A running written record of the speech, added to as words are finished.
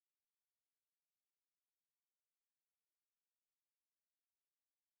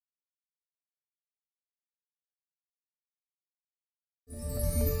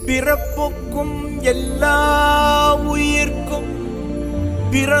பிறப்புக்கும் எல்லா உயிர்க்கும்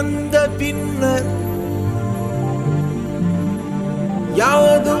பிறந்த பின்னர்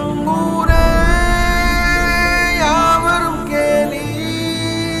யாவதும் ஊரே யாவரும் கேலி.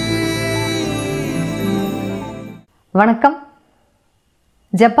 வணக்கம்.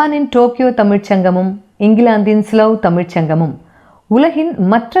 ஜப்பானின் டோக்கியோ தமிழ்ச்சங்கமும் இங்கிலாந்தின் ஸ்லோவ் தமிழ்ச்சங்கமும் உலகின்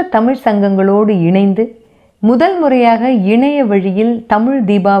மற்ற தமிழ் சங்கங்களோடு இணைந்து முதல் முறையாக இணைய வழியில் தமிழ்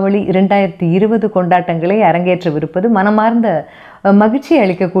தீபாவளி 2020 கொண்டாட்டங்களை அரங்கேற்றவிருப்பது மனமார்ந்த மகிழ்ச்சி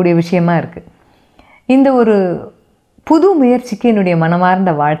அளிக்கக்கூடிய விஷயமா இருக்குது. இந்த ஒரு புது முயற்சிக்கு என்னுடைய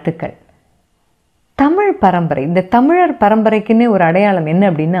மனமார்ந்த வாழ்த்துக்கள். தமிழ் பரம்பரை, இந்த தமிழர் பரம்பரைக்குன்னே ஒரு அடையாளம் என்ன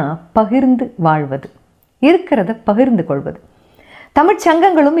அப்படின்னா பகிர்ந்து வாழ்வது, இருக்கிறத பகிர்ந்து கொள்வது. தமிழ்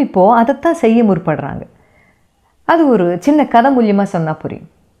சங்கங்களும் இப்போது அதைத்தான் செய்ய முற்படுறாங்க. அது ஒரு சின்ன கதை மூலியமாக சொன்னால் புரியும்.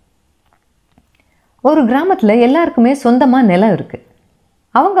 ஒரு கிராமத்தில் எல்லாருக்குமே சொந்தமாக நிலம் இருக்குது.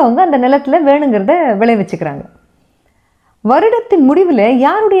 அவங்க அந்த நிலத்தில் வேணுங்கிறத விளைவிச்சுக்கிறாங்க. வருடத்தின் முடிவில்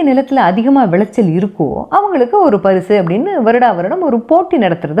யாருடைய நிலத்தில் அதிகமாக விளைச்சல் இருக்கோ அவங்களுக்கு ஒரு பரிசு அப்படின்னு வருடம் ஒரு போட்டி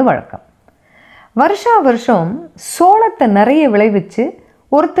நடத்துறது வழக்கம். வருஷம் சோளத்தை நிறைய விளைவிச்சு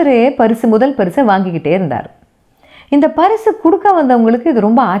ஒருத்தரே முதல் பரிசை வாங்கிக்கிட்டே இருந்தார். இந்த பரிசு கொடுக்க வந்தவங்களுக்கு இது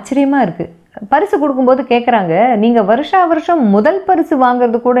ரொம்ப ஆச்சரியமாக இருக்குது. பரிசு கொடுக்கும்போது கேட்குறாங்க, நீங்கள் வருஷம் முதல் பரிசு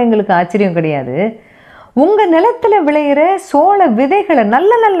வாங்கிறது கூட எங்களுக்கு ஆச்சரியம் கிடையாது, உங்கள் நிலத்தில் விளையிற சோள விதைகளை,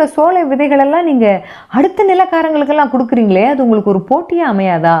 நல்ல சோள விதைகளெல்லாம் நீங்கள் அடுத்த நிலக்காரங்களுக்கெல்லாம் கொடுக்குறீங்களே, அது உங்களுக்கு ஒரு போட்டியாக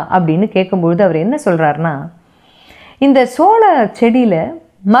அமையாதா அப்படின்னு கேட்கும்பொழுது அவர் என்ன சொல்கிறாருன்னா, இந்த சோள செடியில்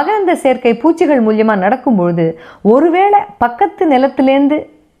மகரந்த சேர்க்கை பூச்சிகள் மூலியமாக நடக்கும்பொழுது ஒருவேளை பக்கத்து நிலத்திலேருந்து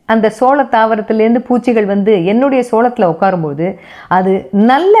அந்த சோள தாவரத்துலேருந்து பூச்சிகள் வந்து என்னுடைய சோளத்தில் உட்காரும்போது அது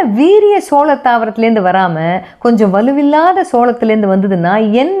நல்ல வீரிய சோள தாவரத்துலேருந்து வராமல் கொஞ்சம் வலுவில்லாத சோளத்துலேருந்து வந்ததுன்னா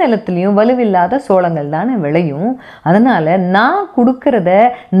என் நிலத்துலேயும் வலுவில்லாத சோளங்கள் தானே விளையும். அதனால் நான் கொடுக்கறத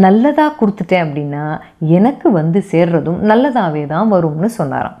நல்லதாக கொடுத்துட்டேன் அப்படின்னா எனக்கு வந்து சேர்றதும் நல்லதாகவே தான் வரும்னு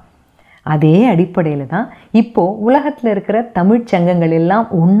சொன்னாராம். அதே அடிப்படையில் தான் இப்போது உலகத்தில் இருக்கிற தமிழ் சங்கங்கள் எல்லாம்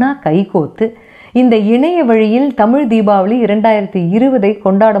ஒன்றா கைகோத்து இந்த இணைய வழியில் தமிழ் தீபாவளி 2020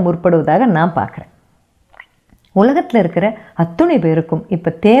 கொண்டாட முற்படுவதாக நான் பார்க்குறேன். உலகத்தில் இருக்கிற அத்துணை பேருக்கும் இப்போ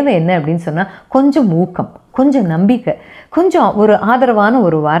தேவை என்ன அப்படின்னு சொன்னால் கொஞ்சம் ஊக்கம், கொஞ்சம் நம்பிக்கை, கொஞ்சம் ஒரு ஆதரவான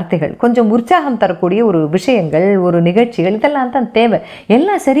ஒரு வார்த்தைகள், கொஞ்சம் உற்சாகம் தரக்கூடிய ஒரு விஷயங்கள், ஒரு நிகழ்ச்சிகள், இதெல்லாம் தான் தேவை.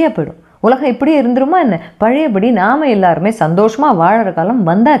 எல்லாம் சரியாக போயிடும். உலகம் இப்படியே இருந்துருமா என்ன? பழையபடி நாம் எல்லாருமே சந்தோஷமாக வாழற காலம்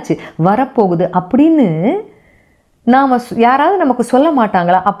வந்தாச்சு, வரப்போகுது அப்படின்னு நாம் யாராவது நமக்கு சொல்ல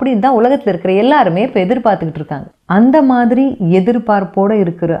மாட்டாங்களா அப்படின்னு தான் உலகத்தில் இருக்கிற எல்லாருமே இப்போ எதிர்பார்த்துக்கிட்டு இருக்காங்க. அந்த மாதிரி எதிர்பார்ப்போடு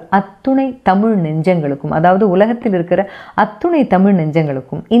இருக்கிற அத்துணை தமிழ் நெஞ்சங்களுக்கும், அதாவது உலகத்தில் இருக்கிற அத்துணை தமிழ்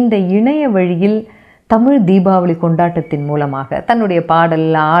நெஞ்சங்களுக்கும் இந்த இணைய வழியில் தமிழ் தீபாவளி கொண்டாட்டத்தின் மூலமாக தன்னுடைய பாடல்,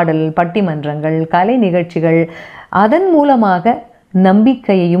 ஆடல், பட்டிமன்றங்கள், கலை நிகழ்ச்சிகள், அதன் மூலமாக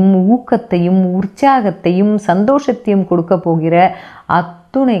நம்பிக்கையையும் ஊக்கத்தையும் உற்சாகத்தையும் சந்தோஷத்தையும் கொடுக்க போகிற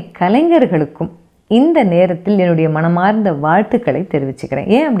அத்துணை கலைஞர்களுக்கும் இந்த நேரத்தில் என்னுடைய மனமார்ந்த வாழ்த்துக்களை தெரிவிச்சுக்கிறேன்.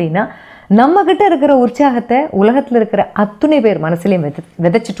 ஏன் அப்படின்னா நம்மக்கிட்ட இருக்கிற உற்சாகத்தை உலகத்தில் இருக்கிற அத்துணை பேர் மனசுலேயும்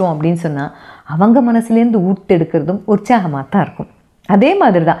விதைச்சிட்டோம் அப்படின்னு சொன்னால் அவங்க மனசுலேருந்து ஊட்டெடுக்கிறதும் உற்சாகமாக தான் இருக்கும். அதே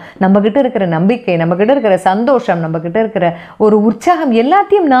மாதிரி தான் நம்மக்கிட்ட இருக்கிற நம்பிக்கை, நம்மக்கிட்ட இருக்கிற சந்தோஷம், நம்மக்கிட்ட இருக்கிற ஒரு உற்சாகம்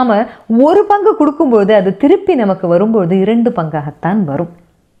எல்லாத்தையும் நாம் ஒரு பங்கு கொடுக்கும்போது அது திருப்பி நமக்கு வரும்போது 2 பங்காகத்தான் வரும்.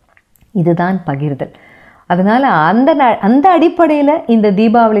 இதுதான் பகிர்தல். அதனால் அந்த அடிப்படையில் இந்த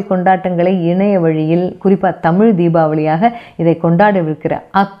தீபாவளி கொண்டாட்டங்களை இணைய வழியில் குறிப்பாக தமிழ் தீபாவளியாக இதை கொண்டாடவிருக்கிற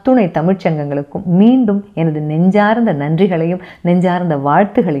அத்துணை தமிழ்ச்சங்கங்களுக்கும் மீண்டும் எனது நெஞ்சார்ந்த நன்றிகளையும் நெஞ்சார்ந்த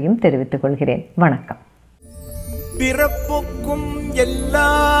வாழ்த்துகளையும் தெரிவித்துக் கொள்கிறேன். வணக்கம். பிறப்புக்கும் எல்லா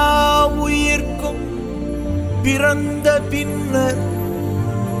உயிர்க்கும் பிறந்த பின்னர்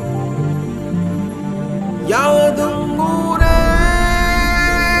யாவதும் ஊரே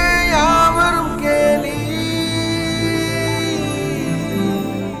யாவரும் கேலி.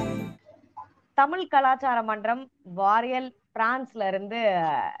 தமிழ் கலாச்சார மன்றம் வாரியல் பிரான்ஸ்ல இருந்து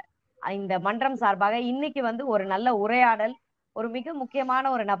இந்த மன்றம் சார்பாக இன்னைக்கு வந்து ஒரு நல்ல உரையாடல், ஒரு மிக முக்கியமான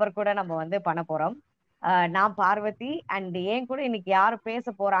ஒரு நபர் கூட நம்ம வந்து பண்ண போறோம். நான் பார்வதி. அண்ட் ஏன் கூட இன்னைக்கு யாரு பேச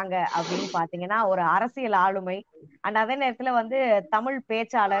போறாங்க அப்படின்னு பாத்தீங்கன்னா ஒரு அரசியல் ஆளுமை அண்ட் அதே நேரத்துல வந்து தமிழ்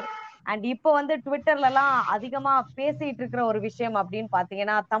பேச்சாளர். அண்ட் இப்போ வந்து ட்விட்டர்ல எல்லாம் அதிகமா பேசிட்டு இருக்கிற ஒரு விஷயம் அப்படின்னு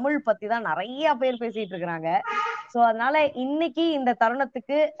பாத்தீங்கன்னா தமிழ் பத்தி தான் நிறைய பேர் பேசிட்டு இருக்கிறாங்க. சோ அதனால இன்னைக்கு இந்த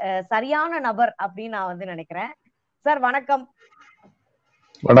தருணத்துக்கு சரியான நபர் அப்படின்னு நான் வந்து நினைக்கிறேன். சார் வணக்கம்.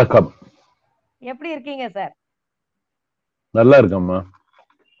 வணக்கம். எப்படி இருக்கீங்க சார்? நல்லா இருக்கம்மா.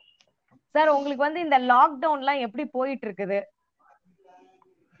 சார் உங்களுக்கு வந்து இந்த லாக்டவுன்லாம் எப்படி போயிட்டு இருக்குது?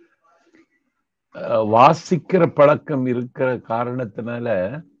 வாசிக்கிற பழக்கம் இருக்கிற காரணத்தினால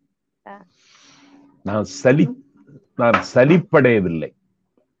நான் சலிப்படையவில்லை.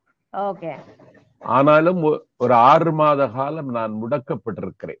 ஓகே. ஆனாலும் ஒரு 6 மாத காலம் நான்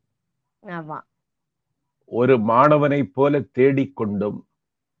முடக்கப்பட்டிருக்கிறேன். ஆமா. ஒரு மாணவனைப் போல தேடிக்கொண்டும்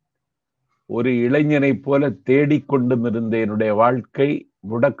ஒரு இளைஞனைப் போல தேடிக்கொண்டும் இருந்த என்னுடைய வாழ்க்கை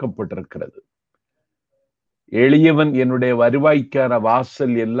முடக்கப்பட்டிருக்கிறது. எளியவன் என்னுடைய வருவாய்க்கான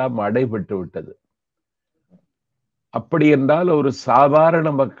வாசல் எல்லாம் அடைபட்டு விட்டது. அப்படி என்றால் ஒரு சாதாரண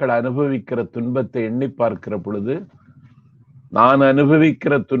மக்கள் அனுபவிக்கிற துன்பத்தை எண்ணி பார்க்கிற பொழுது நான்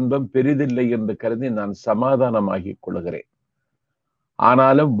அனுபவிக்கிற துன்பம் பெரிதில்லை என்று கருதி நான் சமாதானமாகிக் கொள்கிறேன்.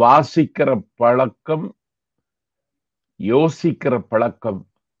 ஆனாலும் வாசிக்கிற பழக்கம், யோசிக்கிற பழக்கம்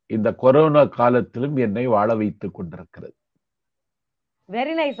இந்த கொரோனா காலத்திலும் என்னை வாழ வைத்துக் கொண்டிருக்கிறது.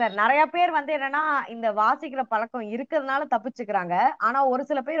 Very nice sir. நிறைய பேர் வந்து என்னன்னா இந்த வாசிக்கிற பழக்கம் இருக்கிறதுனால தப்பிச்சுக்கிறாங்க. ஆனா ஒரு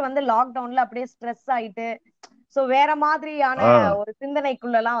சில பேர் வந்து லாக்டவுன்ல அப்படியே ஸ்ட்ரெஸ் ஆயிட்டு சோ வேற மாதிரியான ஒரு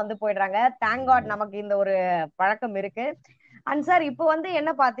சிந்தனைக்குள்ள எல்லாம் வந்து போயிடுறாங்க. தேங்க் காட் நமக்கு இந்த ஒரு பழக்கம் இருக்கு. அண்ட் சார் இப்போ வந்து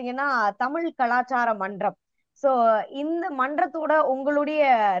என்ன பாத்தீங்கன்னா தமிழ் கலாச்சார மன்றம். சோ இந்த மன்றத்தோட உங்களுடைய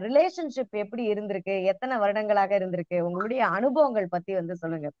ரிலேஷன்ஷிப் எப்படி இருந்திருக்கு? எத்தனை வருடங்களாக இருந்திருக்கு? உங்களுடைய அனுபவங்கள் பத்தி வந்து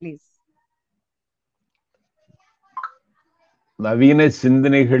சொல்லுங்க ப்ளீஸ். நவீன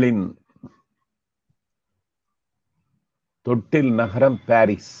சிந்தனைகளின் தொட்டில் நகரம்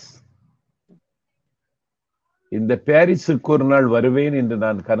பாரிஸ். இந்த பாரிஸுக்கு ஒரு நாள் வருவேன் என்று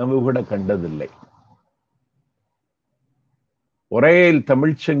நான் கனவு கூட கண்டதில்லை. ஒரேல்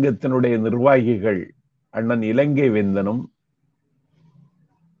தமிழ்ச்சங்கத்தினுடைய நிர்வாகிகள் அண்ணன் இலங்கை வேந்தனும்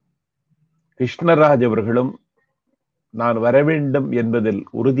கிருஷ்ணராஜ் அவர்களும் நான் வர வேண்டும் என்பதில்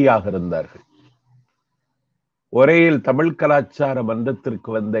உறுதியாக இருந்தார்கள். ஒரேல் தமிழ் கலாச்சார மன்றத்திற்கு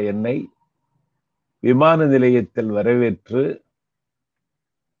வந்த என்னை விமான நிலையத்தில் வரவேற்று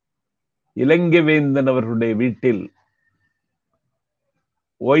இலங்கை வேந்தன் அவர்களுடைய வீட்டில்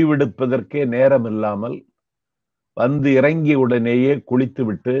ஓய்வெடுப்பதற்கே நேரம் இல்லாமல் வந்து இறங்கிய உடனேயே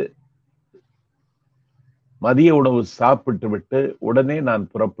குளித்துவிட்டு மதிய உணவு சாப்பிட்டு விட்டு உடனே நான்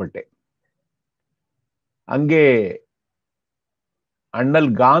புறப்பட்டேன். அங்கே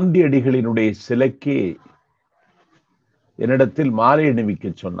அண்ணல் காந்தியடிகளினுடைய சிலைக்கு என்னிடத்தில் மாலை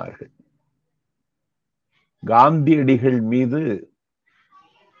அணிவிக்க சொன்னார்கள். காந்தியடிகள் மீது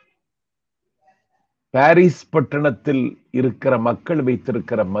பாரிஸ் பட்டணத்தில் இருக்கிற மக்கள்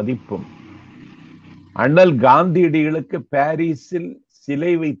வைத்திருக்கிற மதிப்பும், அண்ணல் காந்தியடிகளுக்கு பாரிஸில்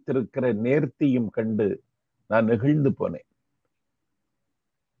சிலை வைத்திருக்கிற நேர்த்தியும் கண்டு நான் நெகிழ்ந்து போனேன்.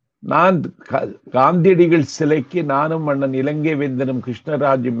 நான் காந்தியடிகள் சிலைக்கு நானும் அண்ணன் இலங்கை வேந்தனும்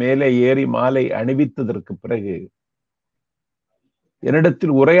கிருஷ்ணராஜ் மேலே ஏறி மாலை அணிவித்ததற்கு பிறகு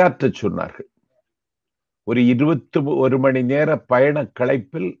என்னிடத்தில் உரையாற்ற சொன்னார்கள். ஒரு 21 மணி நேர பயண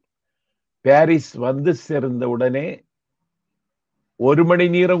களைப்பில் பாரிஸ் வந்து சேர்ந்த உடனே 1 மணி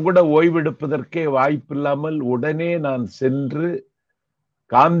நேரம் கூட ஓய்வெடுப்பதற்கே வாய்ப்பில்லாமல் உடனே நான் சென்று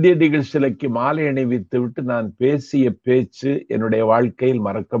காந்தியடிகள் சிலைக்கு மாலை அணிவித்து விட்டு நான் பேசிய பேச்சு என்னுடைய வாழ்க்கையில்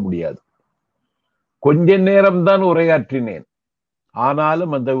மறக்க முடியாது. கொஞ்ச நேரம்தான் உரையாற்றினேன்.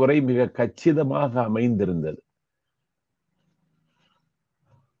 ஆனாலும் அந்த உரை மிக கச்சிதமாக அமைந்திருந்தது.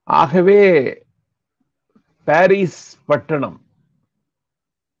 ஆகவே பாரிஸ் பட்டணம்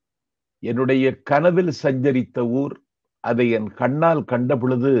என்னுடைய கனவில் சஞ்சரித்த ஊர். அதை என் கண்ணால் கண்ட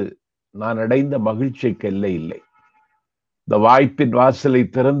பொழுது நான் அடைந்த மகிழ்ச்சிக்கு எல்லை இல்லை. இந்த வாய்ப்பின் வாசலை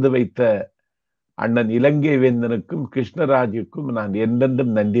திறந்து வைத்த அண்ணன் இலங்கை வேந்தனுக்கும் கிருஷ்ணராஜுக்கும் நான்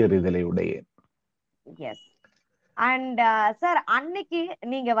என்றென்றும் நன்றி அறிதலை உடையேன். எஸ். அண்ட் சார் அன்னைக்கு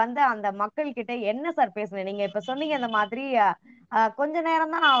நீங்க வந்து அந்த மக்கள் கிட்ட என்ன சார் பேசுனீங்க? நீங்க இப்ப சொன்னீங்க இந்த மாதிரி கொஞ்ச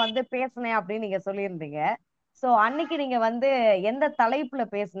நேரம் தான் நான் வந்து பேசினேன் அப்படின்னு நீங்க சொல்லியிருந்தீங்க. சோ அன்னைக்கு நீங்க வந்து எந்த தலைப்புல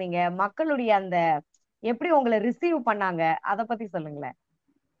பேசுனீங்க? மக்களுடைய அந்த எப்படி உங்களை ரிசீவ் பண்ணாங்க அத பத்தி சொல்லுங்களேன்.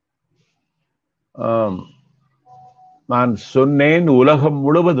 நான் சொன்னேன், உலகம்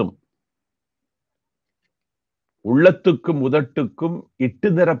முழுவதும் உள்ளத்துக்கும் உதட்டுக்கும் இட்டு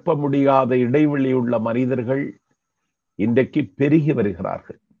நிரப்ப முடியாத இடைவெளி உள்ள மனிதர்கள் இன்றைக்கு பெருகி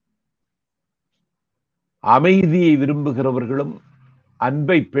வருகிறார்கள். அமைதியை விரும்புகிறவர்களும்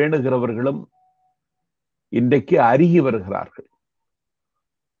அன்பை பேணுகிறவர்களும் இன்றைக்கு அருகி வருகிறார்கள்.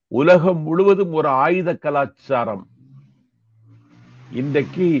 உலகம் முழுவதும் ஒரு ஆயுத கலாச்சாரம்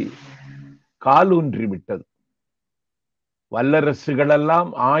இன்றைக்கு காலூன்றி விட்டது. வல்லரசுகளெல்லாம்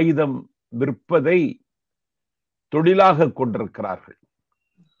ஆயுதம் விற்பதை தொழிலாக கொண்டிருக்கிறார்கள்.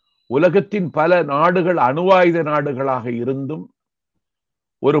 உலகத்தின் பல நாடுகள் அணுவாயுத நாடுகளாக இருந்தும்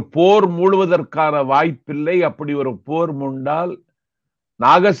ஒரு போர் மூழ்வதற்கான வாய்ப்பில்லை. அப்படி ஒரு போர் மூண்டால்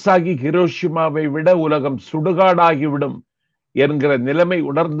நாகசாகி ஹிரோஷிமாவை விட உலகம் சுடுகாடாகிவிடும் என்கிற நிலைமை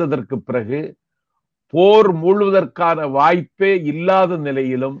உணர்ந்ததற்கு பிறகு போர் மூழ்வதற்கான வாய்ப்பே இல்லாத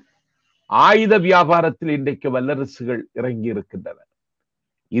நிலையிலும் ஆயுத வியாபாரத்தில் இன்றைக்கு வல்லரசுகள் இறங்கி இருக்கின்றன.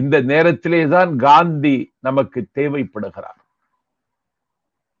 இந்த நேரத்திலே தான் காந்தி நமக்கு தேவைப்படுகிறார்.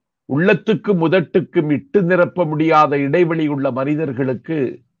 உள்ளத்துக்கும் முதட்டுக்கும் இட்டு நிரப்ப முடியாத இடைவெளி உள்ள மனிதர்களுக்கு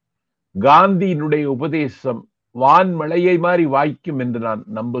காந்தியினுடைய உபதேசம் வான்மழையை மாறி வாய்க்கும் என்று நான்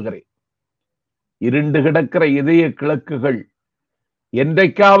நம்புகிறேன். இருண்டு கிடக்கிற இதய கிழக்குகள்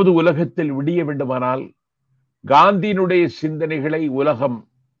என்றைக்காவது உலகத்தில் விடிய வேண்டுமானால் காந்தியினுடைய சிந்தனைகளை உலகம்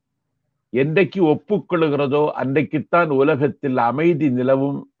என்றைக்கு ஒப்புக்கொள்கிறதோ அன்றைக்குத்தான் உலகத்தில் அமைதி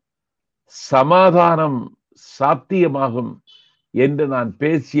நிலவும், சமாதானம் சாத்தியமாகும் என்று நான்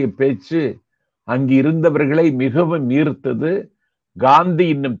பேசிய பேச்சு அங்கு இருந்தவர்களை மிகவும் ஈர்த்தது. காந்தி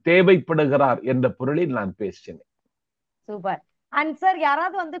இன்னும் தேவைப்படுகிறார் என்ற பொருளில் நான் பேசினேன். சூப்பர். அண்ட் சார்,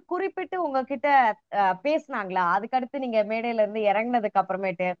 யாராவது வந்து குறிப்பிட்டு உங்ககிட்ட பேசினாங்களா? அதுக்கடுத்து நீங்க மேடையில இருந்து இறங்கினதுக்கு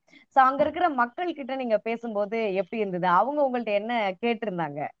அப்புறமேட்டு அங்க இருக்கிற மக்கள் கிட்ட நீங்க பேசும்போது எப்படி இருந்தது? அவங்க உங்கள்ட்ட என்ன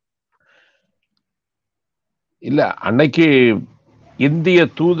கேட்டிருந்தாங்க? இல்ல, அன்னைக்கு இந்திய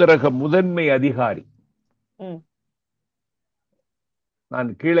தூதரக முதன்மை அதிகாரி நான்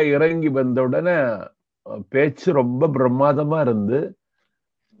கீழே இறங்கி வந்தவுடனே பேச்சு ரொம்ப பிரமாதமா இருந்து,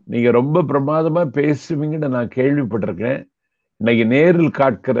 நீங்க ரொம்ப பிரமாதமா பேசுவீங்கன்னு நான் கேள்விப்பட்டிருக்கேன், இன்னைக்கு நேரில்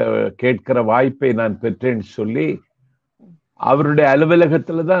கேட்கிற வாய்ப்பை நான் பெற்றேன்னு சொல்லி அவருடைய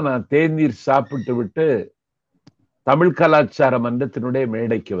அலுவலகத்துல தான் நான் தேநீர் சாப்பிட்டு விட்டு தமிழ் கலாச்சார மன்றத்தினுடைய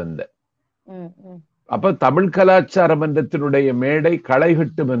மேடைக்கு வந்தேன். அப்ப தமிழ் கலாச்சார மன்றத்தினுடைய மேடை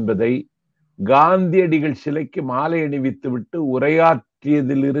களைகட்டும் என்பதை காந்தியடிகள் சிலைக்கு மாலை அணிவித்து விட்டு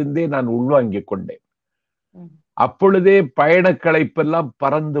உரையாற்றியதிலிருந்தே நான் உள்வாங்கிக் கொண்டேன். அப்பொழுதே பயணக்களைப்பெல்லாம்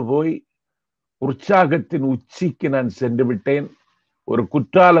பறந்து போய் உற்சாகத்தின் உச்சிக்கு நான் சென்று விட்டேன். ஒரு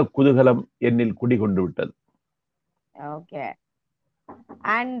குற்றால குதூகலம் என்னில் குடிகொண்டு விட்டது. ஓகே.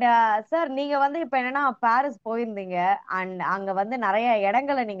 அண்ட் சார், நீங்க வந்து இப்ப என்னன்னா பாரிஸ் போயிருந்தீங்க, அண்ட் அங்க வந்து நிறைய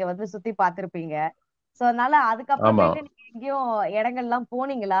இடங்களை நீங்க வந்து சுத்தி பார்த்திருப்பீங்க. சோ அதனால அதுக்கப்புறமேட்டு நீங்க எங்கேயும் இடங்கள்லாம்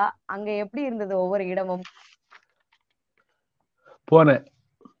போனீங்களா? அங்க எப்படி இருந்தது ஒவ்வொரு இடமும்? போனேன்.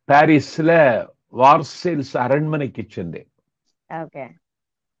 பாரிஸ்ல வார்சேல்ஸ் அரண்மனைக்கு சென்றேன். ஓகே.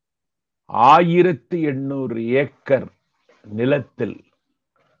 1800 ஏக்கர் நிலத்தில்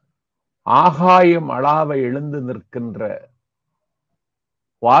ஆகாயம் அளவ எழுந்து நிற்கின்ற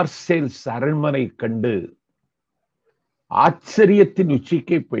வார்சேல்ஸ் அரண்மனை கண்டு ஆச்சரியத்தின்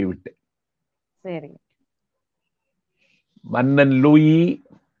உச்சிக்கே போய்விட்டேன். சரி. மன்னன் லூயி,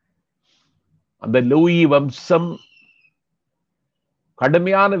 அந்த லூயி வம்சம்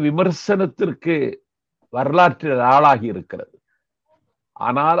கடுமையான விமர்சனத்திற்கு வரலாற்றில் ஆளாகி இருக்கிறது.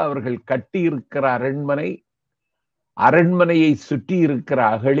 ஆனால் அவர்கள் கட்டி இருக்கிற அரண்மனையை சுற்றி இருக்கிற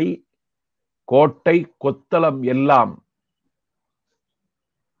அகழி, கோட்டை, கொத்தளம் எல்லாம்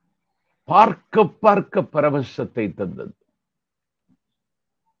பார்க்க பார்க்க பரவசத்தை தந்தது.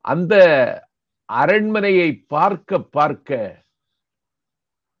 அந்த அரண்மனையை பார்க்க பார்க்க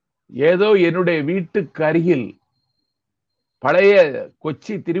ஏதோ என்னுடைய வீட்டுக்கு அருகில் பழைய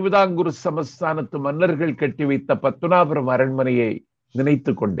கொச்சி திருவிதாங்கூர் சமஸ்தானத்து மன்னர்கள் கட்டி வைத்த பத்மநாபுரம் அரண்மனையை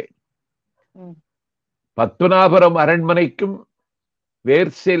நினைத்து கொண்டேன். பத்மநாபுரம் அரண்மனைக்கும்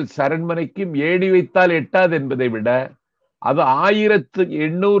வேர்சேல்ஸ் அரண்மனைக்கும் ஏணி வைத்தால் எட்டாது என்பதை விட அது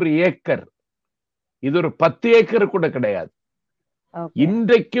 1800 ஏக்கர். இது ஒரு 10 ஏக்கர் கூட கிடையாது.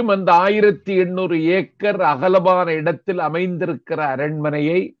 இன்றைக்கும் அந்த 1800 ஏக்கர் அகலமான இடத்தில் அமைந்திருக்கிற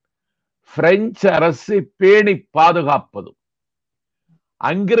அரண்மனையை பிரெஞ்சு அரசு பேணி பாதுகாப்பதும்,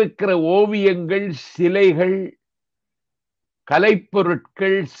 அங்கிருக்கிற ஓவியங்கள், சிலைகள்,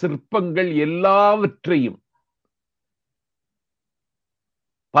 கலைப்பொருட்கள், சிற்பங்கள் எல்லாவற்றையும்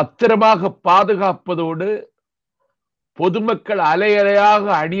பத்திரமாக பாதுகாப்பதோடு பொதுமக்கள் அலையலையாக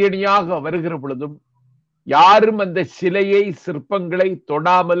அணியணியாக வருகிற பொழுதும் யாரும் அந்த சிலையை, சிற்பங்களை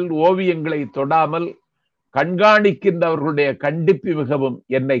தொடாமல், ஓவியங்களை தொடாமல் கண்காணிக்கின்றவர்களுடைய கண்டிப்பு மிகவும்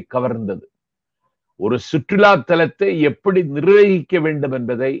என்னை கவர்ந்தது. ஒரு சுற்றுலா தலத்தை எப்படி நிர்வகிக்க வேண்டும்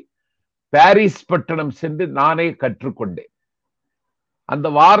என்பதை பாரிஸ் பட்டணம் சென்று நானே கற்றுக்கொண்டேன். அந்த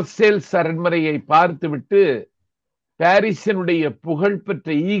வார்சேல்ஸ் அரண்மனையை பார்த்துவிட்டு பாரிஸினுடைய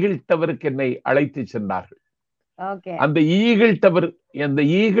புகழ்பெற்ற ஈகிள் டவருக்கு என்னை அழைத்து சென்றார்கள். அந்த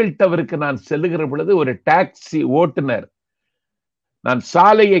ஈகிள் டவருக்கு நான் செல்லுகிற பொழுது ஒரு டாக்ஸி ஓட்டுநர் நான்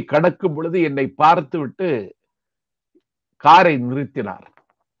சாலையை கடக்கும் பொழுது என்னை பார்த்து விட்டு காரை நிறுத்தினார்.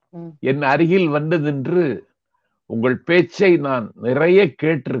 என் அருகில் வந்து நின்று, உங்கள் பேச்சை நான் நிறைய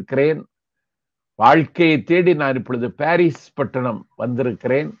கேட்டிருக்கிறேன், வாழ்க்கையை தேடி நான் இப்பொழுது பாரிஸ் பட்டணம்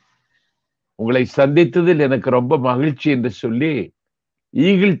வந்திருக்கிறேன், உங்களை சந்தித்ததில் எனக்கு ரொம்ப மகிழ்ச்சி என்று சொல்லி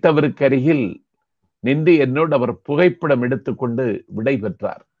ஈகிள் டவருக்கு அருகில் நின்று என்னோடு அவர் புகைப்படம் எடுத்துக்கொண்டு விடை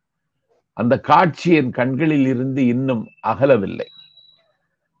பெற்றார். அந்த காட்சி என் கண்களில் இருந்து இன்னும் அகலவில்லை.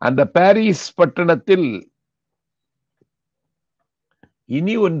 அந்த பாரிஸ் பட்டணத்தில்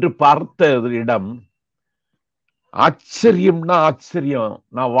இனி ஒன்று பார்த்த இடம் ஆச்சரியம்னா ஆச்சரியம்.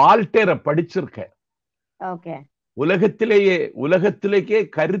 நான் வால்டேரை படிச்சிருக்கேன். ஓகே. உலகத்திலேயே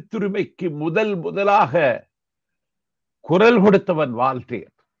கருத்துரிமைக்கு முதலாக குரல் கொடுத்தவன்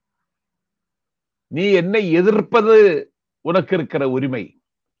வால்டேர். நீ என்னை எதிர்ப்பது உனக்கு இருக்கிற உரிமை,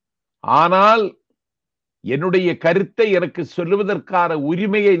 ஆனால் என்னுடைய கருத்தை எனக்கு சொல்லுவதற்கான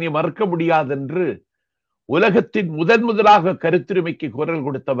உரிமையை நீ மறுக்க முடியாது என்று உலகத்தின் முதலாக கருத்துரிமைக்கு குரல்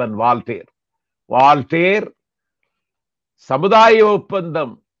கொடுத்தவன் வால்டேர். வால்டேர் சமுதாய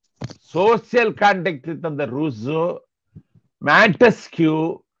ஒப்பந்தம், சோசியல் கான்ட்ராக்ட் தந்த ரூசோ, மாண்டெஸ்கியூ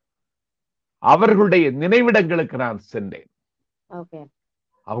அவர்களுடைய நினைவிடங்களுக்கு நான் சென்றேன்.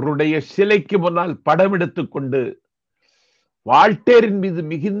 அவருடைய சிலைக்கு முன்னால் படம் எடுத்துக்கொண்டு வால்டேரின் மீது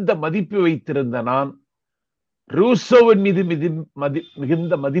மிகுந்த மதிப்பு வைத்திருந்த நான், ரூசோவின் மீது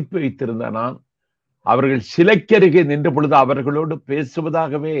மிகுந்த மதிப்பு வைத்திருந்த நான், அவர்கள் சிலைக்கருகே நின்ற பொழுது அவர்களோடு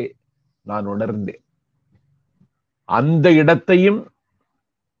பேசுவதாகவே நான் உணர்ந்தேன். அந்த இடத்தையும்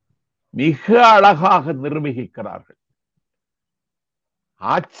மிக அழகாக நிர்வகிக்கிறார்கள்.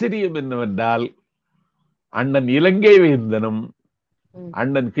 ஆச்சரியம் என்னவென்றால், அண்ணன் இலங்கை வேந்தனும்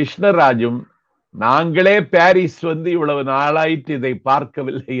அண்ணன் கிருஷ்ணராஜும் நாங்களே பாரிஸ் வந்து இவ்வளவு நாளாயிட்டு இதை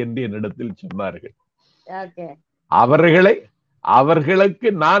பார்க்கவில்லை என்று என்னிடத்தில் சொன்னார்கள். அவர்களுக்கு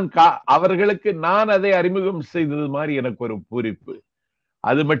நான் அதை அறிமுகம் செய்தது மாதிரி எனக்கு ஒரு பூரிப்பு.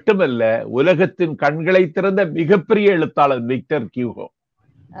 அது மட்டுமல்ல, உலகத்தின் கண்களை திறந்த மிகப்பெரிய எழுத்தாளர் விக்டர் கியூகோ,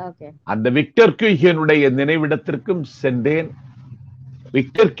 அந்த விக்டர் கியூகோனுடைய நினைவிடத்திற்கும் சென்றேன்.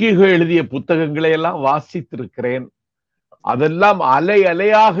 விக்டர் கியூகோ எழுதிய புத்தகங்களை எல்லாம் வாசித்திருக்கிறேன். அதெல்லாம் அலை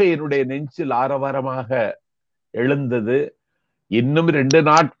அலையாக என்னுடைய நெஞ்சில் ஆரவாரமாக எழுந்தது. இன்னும் 2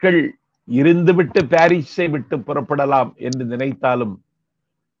 நாட்கள் இருந்துவிட்டு பாரிஸை விட்டு புறப்படலாம் என்று நினைத்தாலும்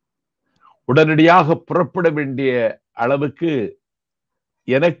உடனடியாக புறப்பட வேண்டிய அளவுக்கு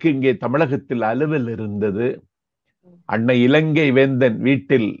எனக்கு இங்கே தமிழகத்தில் அலுவல் இருந்தது. அன்னை இலங்கை வேந்தன்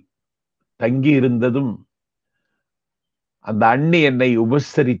வீட்டில் தங்கி இருந்ததும், அந்த அண்ணி என்னை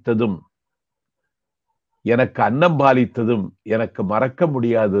உபசரித்ததும், எனக்கு அன்னம் பாலித்ததும் எனக்கு மறக்க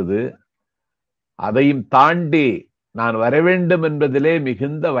முடியாதது. அதையும் தாண்டி நான் வர வேண்டும் என்பதிலே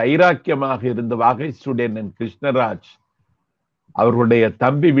மிகுந்த வைராக்கியமாக இருந்த வாகைசூடியன் கிருஷ்ணராஜ் அவர்களுடைய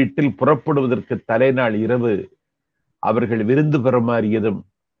தம்பி வீட்டில் புறப்படுவதற்கு தலைநாள் இரவு அவர்கள் விருந்து பெறுமாறியதும்,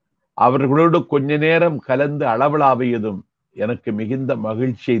 அவர்களோடு கொஞ்ச நேரம் கலந்து அளவலாவியதும் எனக்கு மிகுந்த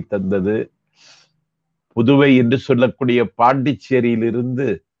மகிழ்ச்சியை தந்தது. புதுவை என்று சொல்லக்கூடிய பாண்டிச்சேரியில் இருந்து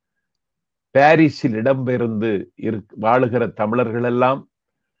பாரிஸில் இடம்பெயர்ந்து வாழுகிற தமிழர்கள் எல்லாம்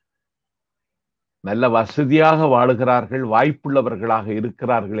நல்ல வசதியாக வாழுகிறார்கள், வாய்ப்புள்ளவர்களாக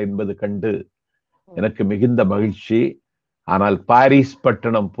இருக்கிறார்கள் என்பது கண்டு எனக்கு மிகுந்த மகிழ்ச்சி. ஆனால் பாரிஸ்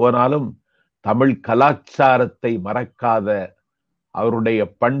பட்டணம் போனாலும் தமிழ் கலாச்சாரத்தை மறக்காத, அவருடைய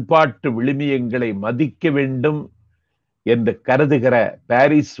பண்பாட்டு விழுமியங்களை மதிக்க வேண்டும் என்று கருதுகிற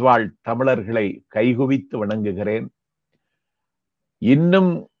பாரிஸ் வாழ் தமிழர்களை கைகுவித்து வணங்குகிறேன்.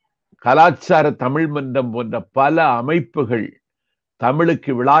 இன்னும் கலாச்சார தமிழ் மன்றம் போன்ற பல அமைப்புகள்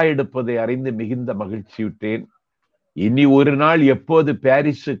தமிழுக்கு விழா எடுப்பதை அறிந்து மிகுந்த மகிழ்ச்சியுற்றேன். இனி ஒரு நாள் எப்போது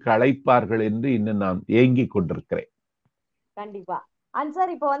பாரிஸுக்கு அழைப்பார்கள் என்று இன்னும் நான் ஏங்கிக் கொண்டிருக்கிறேன். கண்டிப்பா. சார்,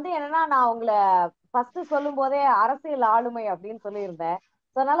 இப்ப வந்து என்னன்னா, நான் உங்களை ஃபர்ஸ்ட் சொல்லும் போதே அரசியல் ஆளுமை அப்படின்னு சொல்லியிருந்தேன்.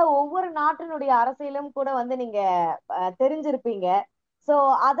 அதனால ஒவ்வொரு நாட்டினுடைய அரசியலும் கூட வந்து நீங்க தெரிஞ்சிருப்பீங்க. சோ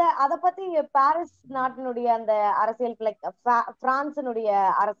அத பத்தி பாரிஸ் நாட்டினுடைய அந்த அரசியல், லைக் பிரான்சினுடைய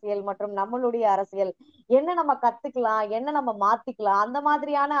அரசியல் மற்றும் நம்மளுடைய அரசியல், என்ன நம்ம கத்துக்கலாம், என்ன நம்ம மாத்திக்கலாம், அந்த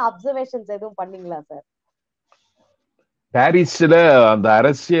மாதிரியான அப்சர்வேஷன்ஸ் எதுவும் பண்ணீங்களா சார்? பாரிஸ்ல அந்த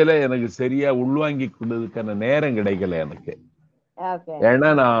அரசியலை எனக்கு சரியா உள்வாங்கி கொண்டதுக்கான நேரம் கிடைக்கல எனக்கு. ஏன்னா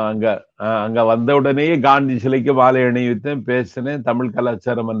நான் அங்க வந்த உடனே காந்தி சிலைக்கு மாலை அணிவித்தேன், பேசினேன், தமிழ்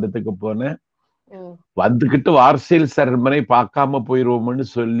கலாச்சார மன்றத்துக்கு போனேன். வந்துகிட்டு அரசியல் சரண்மனை பார்க்காம போயிருவோம்னு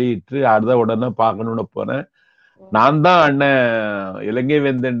சொல்லிட்டு அத உடனே பார்க்கணும்னு போனேன். நான் தான் அண்ணன் இலங்கை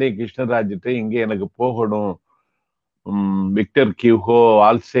வேந்தன்டே கிருஷ்ணராஜ்கிட்ட இங்க எனக்கு போகணும், விக்டர் கியூகோ,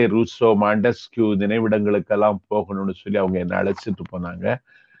 ஆல்சே ரூசோ, மாண்டெஸ்கியூ நினைவிடங்களுக்கெல்லாம் போகணும்னு சொல்லி அவங்க என்ன அழைச்சிட்டு போனாங்க.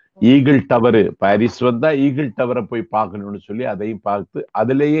 ஈகிள் டவரு, பாரிஸ் வந்தா ஈகிள் டவரை போய் பார்க்கணும்னு சொல்லி அதையும் பார்த்து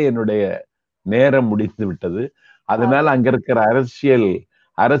அதிலேயே என்னுடைய நேரம் முடித்து விட்டது. அதனால அங்க இருக்கிற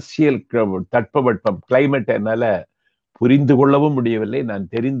அரசியல் தட்பவெட்பம், கிளைமேட் என்னால புரிந்து கொள்ளவும் முடியவில்லை,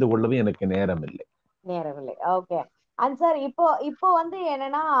 நான் தெரிந்து கொள்ளவும் எனக்கு நேரம் இல்லை. ஓகே. அண்ட் சார், இப்போ வந்து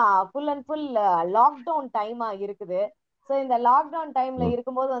என்னன்னா ஃபுல் அண்ட் ஃபுல் லாக்டவுன் டைமா இருக்குது. ஸோ இந்த லாக்டவுன் டைம்ல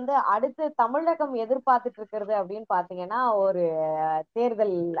இருக்கும்போது வந்து அடுத்து தமிழகம் எதிர்பார்த்துட்டு இருக்கிறது அப்படின்னு பாத்தீங்கன்னா ஒரு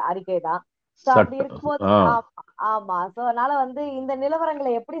தேர்தல் அறிக்கை தான். ஸோ அப்படி இருக்கும்போது ஆமா, ஸோ அதனால வந்து இந்த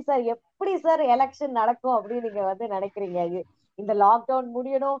நிலவரங்களை எப்படி சார் எலெக்ஷன் நடக்கும் அப்படின்னு நீங்க வந்து நினைக்கிறீங்க? இந்த லாக்டவுன்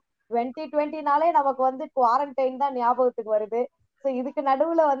முடியணும். 2020னாலே நமக்கு வந்து குவாரண்டைன் தான் ஞாபகத்துக்கு வருது. சோ இதுக்கு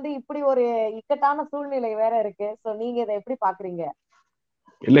நடுவுல வந்து இப்படி ஒரு இக்கட்டான சூழ்நிலை வேற இருக்கு. சோ நீங்க இதை எப்படி பாக்குறீங்க?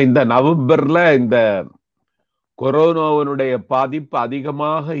 இல்ல, இந்த நவம்பர்ல இந்த கொரோனாவினுடைய பாதிப்பு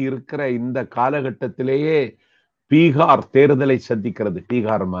அதிகமாக இருக்கிற இந்த காலகட்டத்திலேயே பீகார் தேர்தலை சந்திக்கிறது.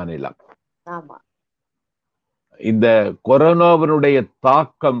 பீகார் மாநிலம் ஆமா. இந்த கொரோனாவினுடைய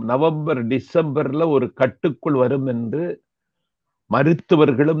தாக்கம் நவம்பர் டிசம்பர்ல ஒரு கட்டுக்குள் வரும் என்று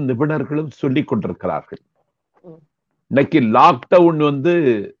மருத்துவர்களும் நிபுணர்களும் சொல்லிக் கொண்டிருக்கிறார்கள். இன்னைக்கு லாக்டவுன் வந்து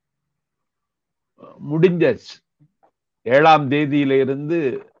முடிஞ்சாச்சு. 7ஆம் தேதியிலிருந்து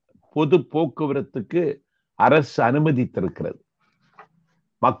பொது போக்குவரத்துக்கு அரசு அனுமதித்திருக்கிறது.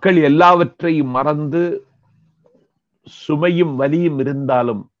 மக்கள் எல்லாவற்றையும் மறந்து சுமையும் வலியும்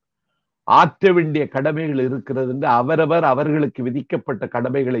இருந்தாலும் ஆற்ற வேண்டிய கடமைகள் இருக்கிறது என்று அவரவர் அவர்களுக்கு விதிக்கப்பட்ட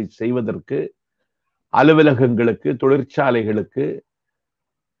கடமைகளை செய்வதற்கு அலுவலகங்களுக்கு, தொழிற்சாலைகளுக்கு,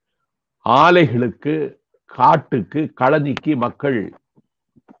 ஆலைகளுக்கு, காட்டுக்கு, கழனிக்கு மக்கள்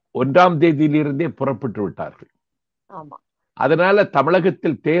 1ஆம் தேதியிலிருந்தே புறப்பட்டு விட்டார்கள். அதனால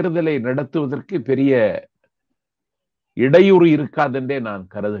தமிழகத்தில் தேர்தலை நடத்துவதற்கு பெரிய இடையூறு இருக்காதென்றே நான்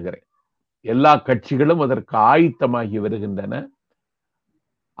கருதுகிறேன். எல்லா கட்சிகளும் அதற்கு ஆயத்தமாகி வருகின்றன.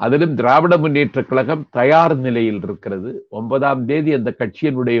 அதிலும் திராவிட முன்னேற்ற கழகம் தயார் நிலையில் இருக்கிறது. 9ஆம் தேதி அந்த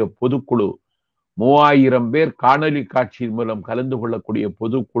கட்சியினுடைய பொதுக்குழு 3000 பேர் காணொலி காட்சியின் மூலம் கலந்து கொள்ளக்கூடிய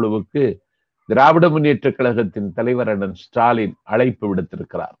பொதுக்குழுவுக்கு திராவிட முன்னேற்ற கழகத்தின் தலைவர் அண்ணன் ஸ்டாலின் அழைப்பு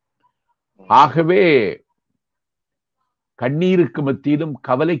விடுத்திருக்கிறார். ஆகவே கண்ணீருக்கு மத்தியிலும்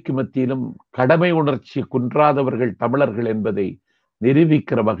கவலைக்கு மத்தியிலும் கடமை உணர்ச்சி குன்றாதவர்கள் தமிழர்கள் என்பதை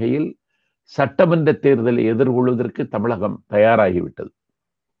நிரூபிக்கிற வகையில் சட்டமன்ற தேர்தலை எதிர்கொள்வதற்கு தமிழகம் தயாராகிவிட்டது.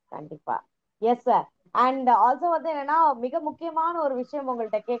 கண்டிப்பா. Yes sir. அண்ட் ஆல்சோ வந்து என்னன்னா மிக முக்கியமான ஒரு விஷயம்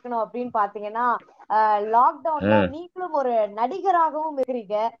உங்கள்கிட்ட கேட்கணும் அப்படின்னு பாத்தீங்கன்னா, லாக்டவுன்ல நீங்களும் ஒரு நடிகராகவும்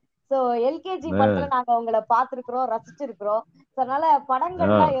இருக்கிறீங்க. சோ எல்கேஜி படத்துல நாங்க உங்களை பார்த்திருக்கிறோம், ரசிச்சிருக்கிறோம். அதனால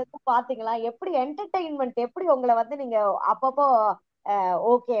படங்கள்லாம் எதுவும் பாத்தீங்களா? எப்படி என்டர்டெயின்மெண்ட், எப்படி உங்களை வந்து நீங்க அப்பப்போ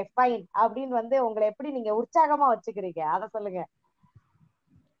ஓகே ஃபைன் அப்படின்னு வந்து உங்களை எப்படி நீங்க உற்சாகமா வச்சுக்கிறீங்க, அத சொல்லுங்க.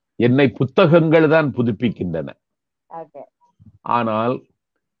 என்னை புத்தகங்கள் தான் புதுப்பிக்கின்றன. ஆனால்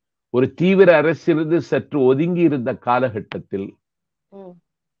ஒரு தீவிர அரசிலிருந்து சற்று ஒதுங்கி இருந்த காலகட்டத்தில்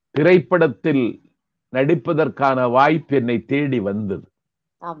திரைப்படத்தில் நடிப்பதற்கான வாய்ப்பு என்னை தேடி வந்தது.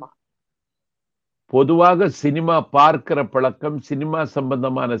 பொதுவாக சினிமா பார்க்கிற பழக்கம், சினிமா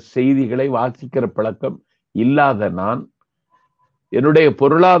சம்பந்தமான செய்திகளை வாசிக்கிற பழக்கம் இல்லாத நான், என்னுடைய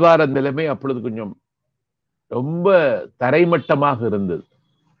பொருளாதார நிலைமை அப்பொழுது கொஞ்சம் ரொம்ப தரைமட்டமாக இருந்தது.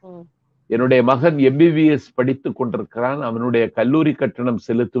 என்னுடைய மகன் MBBS படித்துக் கொண்டிருக்கிறான். அவனுடைய கல்லூரி கட்டணம்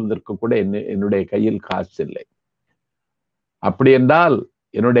செலுத்துவதற்கு கூட என்னுடைய கையில் காசு இல்லை. அப்படி என்றால்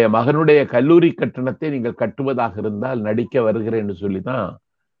என்னுடைய மகனுடைய கல்லூரி கட்டணத்தை நீங்கள் கட்டுவதாக இருந்தால் நடிக்க வருகிறேன்னு சொல்லிதான்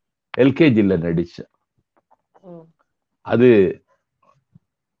எல்கேஜில நடிச்சேன். அது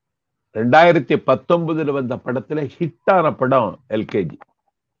 2019 வந்த படத்துல ஹிட்டான படம் எல்கேஜி.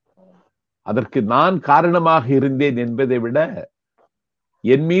 அதற்கு நான் காரணமாக இருந்தேன் என்பதை விட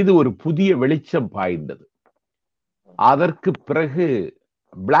என் மீது ஒரு புதிய வெளிச்சம் பாய்ந்தது. அதற்கு பிறகு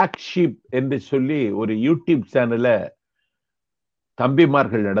பிளாக் ஷீப் என்று சொல்லி ஒரு யூடியூப் சேனல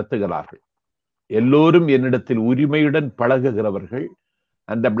தம்பிமார்கள் நடத்துகிறார்கள். எல்லோரும் என்னிடத்தில் உரிமையுடன் பழகுகிறவர்கள்.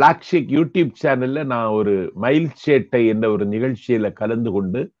 அந்த பிளாக் ஷீப் யூடியூப் சேனல்ல நான் ஒரு மயில் சேட்டை என்ற ஒரு நிகழ்ச்சியில கலந்து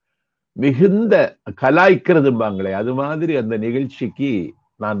கொண்டு மிகுந்த கலாய்க்கிறதும்பாங்களே அது மாதிரி அந்த நிகழ்ச்சிக்கு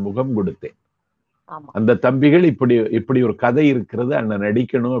நான் முகம் கொடுத்தேன். அந்த தம்பிகள் இப்படி ஒரு கதை இருக்கிறது, அண்ணன்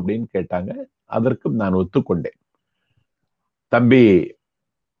நடிக்கணும் அப்படின்னு கேட்டாங்க. அதற்கும் நான் ஒத்துக்கொண்டேன். தம்பி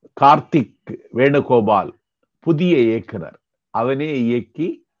கார்த்திக் வேணுகோபால் புதிய இயக்குனர், அவனே இயக்கி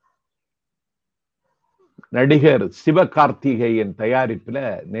நடிகர் சிவகார்த்திகேயன் தயாரிப்புல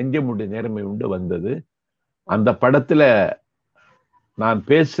நெஞ்சமுண்டு நேர்மை உண்டு வந்தது. அந்த படத்துல நான்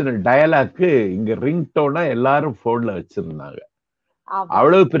பேசின டயலாக்கு இங்க ரிங்டோனா எல்லாரும் போன்ல வச்சிருந்தாங்க.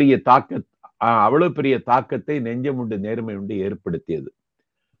 அவ்வளவு பெரிய தாக்கத்தை நெஞ்சமுண்டு நேர்மை உண்டு ஏற்படுத்தியது.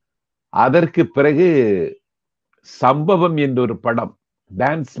 அதற்கு பிறகு சம்பவம் என்ற ஒரு படம்,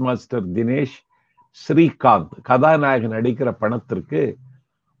 டான்ஸ் மாஸ்டர் தினேஷ், ஸ்ரீகாந்த் கதாநாயகன் நடிக்கிற படத்திற்கு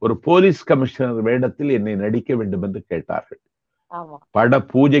ஒரு போலீஸ் கமிஷனர் வேடத்தில் என்னை நடிக்க வேண்டும் என்று கேட்டார்கள்.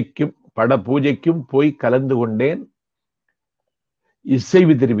 பட பூஜைக்கும் போய் கலந்து கொண்டேன்,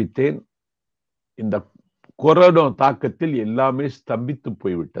 இசைவு தெரிவித்தேன். இந்த கொரோனா தாக்கத்தில் எல்லாமே ஸ்தம்பித்து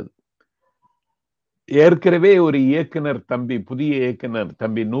போய்விட்டது. ஏற்கனவே ஒரு இயக்குனர் தம்பி, புதிய இயக்குனர்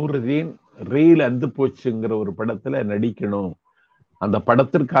தம்பி நூறுதீன் ரீல் அந்து போச்சுங்கிற ஒரு படத்துல நடிக்கணும், அந்த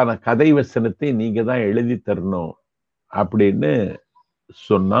படத்திற்கான கதை வசனத்தை நீங்க தான் எழுதி தரணும் அப்படின்னு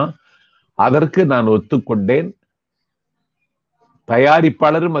சொன்னா, அதற்கு நான் ஒத்துக்கொண்டேன்.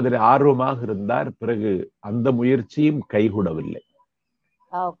 தயாரிப்பாளரும் அதில் ஆர்வமாக இருந்தார். பிறகு அந்த முயற்சியும் கைகூடவில்லை.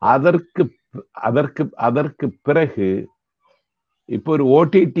 அதற்கு அதற்கு அதற்கு பிறகு இப்போ ஒரு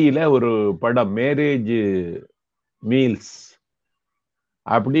ஓடிடியில ஒரு படம் மேரேஜ் மீல்ஸ்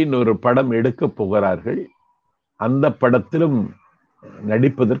அப்படின்னு ஒரு படம் எடுக்க போகிறார்கள். அந்த படத்திலும்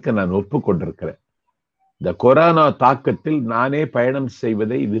நடிப்பதற்கு நான் ஒப்புக்கொண்டிருக்கிறேன். இந்த கொரோனா தாக்கத்தில் நானே பயணம்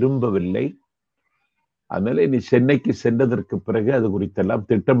செய்வதை விரும்பவில்லை. அதனால நீ சென்னைக்கு சென்றதற்கு பிறகு அது குறித்தெல்லாம்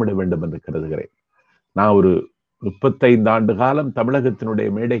திட்டமிட வேண்டும் என்று கருதுகிறேன். நான் ஒரு 35 ஆண்டு காலம் தமிழகத்தினுடைய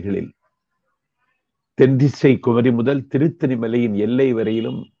மேடைகளில் தென்திசை குமரி முதல் திருத்தணி மலையின் எல்லை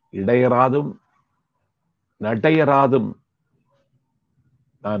வரையிலும் இடையராதும் நடையராதும்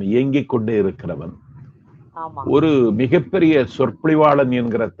நான் இயங்கிக் கொண்டே இருக்கிறவன். ஒரு மிகப்பெரிய சொற்பொழிவாளன்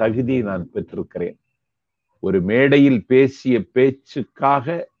என்கிற தகுதியை நான் பெற்றிருக்கிறேன். ஒரு மேடையில் பேசிய பேச்சுக்காக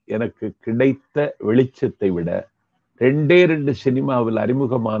எனக்கு கிடைத்த வெளிச்சத்தை விட 2 சினிமாவில்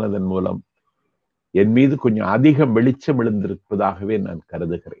அறிமுகமானதன் மூலம் என் மீது கொஞ்சம் அதிகம் வெளிச்சம் எழுந்திருப்பதாகவே நான்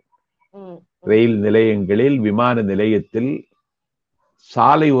கருதுகிறேன். ரயில் நிலையங்களில், விமான நிலையத்தில்,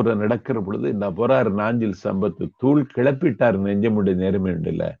 சாலை ஒரு நடக்கிற பொழுது இந்த போறாரு நாஞ்சில் சம்பத்து தூள் கிளப்பிட்டார் நெஞ்சமுடைய நேரமே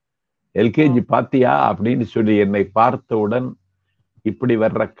உண்டுல, எல்கேஜி பாத்தியா அப்படின்னு சொல்லி என்னை பார்த்தவுடன் இப்படி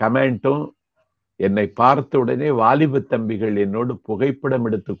வர்ற கமெண்டும், என்னை பார்த்த உடனே வாலிப தம்பிகள் என்னோடு புகைப்படம்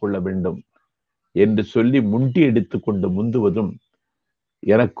எடுத்துக் கொள்ள வேண்டும் என்று சொல்லி முண்டி எடுத்துக்கொண்டு முந்துவதும்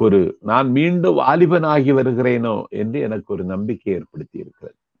எனக்கு ஒரு நான் மீண்டும் வாலிபனாகி வருகிறேனோ என்று எனக்கு ஒரு நம்பிக்கை ஏற்படுத்தி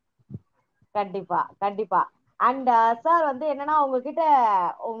இருக்கிறது. கண்டிப்பா கண்டிப்பா. அண்ட் சார் வந்து என்னன்னா, உங்ககிட்ட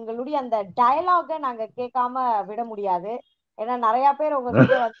உங்களுடைய அந்த டயலாக நாங்க கேட்காம விட முடியாது. ஏன்னா நிறைய பேர்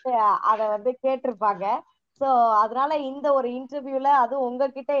உங்ககிட்ட வந்து அதை வந்து கேட்டிருப்பாங்க. ஸோ அதனால இந்த ஒரு இன்டர்வியூல அதுவும்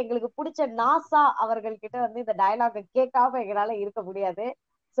உங்ககிட்ட எங்களுக்கு பிடிச்ச நாசா அவர்கள்கிட்ட வந்து இந்த டயலாக கேட்காம எங்களால இருக்க முடியாது.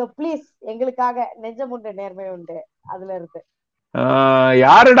 ஸோ ப்ளீஸ் எங்களுக்காக நெஞ்சமுண்டு நேர்மை உண்டு அதுல இருக்கு.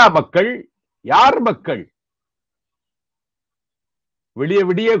 யாருடா மக்கள்? யார் மக்கள்? விடிய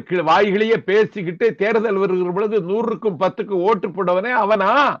விடிய வாய்களையே பேசிக்கிட்டு தேர்தல் வருகிற பொழுது 100க்கும் 10க்கும் ஓட்டு போடவனே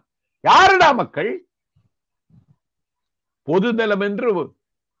அவனா? யாருடா மக்கள்? பொது நலம் என்று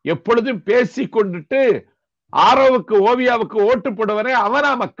எப்பொழுதும் பேசிக் கொண்டுட்டு ஆரோவுக்கு ஓவியாவுக்கு ஓட்டு போடுவனே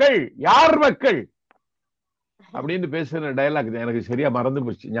அவனா மக்கள்? யார் மக்கள் அப்படின்னு பேசுற டயலாக் எனக்கு சரியா மறந்து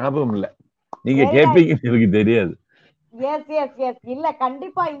போச்சு, ஞாபகம் இல்ல. நீங்க கேட்பீங்க எனக்கு தெரியாது. எஸ் எஸ் எஸ் இல்ல,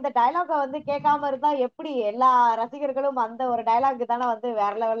 கண்டிப்பா இந்த டயலாக வந்து கேட்காம இருந்தா எப்படி? எல்லா ரசிகர்களும் அந்த ஒரு டயலாக் தானே வந்து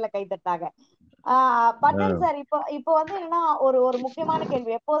வேற லெவல்ல கை தட்டாங்க. பட்டன் சார், இப்போ வந்து என்னன்னா ஒரு முக்கியமான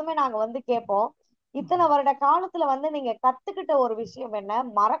கேள்வி எப்போதுமே நாங்க வந்து கேட்போம். இத்தனை வருட காலத்துல வந்து நீங்க கத்துக்கிட்ட ஒரு விஷயம் என்ன,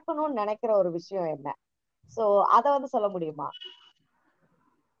 மறக்கணும்னு நினைக்கிற ஒரு விஷயம் என்ன? சோ அத வந்து சொல்ல முடியுமா?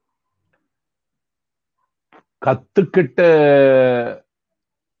 கத்துக்கிட்ட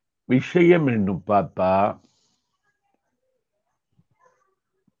விஷயம் என்னும் பார்த்தா,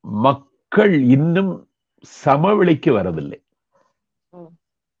 மக்கள் இன்னும் சமவெளிக்கு வரவில்லை.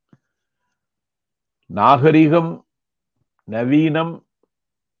 நாகரிகம், நவீனம்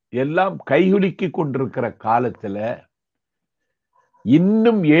எல்லாம் கைகுலுக்கி கொண்டிருக்கிற காலத்துல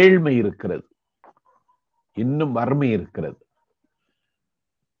இன்னும் ஏழ்மை இருக்கிறது, இன்னும் வறுமை இருக்கிறது.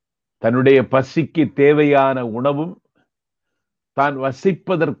 தன்னுடைய பசிக்கு தேவையான உணவும் தான்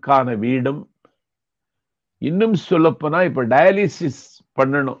வசிப்பதற்கான வீடும், இன்னும் சொல்லப்போனா இப்ப டயாலிசிஸ்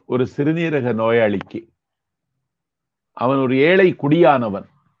பண்ணணும் ஒரு சிறுநீரக நோயாளிக்கு, அவன் ஒரு ஏழை குடியானவன்,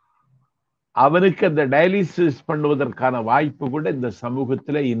 அவனுக்கு அந்த டயாலிசிஸ் பண்ணுவதற்கான வாய்ப்பு கூட இந்த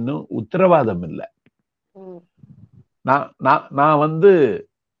சமூகத்துல இன்னும் உத்தரவாதம் இல்லை. நான் வந்து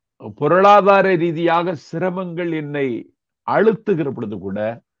பொருளாதார ரீதியாக சிரமங்கள் என்னை அழுத்துகிற பொழுது கூட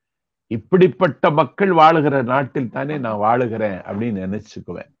இப்படிப்பட்ட மக்கள் வாழுகிற நாட்டில் தானே நான் வாழுகிறேன் அப்படின்னு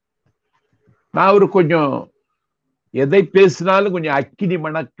நினைச்சுக்குவேன். நான் ஒரு கொஞ்சம் எதை பேசினாலும் கொஞ்சம் அக்கினி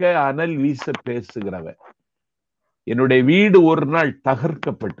மணக்க அனல் வீச பேசுகிறவன். என்னுடைய வீடு ஒரு நாள்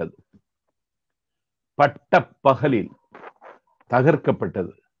தகர்க்கப்பட்டது, பட்ட பகலில்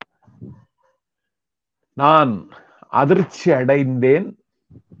தகர்க்கப்பட்டது. நான் அதிர்ச்சி அடைந்தேன்.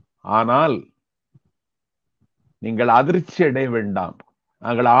 ஆனால் நீங்கள் அதிர்ச்சி அடைய வேண்டாம்,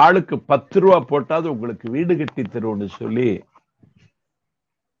 நாங்கள் ஆளுக்கு 10 ரூபா போட்டாது உங்களுக்கு வீடு கட்டி தருவோம்னு சொல்லி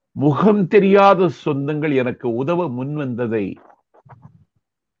முகம் தெரியாத சொந்தங்கள் எனக்கு உதவ முன் வந்ததை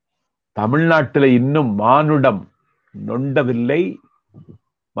தமிழ்நாட்டில் இன்னும் மானுடம் நொண்டவில்லை,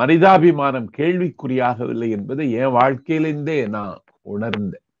 மனிதாபிமானம் கேள்விக்குறியாகவில்லை என்பதை என் வாழ்க்கையிலிருந்தே நான்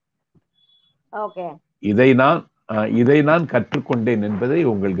உணர்ந்தேன். இதை நான் கற்றுக்கொண்டேன் என்பதை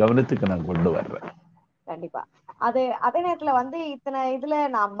உங்கள் கவனத்துக்கு நான் கொண்டு வர்றேன். கண்டிப்பா. அதே நேரத்துல வந்து இத்தனை இதுல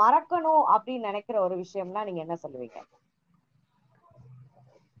நான் மறக்கணும் அப்படின்னு நினைக்கிற ஒரு விஷயம்னா நீங்க என்ன சொல்லுவீங்க?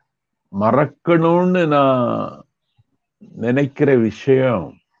 மறக்கணும்னு நான் நினைக்கிற விஷயம்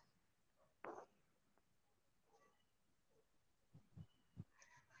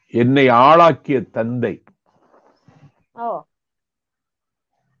என்னை ஆளாக்கிய தந்தை,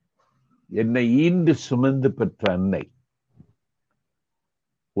 என்னை ஈண்டு சுமந்து பெற்ற அன்னை,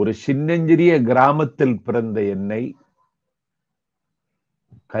 ஒரு சின்னஞ்சிறிய கிராமத்தில் பிறந்த என்னை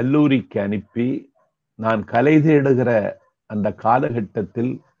கல்லூரிக்கு அனுப்பி நான் கலை தேடுகிற அந்த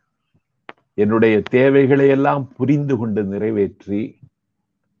காலகட்டத்தில் என்னுடைய தேவைகளை எல்லாம் புரிந்து கொண்டு நிறைவேற்றி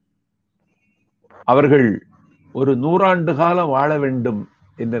அவர்கள் ஒரு 100 ஆண்டு காலம் வாழ வேண்டும்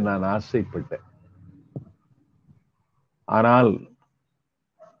என்று நான் ஆசைப்பட்டேன். ஆனால்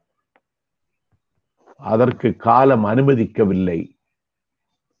அதற்கு காலம் அனுமதிக்கவில்லை.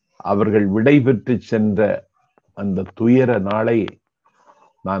 அவர்கள் விடைபெற்று சென்ற அந்த துயர நாளை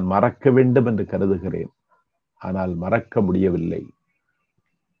நான் மறக்க வேண்டும் என்று கருதுகிறேன். ஆனால் மறக்க முடியவில்லை.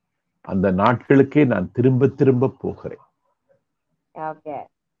 அந்த நாட்களுக்கே நான் திரும்ப திரும்ப போகிறேன்.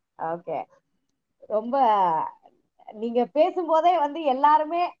 ரொம்ப நீங்க பேசும்போதே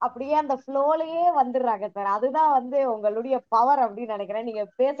எல்லாருமே அப்படியே அந்த ஃப்ளோலயே வந்துடுறாங்க சார். அதுதான் உங்களுடைய பவர் அப்படின்னு நினைக்கிறேன். நீங்க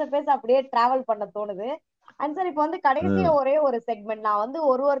பேச பேச அப்படியே டிராவல் பண்ண தோணுது. அண்ட் சார் இப்ப கடைசியா ஒரே ஒரு செக்மெண்ட் நான்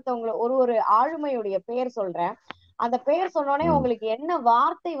ஒருத்தவங்களை ஒரு ஆளுமையுடைய பெயர் சொல்றேன். அந்த பெயர் சொன்னோடனே உங்களுக்கு என்ன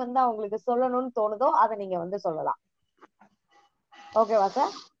வார்த்தை அவங்களுக்கு சொல்லணும்னு தோணுதோ அதை நீங்க சொல்லலாம். ஓகேவா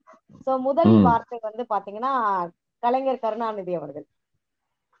சார்? சோ முதல் வார்த்தை பாத்தீங்கன்னா கலைஞர் கருணாநிதி அவர்கள்.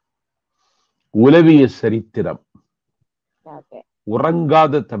 உலவிய சரித்திரம்,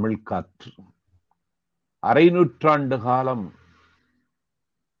 உறங்காத தமிழ் காற்று, அரை நூற்றாண்டு காலம்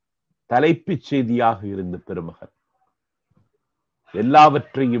தலைப்புச் செய்தியாக இருந்த பெருமகன்,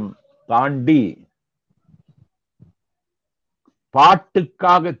 எல்லாவற்றையும் தாண்டி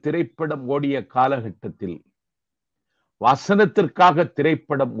பாட்டுக்காக திரைப்படம் ஓடிய காலகட்டத்தில் வசனத்திற்காக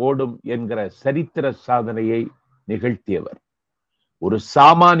திரைப்படம் ஓடும் என்கிற சரித்திர சாதனையை நிகழ்த்தியவர். ஒரு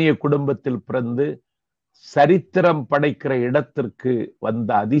சாமானிய குடும்பத்தில் பிறந்து சரித்திரம் படைக்கிற இடத்திற்கு வந்த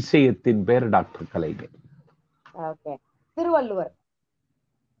அதிசயத்தின் பெயர் டாக்டர் கலைஞர். திருவள்ளுவர்.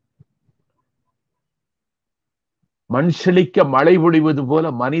 மண் செழிக்க மழை பொழிவது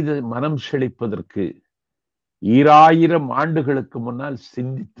போல மனித மனம் செழிப்பதற்கு 2000 ஆண்டுகளுக்கு முன்னால்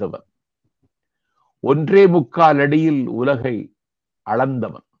சிந்தித்தவர். 1.25 அடியில் உலகை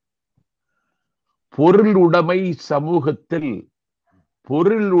அளந்தவன். பொருள் உடைமை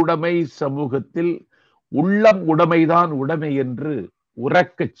சமூகத்தில் உள்ளம் உடைமைதான் உடைமை என்று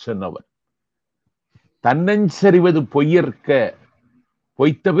உறக்கச் சொன்னவர். தன்னஞ்சறிவது பொய்யற்க,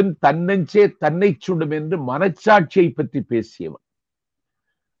 பொய்த்தவன் தன்னஞ்சே தன்னை சுடும் என்று மனச்சாட்சியை பற்றி பேசியவன்.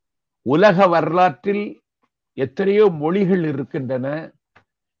 உலக வரலாற்றில் எத்தனையோ மொழிகள் இருக்கின்றன,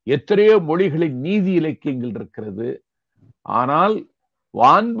 எத்தனையோ மொழிகளின் நீதி இலக்கியங்கள் இருக்கிறது. ஆனால்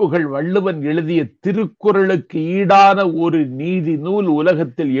வான்புகழ் வள்ளுவன் எழுதிய திருக்குறளுக்கு ஈடான ஒரு நீதி நூல்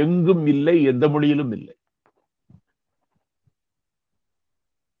உலகத்தில் எங்கும் இல்லை, எந்த மொழியிலும் இல்லை.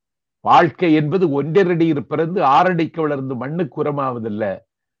 வாழ்க்கை என்பது 1.5 அடி பிறந்து 6 அடிக்கு வளர்ந்து மண்ணுக்கு உரமாவதல்ல,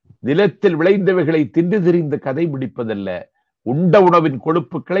 நிலத்தில் விளைந்தவைகளை தின்று திரிந்து கதை பிடிப்பதல்ல, உண்ட உணவின்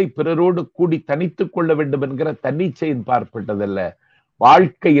கொழுப்புக்களை பிறரோடு கூடி தனித்துக் கொள்ள வேண்டும் என்கிற தன்னிச்சையின் பார்ப்பட்டதல்ல.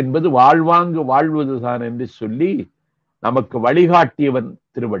 வாழ்க்கை என்பது வாழ்வாங்கு வாழ்வதுதான் என்று சொல்லி நமக்கு வழிகாட்டியவன்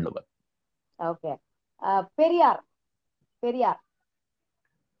திருவள்ளுவர்.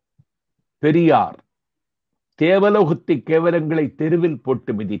 பெரியார் தேவலோகத்தை கேவலங்களை தெருவில்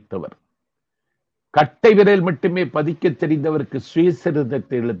போட்டு மிதித்தவர். கட்டை விரல் மட்டுமே பதிக்க தெரிந்தவருக்கு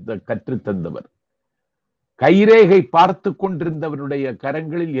சுயசரிதத்தை எழுத கற்றுத்தந்தவர். கைரேகை பார்த்து கொண்டிருந்தவருடைய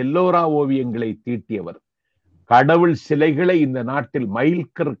கரங்களில் எல்லோரா ஓவியங்களை தீட்டியவர். கடவுள் சிலைகளை இந்த நாட்டில்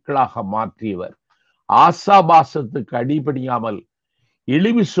மைல்கற்களாக மாற்றியவர். ஆசாபாசத்துக்கு அடிபணியாமல்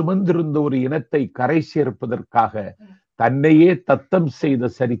இழிவு சுமந்திருந்த ஒரு இனத்தை கரை சேர்ப்பதற்காக தன்னையே தத்தம் செய்த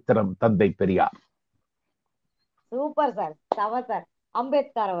சரித்திரம் தந்தை Periyar. Super sir, sir.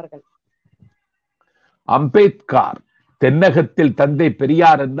 Ambedkar அவர்கள். அம்பேத்கர் தென்னகத்தில் தந்தை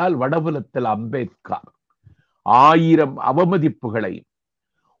பெரியார் என்றால் வடபுலத்தில் அம்பேத்கர். 1000 அவமதிப்புகளையும்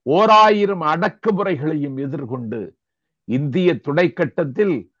 1000 அடக்குமுறைகளையும் எதிர்கொண்டு இந்திய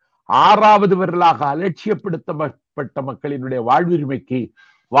துணைக்கட்டத்தில் 6வது விரலாக அலட்சியப்படுத்தப்பட்ட மக்களினுடைய வாழ்வுரிமைக்கு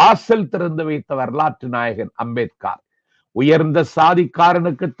வாசல் திறந்து வைத்த வரலாற்று நாயகன் அம்பேத்கர். உயர்ந்த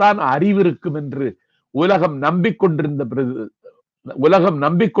சாதிக்காரனுக்குத்தான் அறிவு இருக்கும் என்று உலகம்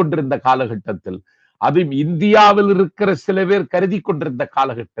நம்பிக்கொண்டிருந்த காலகட்டத்தில், அதுவும் இந்தியாவில் இருக்கிற சில பேர் கருதி கொண்டிருந்த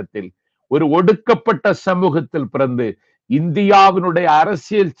காலகட்டத்தில், ஒரு ஒடுக்கப்பட்ட சமூகத்தில் பிறந்து இந்தியாவினுடைய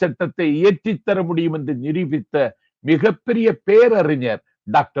அரசியல் சட்டத்தை இயற்றித்தர முடியும் என்று நிரூபித்த மிகப்பெரிய பேரறிஞர்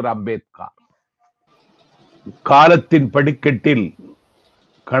டாக்டர் அம்பேத்கர். காலத்தின் படிக்கட்டில்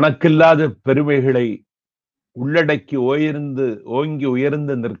கணக்கில்லாத பெருமைகளை உள்ளடக்கி ஓங்கி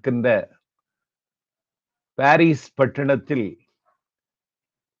உயர்ந்து நிற்கின்ற பாரிஸ் பட்டணத்தில்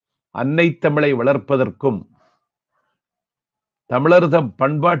அன்னை தமிழை வளர்ப்பதற்கும் தமிழர்தம்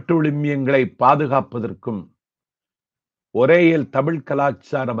பண்பாட்டு விழுமியங்களை பாதுகாப்பதற்கும் ஒரேயல் தமிழ்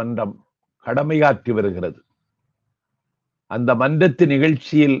கலாச்சார மன்றம் கடமையாற்றி வருகிறது. அந்த மன்றத்து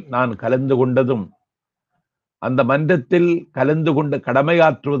நிகழ்ச்சியில் நான் கலந்து கொண்டதும் அந்த மன்றத்தில் கலந்து கொண்டு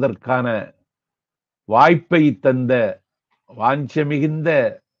கடமையாற்றுவதற்கான வாய்ப்பை தந்த வாஞ்ச மிகுந்த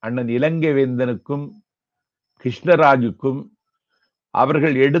அண்ணன் இலங்கை வேந்தனுக்கும் கிருஷ்ணராஜுக்கும்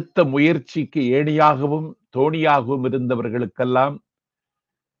அவர்கள் எடுத்த முயற்சிக்கு ஏணியாகவும் தோணியாகவும் இருந்தவர்களுக்கெல்லாம்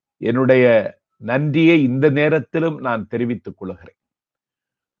என்னுடைய நன்றியை இந்த நேரத்திலும் நான் தெரிவித்துக் கொள்கிறேன்.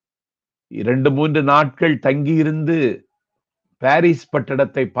 2-3 நாட்கள் தங்கியிருந்து பாரிஸ்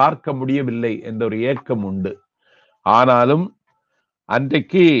பட்டணத்தை பார்க்க முடியவில்லை என்ற ஒரு ஏக்கம் உண்டு. ஆனாலும்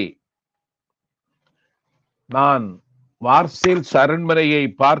அன்றைக்கு நான் மார்சேல்ஸ் அரண்மனையை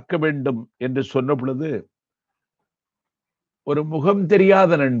பார்க்க வேண்டும் என்று சொன்ன பொழுது ஒரு முகம்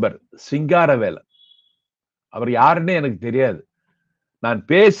தெரியாத நண்பர் சிங்காரவேலன், அவர் யாருன்னு எனக்கு தெரியாது. நான்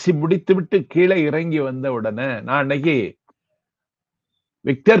பேசி முடித்துவிட்டு கீழே இறங்கி வந்த உடனே நான் அன்னைக்கு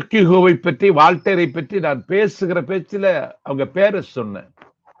விக்டர் கியூகோவை பற்றி வால்டரை பற்றி நான் பேசுகிற பேச்சுல அவங்க பேரை சொன்னேன்.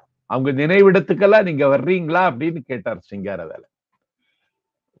 அவங்க நினைவிடத்துக்கெல்லாம் நீங்க வர்றீங்களா அப்படின்னு கேட்டார் சிங்காரவேலன்.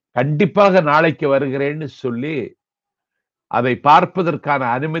 கண்டிப்பாக நாளைக்கு வருகிறேன்னு சொல்லி அதை பார்ப்பதற்கான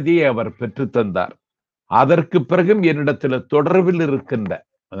அனுமதியை அவர் பெற்று தந்தார். அதற்கு பிறகும் என்னிடத்துல தொடர்பில் இருக்கின்ற,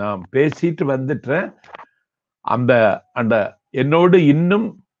 நான் பேசிட்டு வந்துட்டேன், அந்த என்னோடு இன்னும்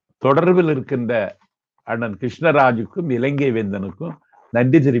தொடர்பில் இருக்கின்ற அண்ணன் கிருஷ்ணராஜுக்கும் இலங்கை வேந்தனுக்கும்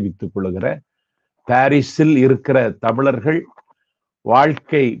நன்றி தெரிவித்துக் கொள்கிற. பாரிஸில் இருக்கிற தமிழர்கள்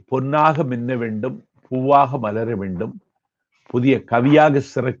வாழ்க்கை பொன்னாக மின்ன வேண்டும், பூவாக மலர வேண்டும், புதிய கவியாக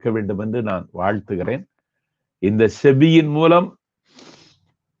சிறக்க வேண்டும் என்று நான் வாழ்த்துகிறேன். இந்த செபியின் மூலம்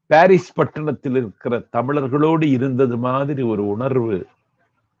பாரிஸ் பட்டணத்தில் இருக்கிற தமிழர்களோடு இருந்தது மாதிரி ஒரு உணர்வு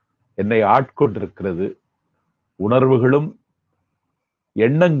என்னை ஆட்கொண்டிருக்கிறது. உணர்வுகளும்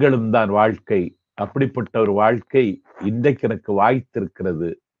எண்ணங்களும் தான் வாழ்க்கை. அப்படிப்பட்ட ஒரு வாழ்க்கை இன்றைக்கு எனக்கு வாய்த்திருக்கிறது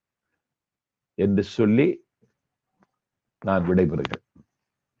என்று சொல்லி நான் விடைபெறுகிறேன்.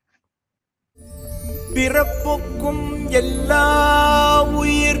 பிறப்புக்கும் எல்லா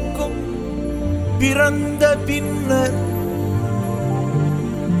உயிர்க்கும் பிறந்த பின்னர்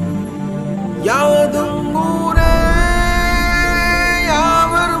யாவதும் ஊரே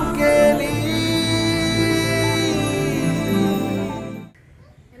யாவரும் கேலி.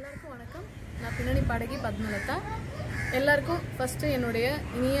 எல்லாருக்கும் வணக்கம். நான் பின்னணி பாடகி பத்மலதா. எல்லாருக்கும் ஃபஸ்ட்டு என்னுடைய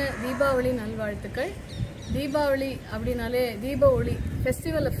இனிய தீபாவளி நல்வாழ்த்துக்கள். தீபாவளி அப்படின்னாலே தீப ஒளி,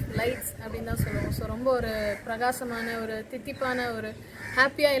 ஃபெஸ்டிவல் ஆஃப் லைட்ஸ் அப்படின்னு தான் சொல்லுவோம். ஸோ ரொம்ப ஒரு பிரகாசமான, ஒரு தித்திப்பான, ஒரு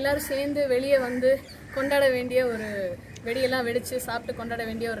ஹாப்பியாக எல்லோரும் சேர்ந்து வெளியே வந்து கொண்டாட வேண்டிய, ஒரு வெடியெல்லாம் வெடித்து சாப்பிட்டு கொண்டாட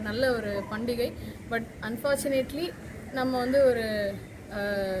வேண்டிய ஒரு நல்ல ஒரு பண்டிகை. பட் அன்ஃபார்ச்சுனேட்லி நம்ம வந்து ஒரு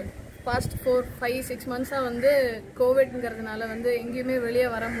பாஸ்ட் 4-5-6 மந்த்ஸாக வந்து கோவிட்ங்கிறதுனால வந்து எங்கேயுமே வெளியே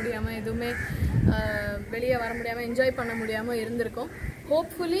வர முடியாமல், எதுவுமே வெளியே வர முடியாமல், என்ஜாய் பண்ண முடியாமல் இருந்திருக்கோம்.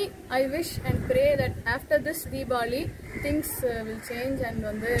 Hopefully, I wish and pray that after this Diwali, things will change and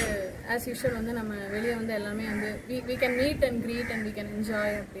வந்து as usual வந்து நம்ம வெளியே வந்து எல்லாமே வந்து we can meet and greet and we can enjoy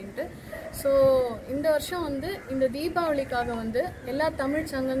அப்படின்ட்டு. ஸோ இந்த வருஷம் வந்து இந்த தீபாவளிக்காக வந்து எல்லா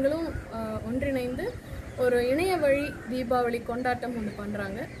தமிழ் சங்கங்களும் ஒன்றிணைந்து ஒரு இணைய வழி தீபாவளி கொண்டாட்டம் ஒன்று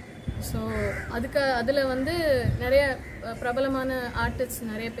பண்ணுறாங்க. ஸோ அதில் வந்து நிறைய பிரபலமான ஆர்டிஸ்ட்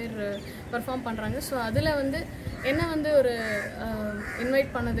நிறைய பேர் பர்ஃபார்ம் பண்ணுறாங்க. ஸோ அதில் வந்து என்ன வந்து ஒரு இன்வைட்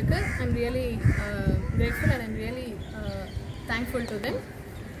பண்ணதுக்கு I'm really grateful and I'm really thankful to them.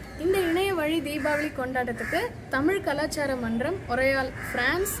 இந்த இணைய வழி தீபாவளி கொண்டாட்டத்துக்கு தமிழ் கலாச்சார மன்றம் ஒரேயால்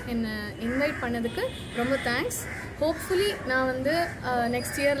பிரான்ஸ் என்னை இன்வைட் பண்ணதுக்கு ரொம்ப தேங்க்ஸ். ஹோப்ஃபுல்லி நான் வந்து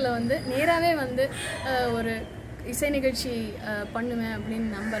நெக்ஸ்ட் இயரில் வந்து நேராகவே வந்து ஒரு இசை நிகழ்ச்சி பண்ணுவேன் அப்படின்னு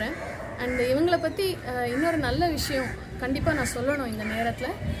நம்புகிறேன். அண்ட் இவங்களை பற்றி இன்னொரு நல்ல விஷயம் கண்டிப்பாக நான் சொல்லணும் இந்த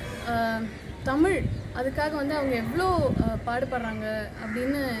நேரத்தில். தமிழ் அதுக்காக வந்து அவங்க எவ்வளோ பாடுபடுறாங்க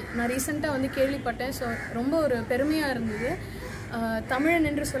அப்படின்னு நான் ரீசெண்டாக வந்து கேள்விப்பட்டேன். ஸோ ரொம்ப ஒரு பெருமையாக இருந்தது. தமிழன்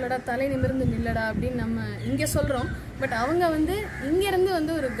என்று சொல்லடா தலை நிமிர்ந்து நில்லடா அப்படின்னு நம்ம இங்கே சொல்கிறோம். பட் அவங்க வந்து இங்கேருந்து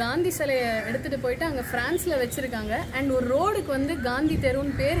வந்து ஒரு காந்தி சிலையை எடுத்துகிட்டு போயிட்டு அங்கே ஃப்ரான்ஸில் வச்சுருக்காங்க. அண்ட் ஒரு ரோடுக்கு வந்து காந்தி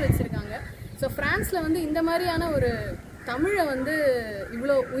தெருன்னு பேர் வச்சுருக்காங்க. ஸோ ஃப்ரான்ஸில் வந்து இந்த மாதிரியான ஒரு தமிழை வந்து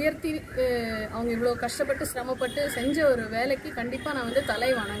இவ்வளோ உயர்த்தி அவங்க இவ்வளோ கஷ்டப்பட்டு சிரமப்பட்டு செஞ்ச ஒரு வேலைக்கு கண்டிப்பாக நான் வந்து தலை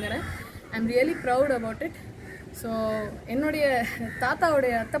வணங்குறேன். I'm really proud about it. So என்னுடைய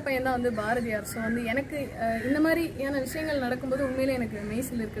தாத்தாவுடைய அத்தை பையன் தான் வந்து பாரதியார். ஸோ வந்து எனக்கு இந்த மாதிரியான விஷயங்கள் நடக்கும்போது உண்மையிலே எனக்கு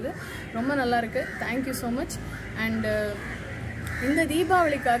மெய்சில் இருக்குது. ரொம்ப நல்லாயிருக்கு. Thank you so much. அண்டு இந்த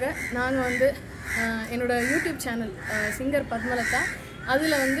தீபாவளிக்காக நாங்கள் வந்து என்னோட யூடியூப் சேனல் சிங்கர் பத்மலதா,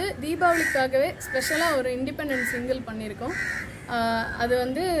 அதில் வந்து தீபாவளிக்காகவே ஸ்பெஷலாக ஒரு இண்டிபெண்டன்ட் சிங்கிள் பண்ணியிருக்கோம். அது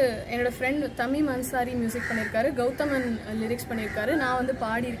வந்து என்னோடய ஃப்ரெண்ட் தமீம் அன்சாரி மியூசிக் பண்ணியிருக்காரு, கௌதமன் லிரிக்ஸ் பண்ணியிருக்காரு, நான் வந்து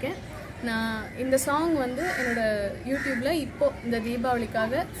பாடியிருக்கேன். நான் இந்த சாங் வந்து என்னோடய யூடியூப்பில் இப்போது இந்த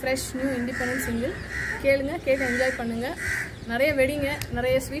தீபாவளிக்காக ஃப்ரெஷ் நியூ இண்டிபெண்டன்ட் சிங்கிள் கேளுங்க, கேட்டு என்ஜாய் பண்ணுங்கள். நிறைய வெடிங்க,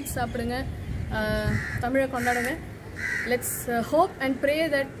 நிறைய ஸ்வீட்ஸ் சாப்பிடுங்க, தமிழை கொண்டாடுங்க. Let's hope and pray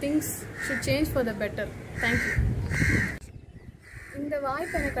that things should change for the better. Thank you. இந்த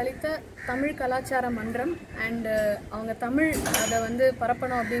வாய்ப்பு எனக்கு அளித்த தமிழ் கலாச்சார மன்றம் அண்டு அவங்க தமிழ் அதை வந்து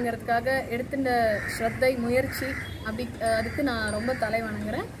பரப்பணும் அப்படிங்கிறதுக்காக எடுத்துட்ட ஸ்ரத்தை முயற்சி அதுக்கு நான் ரொம்ப தலை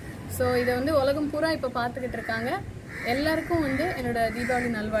வணங்குறேன். ஸோ இதை வந்து உலகம் பூரா இப்போ பார்த்துக்கிட்டு இருக்காங்க. எல்லாருக்கும் வந்து என்னோடய தீபாவளி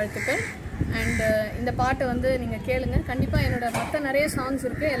நல்வாழ்த்துக்கள். அண்டு இந்த பாட்டை வந்து நீங்கள் கேளுங்க. கண்டிப்பாக என்னோடய மற்ற நிறைய சாங்ஸ்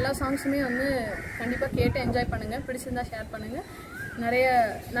இருக்குது, எல்லா சாங்ஸுமே வந்து கண்டிப்பாக கேட்டு என்ஜாய் பண்ணுங்கள். பிடிச்சிருந்தால் ஷேர் பண்ணுங்கள். நிறைய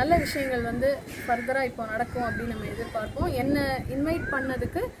நல்ல விஷயங்கள் வந்து ஃபர்தராக இப்போ நடக்கும் அப்படின்னு நம்ம எதிர்பார்ப்போம். என்னை இன்வைட்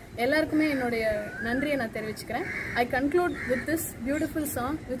பண்ணதுக்கு எல்லாருக்குமே என்னுடைய நன்றியை நான் தெரிவிச்சுக்கிறேன். ஐ conclude with this beautiful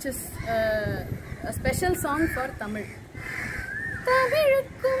song which is special song for Tamil.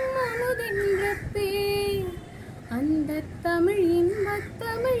 தமிழுக்கும் அமுதென்ற பேர், அந்த தமிழ் இன்பத்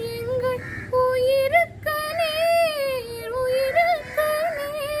தமிழ் எங்கள் உயிருக்கு நேர், உயிருக்கு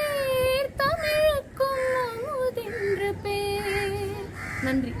நேர், தமிழுக்கும் அமுதென்ற பேர்.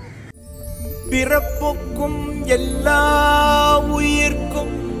 நன்றி. பிறப்புக்கும் எல்லா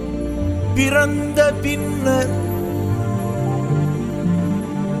உயிர்க்கும் பிறந்த பின்னர்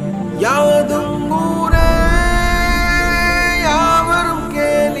யாவதும் ஊரே யாவரும்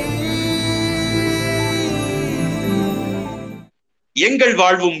கேலி. எங்கள்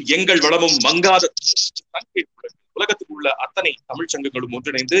வாழ்வும் எங்கள் வளமும் மங்காத உலகத்தில் உள்ள அத்தனை தமிழ் சங்கங்களும்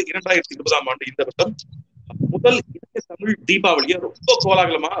ஒன்றிணைந்து 2020ஆம் ஆண்டு இந்த வருடம் முதல் தமிழ் தீபாவளியை ரொம்ப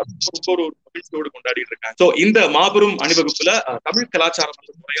கோலாகலமா ரொம்ப ஒரு மகிழ்ச்சியோடு கொண்டாடிட்டு இருக்காங்க. சோ இந்த மாபெரும் அணிவகுப்புல தமிழ் கலாச்சாரம்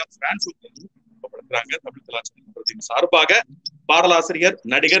முறையா படுத்துறாங்க. தமிழ் கலாச்சாரம் சார்பாக பாடலாசிரியர்,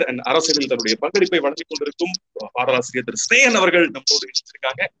 நடிகர் அண்ட் அரசியல் தன்னுடைய பங்களிப்பை வழங்கிக் கொண்டிருக்கும் பாடலாசிரியர் திரு ஸ்னேகன் அவர்கள் நம்மளோடு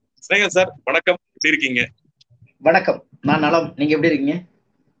இணைச்சிருக்காங்க. ஸ்னேகன் சார் வணக்கம், எப்படி இருக்கீங்க? வணக்கம், நான் நலம். நீங்க எப்படி இருக்கீங்க?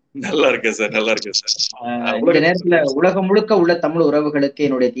 நல்லா இருக்கேன் சார், நல்லா இருக்கேன் சார். இந்த நேரத்துல உலகம் முழுக்க உள்ள தமிழ் உறவுகளுக்கு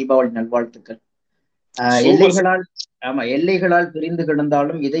என்னுடைய தீபாவளி நல்வாழ்த்துக்கள். எல்லைகளால் பிரிந்து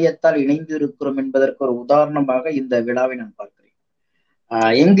கிடந்தாலும் இதயத்தால் இணைந்து இருக்கிறோம் என்பதற்கு ஒரு உதாரணமாக இந்த விழாவை நான் பார்க்கிறேன்.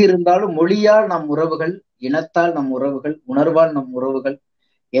 எங்கு இருந்தாலும் மொழியால் நம் உறவுகள், இனத்தால் நம் உறவுகள், உணர்வால் நம் உறவுகள்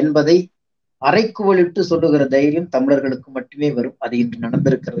என்பதை அரைக்குவலிட்டு சொல்லுகிற தைரியம் தமிழர்களுக்கு மட்டுமே வரும். அது இன்று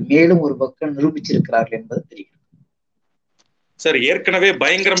நடந்திருக்கிறது, மேலும் ஒரு பக்கம் நிரூபிச்சிருக்கிறார்கள் என்பது தெரியும். சார், ஏற்கனவே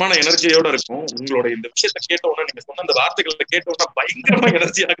பயங்கரமான எனர்ஜியோட இருக்கும். உங்களோட இந்த விஷயத்த கேட்டோம்னா, நீங்க சொன்ன அந்த வார்த்தைகளை கேட்டோம்னா பயங்கரமா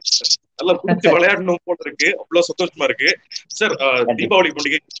எனர்ஜியா இருக்கு. நல்லா புடிச்சு விளையாடணும் போல இருக்கு. அவ்வளவு சந்தோஷமா இருக்கு சார். தீபாவளி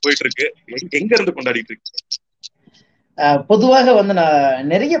பண்டிகை போயிட்டு இருக்கு, எங்க இருந்து கொண்டாடிட்டு இருக்கு? பொதுவாக வந்து நான்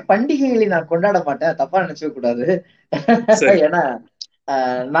நிறைய பண்டிகைகளை நான் கொண்டாட மாட்டேன், தப்பா நினைச்சவே கூடாது. ஏன்னா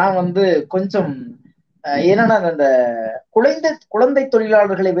நான் வந்து கொஞ்சம் ஏன்னா அந்த குழந்தை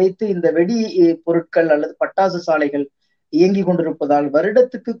தொழிலாளர்களை வைத்து இந்த வெடி பொருட்கள் அல்லது பட்டாசு சாலைகள் இயங்கி கொண்டிருப்பதால்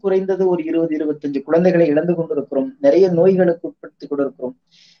வருடத்துக்கு குறைந்தது ஒரு 20-25 குழந்தைகளை இழந்து கொண்டிருக்கிறோம். நிறைய நோய்களுக்கு உட்படுத்தி கொண்டிருக்கிறோம்.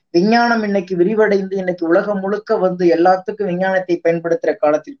 விஞ்ஞானம் இன்னைக்கு விரிவடைந்து இன்னைக்கு உலகம் முழுக்க வந்து எல்லாத்துக்கும் விஞ்ஞானத்தை பயன்படுத்துற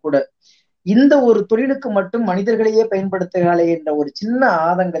காலத்தில் கூட இந்த ஒரு தொழிலுக்கு மட்டும் மனிதர்களையே பயன்படுத்துகிறாளே என்ற ஒரு சின்ன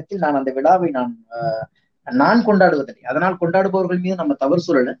ஆதங்கத்தில் நான் அந்த விழாவை நான் கொண்டாடுவதில்லை. அதனால் கொண்டாடுபவர்கள் மீது நம்ம தவறு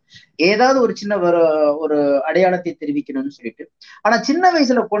சொல்லல, ஏதாவது ஒரு சின்ன ஒரு அடையாளத்தை தெரிவிக்கணும்னு சொல்லிட்டு. ஆனா சின்ன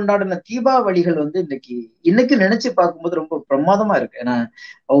வயசுல கொண்டாடின தீபாவளிகள் வந்து இன்னைக்கு நினைச்சு பார்க்கும்போது ரொம்ப பிரமாதமா இருக்கு. ஏன்னா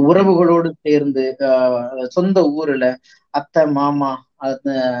உறவுகளோடு சேர்ந்து சொந்த ஊர்ல அத்தை, மாமா,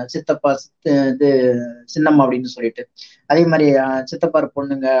 சித்தப்பா, சின்னம்மா அப்படின்னு சொல்லிட்டு, அதே மாதிரி சித்தப்பார்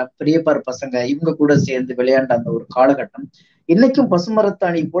பொண்ணுங்க, பெரியப்பார் பசங்க, இவங்க கூட சேர்ந்து விளையாண்ட அந்த ஒரு காலகட்டம் இன்னைக்கும்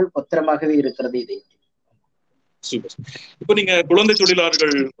பசுமரத்தாணி போல் பத்திரமாகவே இருக்கிறது. இதை இப்போ நீங்க குழந்தை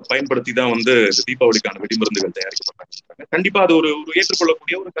தொழிலாளர்கள் பயன்படுத்தி தான் வந்து தீபாவளிக்கான வெடிமருந்துகள் தயாரிக்கப்பட்டாங்க. கண்டிப்பா அது ஒரு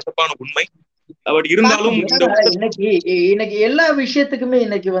ஏற்றுக்கொள்ளக்கூடிய ஒரு கசப்பான உண்மை. இருந்தாலும் இன்னைக்கு எல்லா விஷயத்துக்குமே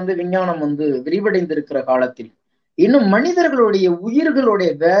இன்னைக்கு வந்து விஞ்ஞானம் வந்து விரிவடைந்திருக்கிற காலத்தில் இன்னும் மனிதர்களுடைய உயிர்களுடைய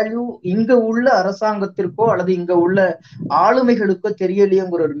வேல்யூ இங்க உள்ள அரசாங்கத்திற்கோ அல்லது இங்க உள்ள ஆளுமைகளுக்கோ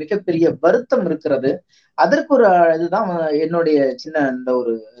தெரியலையோங்கிற ஒரு மிகப்பெரிய வருத்தம் இருக்கிறது. அதற்கு ஒரு இதுதான் என்னுடைய சின்ன இந்த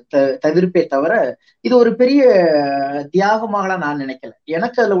ஒரு தவிர்ப்பே தவிர இது ஒரு பெரிய தியாகமாக நான் நினைக்கல.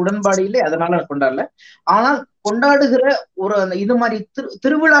 எனக்கு அதுல உடன்பாடு இல்லை, அதனால நான் கொண்டாடல. ஆனால் கொண்டாடுகிற ஒரு இது மாதிரி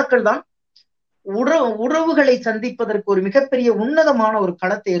திருவிழாக்கள் தான் உறவுகளை சந்திப்பதற்கு ஒரு மிகப்பெரிய உன்னதமான ஒரு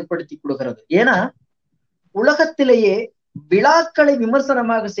களத்தை ஏற்படுத்தி கொடுக்கிறது. ஏன்னா உலகத்திலேயே விழாக்களை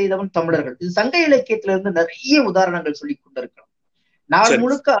விமர்சனமாக செய்தவன் தமிழர்கள். இது சங்க இலக்கியத்திலிருந்து நிறைய உதாரணங்கள் சொல்லி கொண்டிருக்கலாம். நாள்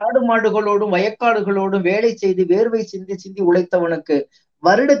முழுக்க ஆடு மாடுகளோடும் வயக்காடுகளோடும் வேலை செய்து வேர்வை சிந்தி சிந்தி உழைத்தவனுக்கு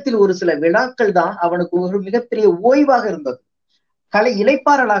வருடத்தில் ஒரு சில விழாக்கள் தான் அவனுக்கு ஒரு மிகப்பெரிய ஓய்வாக இருந்தது, கலை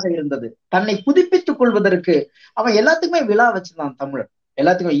இளைப்பாறலாக இருந்தது. தன்னை புதுப்பித்துக் கொள்வதற்கு அவன் எல்லாத்துக்குமே விழா வச்சிருந்தான். தமிழன்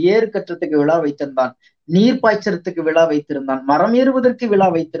எல்லாத்துக்கும் ஏறு கட்டுறதுக்கு விழா வைத்திருந்தான், நீர் பாய்ச்சறதுக்கு விழா வைத்திருந்தான், மரம் ஏறுவதற்கு விழா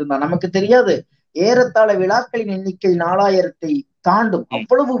வைத்திருந்தான். நமக்கு தெரியாது, ஏறத்தாழ விழாக்களின் எண்ணிக்கை 4000 தாண்டும்.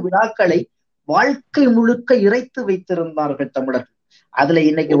 அவ்வளவு விழாக்களை வாழ்க்கை முழுக்க இறைத்து வைத்திருந்தார்கள் தமிழர்கள். அதுல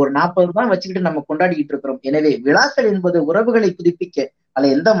இன்னைக்கு ஒரு 40 தான் வச்சுக்கிட்டு நம்ம கொண்டாடிக்கிட்டு இருக்கிறோம். எனவே விழாக்கள் என்பது உறவுகளை புதுப்பிக்க,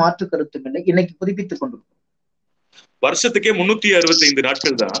 அதுல எந்த மாற்று கருத்தும் இல்லை. இன்னைக்கு புதுப்பித்துக் கொண்டிருக்கிறோம். வருஷத்துக்கே 365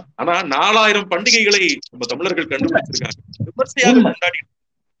 நாட்கள் தான். ஆனா 4000 பண்டிகைகளை நம்ம தமிழர்கள் கண்டுபிடிச்சிருக்காங்க, விமர்சையாக கொண்டாடி.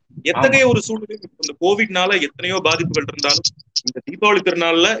 எத்தகைய ஒரு சூழ்நிலை இந்த கோவிட்னால எத்தனையோ பாதிப்புகள் இருந்தாலும் இந்த தீபாவளி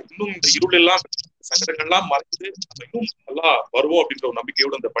திருநாள்ல இன்னும் இந்த இருள் எல்லாம் சங்கடங்கள்லாம் மறைந்து நம்ம இன்னும் நல்லா வருவோம் அப்படின்ற ஒரு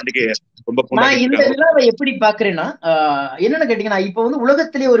நம்பிக்கையோட அந்த பண்டிகையை ரொம்ப நான் இந்த விழாவை எப்படி பாக்குறேன்னா, என்னன்னு கேட்டீங்கன்னா, இப்ப வந்து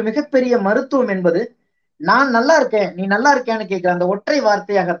உலகத்திலேயே ஒரு மிகப்பெரிய மருத்துவம் என்பது நான் நல்லா இருக்கேன் நீ நல்லா இருக்கியான்னு கேட்கிற அந்த ஒற்றை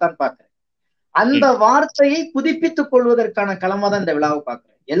வார்த்தையாகத்தான் பாக்குறேன். அந்த வார்த்தையை புதுப்பித்துக் கொள்வதற்கான களமா தான் இந்த விழாவை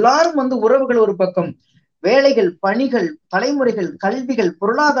பாக்குறேன். எல்லாரும் வந்து உறவுகள் ஒரு பக்கம், வேலைகள், பணிகள், தலைமுறைகள், கல்விகள்,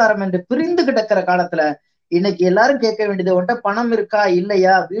 பொருளாதாரம் என்று பிரிந்து கிடக்கிற காலத்துல இன்னைக்கு எல்லாரும் கேட்க வேண்டியது, உன்ட்ட பணம் இருக்கா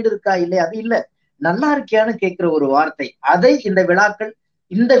இல்லையா, வீடு இருக்கா இல்லையா, அது இல்ல, நல்லா இருக்கியான்னு கேட்கிற ஒரு வார்த்தை. அதை இந்த விழாக்கள்,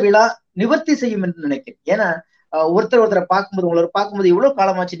 இந்த விழா நிவர்த்தி செய்யும் என்று நினைக்கிறேன். ஏன்னா ஒருத்தரை பார்க்கும்போது, உங்களை பார்க்கும்போது எவ்வளவு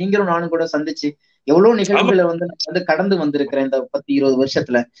காலமாச்சு, நீங்களும் நானும் கூட சந்திச்சு எவ்வளவு நிகழ்வுகளை வந்து கடந்து வந்திருக்கிறேன் இந்த 10-20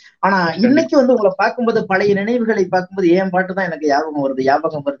 வருஷத்துல. ஆனா இன்னைக்கு வந்து உங்களை பார்க்கும்போது, பழைய நினைவுகளை பார்க்கும்போது ஏன் பாட்டு தான் எனக்கு ஞாபகம்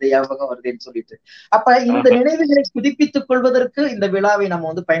வருதுன்னு சொல்லிட்டு, அப்ப இந்த நினைவுகளை புதுப்பித்துக் கொள்வதற்கு இந்த விழாவை நம்ம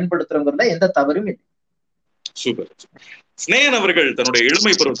வந்து பயன்படுத்துறோங்கிறத எந்த தவறும் இல்லை. சூப்பர். ஸ்நேகன் அவர்கள் தன்னுடைய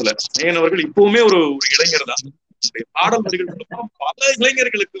இளமை பருவத்துல, ஸ்நேகன் அவர்கள் இப்பவுமே ஒரு இளைஞர் தான். பாடல் வரிகள் மூலமா பல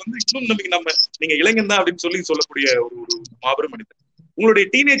இளைஞர்களுக்கு வந்து இன்னும் நம்ம நீங்க இளைஞன் தான் அப்படின்னு சொல்லக்கூடிய ஒரு மாபெரும் மனிதர். உங்களுடைய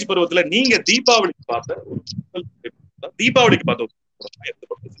டீனேஜ் பருவத்துல நீங்க தீபாவளிக்கு பார்த்த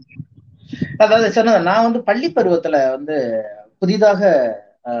அதாவது சொன்ன, நான் வந்து பள்ளி பருவத்துல வந்து புதிதாக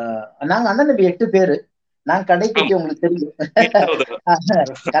நாங்க அண்ணன் தம்பி 8 பேரு. நான் கடைக்குட்டி, உங்களுக்கு தெரியும்,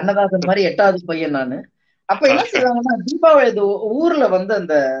 கண்ணதாசன் மாதிரி 8வது பையன் நானு. அப்ப என்ன செய்வாங்கன்னா, தீபாவளி ஊர்ல வந்து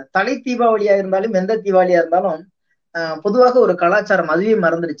அந்த தலை தீபாவளியா இருந்தாலும் எந்த தீபாவளியா இருந்தாலும் பொதுவாக ஒரு கலாச்சாரம், அதுவே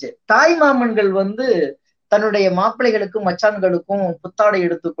மறந்துடுச்சு. தாய் மாமன்கள் வந்து தன்னுடைய மாப்பிள்ளைகளுக்கும் மச்சான்களுக்கும் புத்தாடை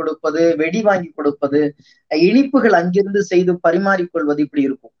எடுத்து கொடுப்பது, வெடி வாங்கி கொடுப்பது, இனிப்புகள் அங்கிருந்து செய்து பரிமாறிக்கொள்வது, இப்படி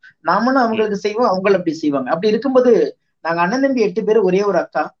இருக்கும். நாமளும் அவங்களுக்கு செய்வோம், அவங்களும் அப்படி செய்வாங்க. அப்படி இருக்கும்போது நாங்க அண்ணன் தம்பி 8 பேர், ஒரே ஒரு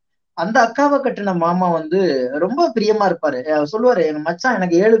அக்கா. அந்த அக்காவை கட்டின மாமா வந்து ரொம்ப பிரியமா இருப்பாரு. சொல்லுவாரு, எங்க மச்சான்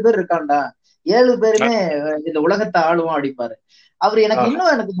எனக்கு 7 பேர் இருக்காண்டா, 7 பேருமே இந்த உலகத்தை ஆளுவோம் அடிப்பாரு. அவரு எனக்கு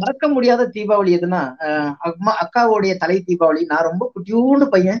இன்னும் எனக்கு மறக்க முடியாத தீபாவளி எதுனா, அக்காவுடைய தலை தீபாவளி. நான் ரொம்ப குட்டியூண்டு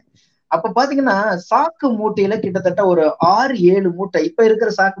பையன். அப்ப பாத்தீங்கன்னா சாக்கு மூட்டையில கிட்டத்தட்ட ஒரு 6-7 மூட்டை. இப்ப இருக்கிற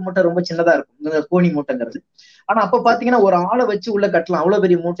சாக்கு மூட்டை ரொம்ப சின்னதா இருக்கும், இந்த கோணி மூட்டைங்கிறது. ஆனா அப்ப பாத்தீங்கன்னா ஒரு ஆளை வச்சு உள்ள கட்டலாம், அவ்வளவு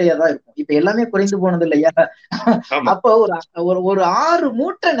பெரிய மூட்டையா தான் இருக்கும். இப்ப எல்லாமே குறைந்து போனது இல்லையா? அப்ப ஒரு 6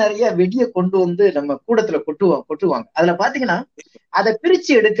 மூட்டை நிறைய வெடியை கொண்டு வந்து நம்ம கூடத்துல கொட்டுவாங்க. அதுல பாத்தீங்கன்னா அதை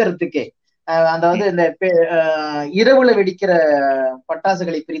பிரிச்சு எடுக்கிறதுக்கே, அதாவது இந்த இரவுல வெடிக்கிற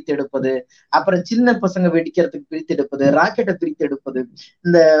பட்டாசுகளை பிரித்து எடுப்பது, அப்புறம் சின்ன பசங்க வெடிக்கிறதுக்கு பிரித்து எடுப்பது, ராக்கெட்டை பிரித்து எடுப்பது,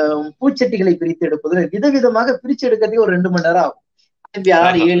 இந்த பூச்சட்டிகளை பிரித்து எடுப்பது, விதவிதமாக பிரிச்சு எடுக்கிறதுக்கு ஒரு 2 மணி நேரம் ஆகும்.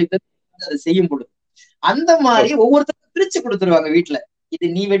 6-7 பேர் அதை செய்யும் பொழுது அந்த மாதிரி ஒவ்வொருத்தரும் பிரிச்சு கொடுத்துருவாங்க வீட்டுல. இது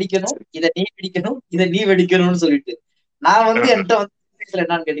நீ வெடிக்கணும், இதை நீ வெடிக்கணும், இதை நீ வெடிக்கணும்னு சொல்லிட்டு. நான் வந்து என்கிட்ட வந்து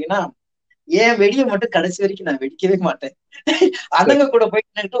என்னன்னு கேட்டீங்கன்னா, ஏன் வெடியை மட்டும் கடைசி வரைக்கும் நான் வெடிக்கவே மாட்டேன். அண்ணங்க கூட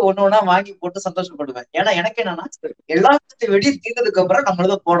போயிட்டு ஒண்ணு வாங்கி போட்டு சந்தோஷப்படுவேன். ஏன்னா எனக்கு என்னன்னா, எல்லாத்தையும் வெடி தீர்ந்ததுக்கு அப்புறம்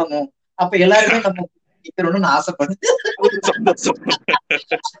நம்மளதான் போடணும், அப்ப எல்லாருமே நம்ம நிக்கணும்னு நான் ஆசைப்படுறேன்.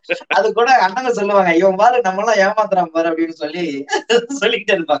 அது கூட அண்ணங்க சொல்லுவாங்க, இவன் பாரு நம்ம எல்லாம் ஏமாத்துறான் பாரு அப்படின்னு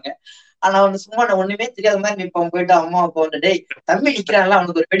சொல்லிக்கிட்டே இருப்பாங்க. ஆனா அவனு சும்மா நான் ஒண்ணுமே தெரியாத மாதிரி நிப்பான். போயிட்டு அம்மா அப்பா வந்து, டேய் தம்பி நிக்கிறான்ல,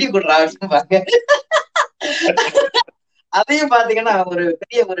 அவனுக்கு ஒரு வெடி கொடுறா அப்படின்னு பாங்க. அதையும் பாத்தீங்கன்னா ஒரு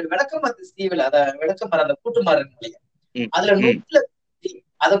பெரிய ஒரு விளக்கமத்து ஸ்தீவில், அத விளக்கமரம், அந்த கூட்டுமாறு இல்லையா, அதுல 100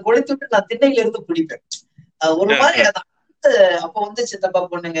 அதை கொளுத்துட்டு நான் திண்ணையில இருந்து பிடிப்பேன். ஒரு மாதிரி அப்ப வந்து சித்தப்பா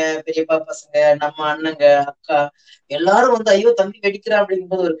பொண்ணுங்க, பெரியப்பா பசங்க, நம்ம அண்ணங்க, அக்கா எல்லாரும் வந்து ஐயோ தம்பி வெடிக்கிறா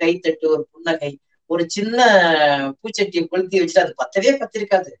அப்படிங்கும்போது ஒரு கைத்தட்டு, ஒரு புன்னகை, ஒரு சின்ன பூச்சட்டியை கொளுத்தி வச்சுட்டு அது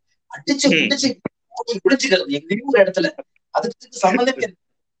பத்திருக்காது, அடிச்சு குடிச்சுக்கிறது எங்கேயும் ஒரு இடத்துல. அதுக்கு சம்பந்தமே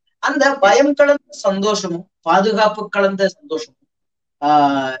அந்த பயம் கலந்த சந்தோஷமும் பாதுகாப்பு கலந்த சந்தோஷமும்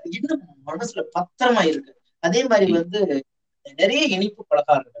இன்னும் மனசுல பத்திரமா இருக்கு. அதே மாதிரி வந்து நிறைய இனிப்பு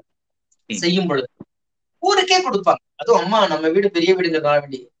பலகாரங்கள் செய்யும் பொழுது ஊருக்கே கொடுப்பாங்க. அதுவும் அம்மா நம்ம வீடு பெரிய வீடுங்கிறதுனால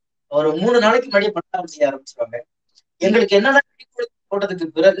வேண்டி ஒரு 3 நாளைக்கு முன்னாடியே பலகாரம் செய்ய ஆரம்பிச்சிருவாங்க. எங்களுக்கு என்னென்ன போட்டதுக்கு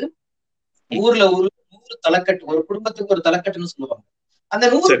பிறகு ஊர்ல ஒரு 100 தலைக்கட்டு, ஒரு குடும்பத்துக்கு ஒரு தலைக்கட்டுன்னு சொல்லுவாங்க. அந்த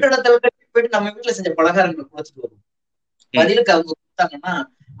 100 கடத்தல் போயிட்டு நம்ம வீட்டுல செஞ்ச பலகாரங்கள் கொடுத்துட்டு வருவோம். பதிலுக்கு அவங்க கொடுத்தாங்கன்னா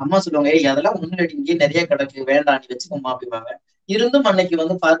அம்மா சொல்லுவாங்க, ஏய் அதெல்லாம் ஒண்ணுலடி, இங்கே நிறைய கிடக்கு, வேண்டாம் நீ வச்சுக்கோமா அப்படிவாங்க. இருந்தும் அன்னைக்கு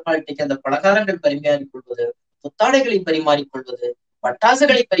வந்து ஃபார்மாலிட்டிக்கு அந்த பலகாரங்கள் பரிமாறிக்கொள்வது, புத்தாடைகளை பரிமாறிக்கொள்வது,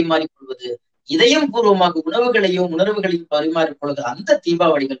 பட்டாசுகளை பரிமாறிக்கொள்வது, இதயம் பூர்வமாக உணவுகளையும் உணர்வுகளையும் பரிமாறிக்கொள்வது, அந்த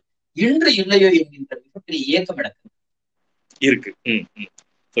தீபாவளிகள் இன்று இல்லையோ என்கின்ற மிகப்பெரிய ஏக்கம் எனக்கு இருக்கு.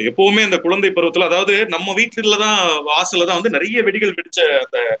 எப்பவுமே அந்த குழந்தை பருவத்துல, அதாவது நம்ம வீட்டுலதான் வாசல்ல வந்து நிறைய வெடிகள் வெடிச்ச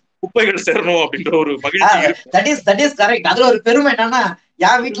அந்த குப்பைகள் சேரணும் அப்படின்ற ஒரு மகிழ்ச்சி. அதுல ஒரு பெருமை என்னன்னா,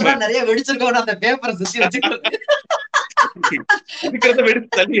 என் வீட்டுலதான் நிறைய வெடிச்சிருக்கோம் அந்த பேப்பரை சுத்தி வச்சுக்கிறது. இருக்கிறத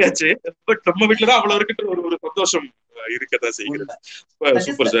வெடிச்சு தள்ளியாச்சு, பட் நம்ம வீட்டுலதான் அவ்வளவு இருக்கின்ற ஒரு சந்தோஷம் இருக்கதான் செய்கிறது.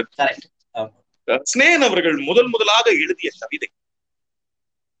 Super sir. ஸ்னேகன் அவர்கள் முதலாக எழுதிய கவிதை?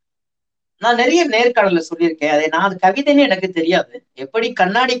 நான் நிறைய நேர்காணல சொல்லியிருக்கேன். அது கவிதைன்னு எனக்கு தெரியாது. எப்படி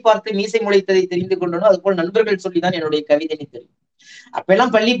கண்ணாடி பார்த்து மீசை முளைத்ததை தெரிந்து கொண்டனோ அது போல் நண்பர்கள் சொல்லிதான் என்னுடைய கவிதைன்னு தெரியும். அப்ப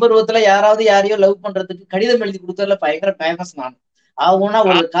எல்லாம் பள்ளி பருவத்துல யாராவது யாரையோ லவ் பண்றதுக்கு கடிதம் எழுதி கொடுத்ததுல பயங்கர ஃபேமஸ் நான். ஆகும்னா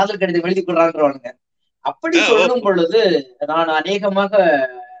ஒரு காதல் கடிதம் எழுதி கொடுறான்றவானுங்க. அப்படி சொல்லும் பொழுது நான் அநேகமாக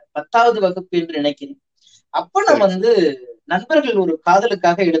 10வது வகுப்பு என்று நினைக்கிறேன். அப்ப நான் வந்து நண்பர்கள் ஒரு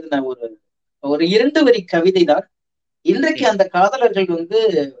காதலுக்காக எழுதின ஒரு 2 வரி கவிதை தான். இன்றைக்கு அந்த காதலர்கள் வந்து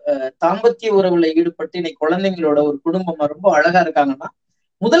தாம்பத்திய உறவுல ஈடுபட்டு இன்னைக்கு குழந்தைங்களோட ஒரு குடும்பமா ரொம்ப அழகா இருக்காங்கன்னா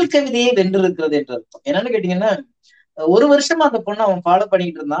முதல் கவிதையே வென்று இருக்கிறது என்று அர்த்தம். என்னன்னு கேட்டீங்கன்னா, 1 வருஷமா அந்த பொண்ணு அவன் ஃபாலோ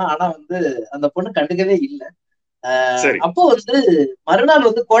பண்ணிட்டு இருந்தான். ஆனா வந்து அந்த பொண்ணு கண்டுக்கவே இல்லை. அப்போ வந்து மறுநாள்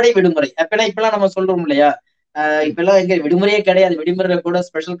வந்து கோடை விடுமுறை. இப்பெல்லாம் நம்ம சொல்றோம் இல்லையா, இப்பெல்லாம் எங்க விடுமுறையே கிடையாது. விடுமுறையில கூட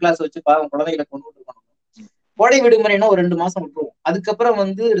ஸ்பெஷல் கிளாஸ் வச்சு பாவம் குழந்தைகளை கொண்டு இருக்கணும். கோடை விடுமுறைனா ஒரு 2 மாசம் விட்டுருவோம். அதுக்கப்புறம்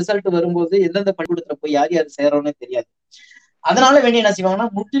வந்து ரிசல்ட் வரும்போது எந்தெந்த பள்ளிக்கூடத்துல போய் யார் யார் சேரோன்னு தெரியாது. அதனால வேண்டிய என்ன செய்வாங்கன்னா,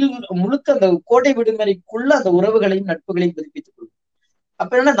 முழுக்க அந்த கோடை விடுமுறைக்குள்ள அந்த உறவுகளையும் நட்புகளையும் புதுப்பித்துக் கொள்ளும்.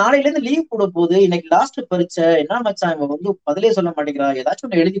 அப்ப என்ன, நாளையில இருந்து லீவ் போட போது, இன்னைக்கு லாஸ்ட் பரீட்சை, என்ன மச்சான் இவன் வந்து பதிலே சொல்ல மாட்டேங்கிறா, ஏதாச்சும்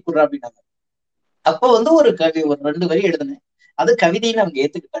ஒண்ணு எழுதி கொடுறா அப்படின்னாங்க. அப்போ வந்து ஒரு 2 வரி எழுதினேன். அது கவிதைன்னு அவங்க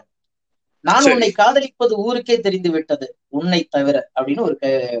ஏத்துக்கிட்டாங்க. நான் உன்னை காதலிப்பது ஊருக்கே தெரிந்து விட்டது உன்னை தவிர அப்படின்னு ஒரு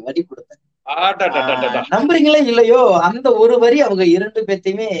வரி கொடுத்தேன். நம்புறீங்களே இல்லையோ, அந்த ஒரு வரி அவங்க 2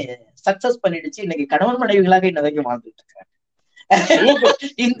 பேர்த்தையுமே சக்சஸ் பண்ணிடுச்சு. இன்னைக்கு கணவன் மனைவிகளாக இன்னைக்கு வாழ்ந்துட்டு இருக்காங்க.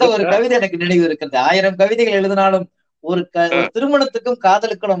 இந்த ஒரு கவிதை எனக்கு நினைவு இருக்கிறது. 1000 கவிதைகள் எழுதினாலும் ஒரு திருமணத்துக்கும்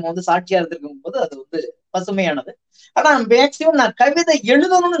காதலுக்கும் நம்ம வந்து சாட்சியா இருந்திருக்கும் போது அது வந்து பசுமையானது. ஆனா மேக்சிமம் நான் கவிதை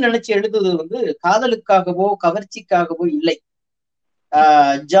எழுதணும்னு நினைச்சு எழுதுவது வந்து காதலுக்காகவோ கவர்ச்சிக்காகவோ இல்லை.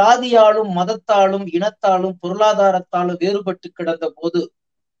 ஜாதியாலும் மதத்தாலும் இனத்தாலும் பொருளாதாரத்தாலும் வேறுபட்டு கிடந்த போது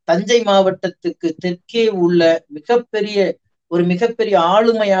தஞ்சை மாவட்டத்துக்கு தெற்கே உள்ள மிகப்பெரிய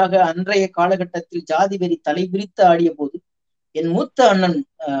ஆளுமையாக அன்றைய காலகட்டத்தில் ஜாதி வெறி தலைவிரித்து ஆடிய போது என் மூத்த அண்ணன்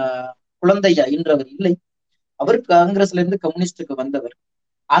குழந்தையா இன்று அவர் இல்லை. அவர் காங்கிரஸ்ல இருந்து கம்யூனிஸ்டுக்கு வந்தவர்.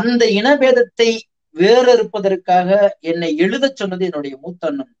 அந்த இனபேதத்தை வேறறுப்பதற்காக என்னை எழுத சொன்னது என்னுடைய மூத்த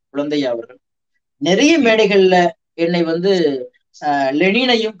அண்ணன் குழந்தையா அவர்கள். நிறைய மேடைகள்ல என்னை வந்து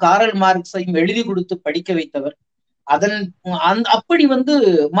லெனினையும் காரல் மார்க்ஸையும் எழுதி கொடுத்து படிக்க வைத்தவர். அப்படி வந்து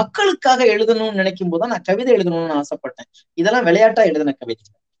மக்களுக்காக எழுதணும்னு நினைக்கும் போதுதான் நான் கவிதை எழுதணும்னு ஆசைப்பட்டேன். இதெல்லாம் விளையாட்டா எழுதின கவிதை.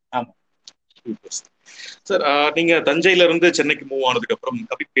 ஆமா சார், நீங்க தஞ்சையில இருந்து சென்னைக்கு மூவ் ஆனதுக்கு அப்புறம்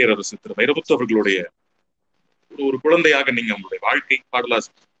கவி பேரரசு திரு வைரமுத்து அவர்களுடைய ஒரு குழந்தையாக நீங்க உங்களுடைய வாழ்க்கை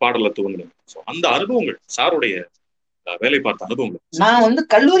பாடல துவங்கினீங்க. அந்த அனுபவங்கள், சாருடைய வேலை பார்த்த அனுபவங்கள். நான் வந்து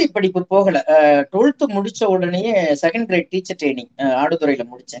கல்லூரி படிப்பு போகல. 12th முடிச்ச உடனே 2nd grade டீச்சர் ட்ரைனிங் ஆடுதுறையில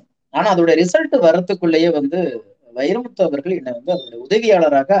முடிச்சேன். ஆனா அதோட ரிசல்ட் வர்றதுக்குள்ளேயே வந்து வைரமுத்து அவர்கள் என்னை வந்து அவருடைய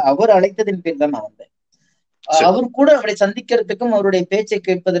உதவியாளராக அவர் அழைத்ததின் பேர் தான் நான் வந்தேன். அவர் கூட அவரை சந்திக்கிறதுக்கும் அவருடைய பேச்சை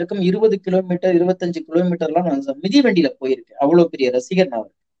கேட்பதற்கும் 20 கிலோமீட்டர் 25 கிலோமீட்டர்லாம் நான் மிதிவண்டியில போயிருக்கேன். அவ்வளவு பெரிய ரசிகர் நான்.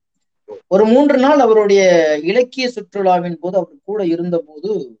 ஒரு 3 நாள் அவருடைய இலக்கிய சுற்றுலாவின் போது அவர் கூட இருந்த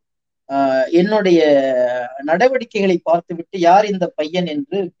போது என்னுடைய நடவடிக்கைகளை பார்த்துவிட்டு யார் இந்த பையன்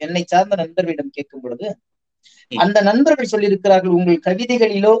என்று என்னை சார்ந்த நண்பர்களிடம் கேட்கும் பொழுது அந்த நண்பர்கள் சொல்லியிருக்கிறார்கள், உங்கள்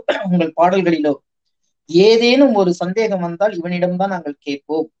கவிதைகளிலோ உங்கள் பாடல்களிலோ ஏதேனும் ஒரு சந்தேகம் வந்தால் இவனிடம்தான் நாங்கள்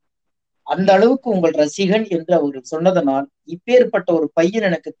கேட்போம், அந்த அளவுக்கு உங்கள் ரசிகன் என்று அவர் சொன்னதனால் இப்பேற்பட்ட ஒரு பையன்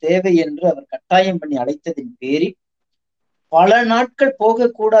எனக்கு தேவை என்று அவர் கட்டாயம் பண்ணி அழைத்ததின் பேரில் பல நாட்கள்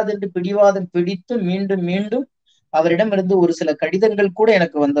போகக்கூடாது என்று பிடிவாதம் பிடித்து மீண்டும் மீண்டும் அவரிடமிருந்து ஒரு சில கடிதங்கள் கூட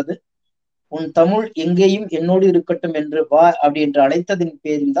எனக்கு வந்தது. உன் தமிழ் எங்கேயும் என்னோடு இருக்கட்டும் என்று வா அப்படி என்று அழைத்ததின்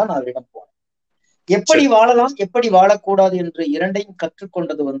பேரில் தான் அவரிடம் போனேன். எப்படி வாழலாம் எப்படி வாழக்கூடாது என்று இரண்டையும்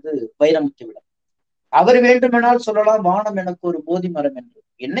கற்றுக்கொண்டது வந்து வைரமுத்துவிடம். அவர் வேண்டுமென்றால் சொல்லலாம் வானம் எனக்கு ஒரு போதி மரம் என்று.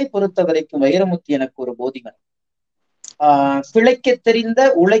 என்னை பொறுத்த வரைக்கும் வைரமுத்து எனக்கு ஒரு போதி மரம். பிழைக்க தெரிந்த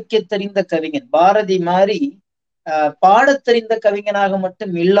உழைக்க தெரிந்த கவிஞன். பாரதி மாதிரி பாடத் தெரிந்த கவிஞனாக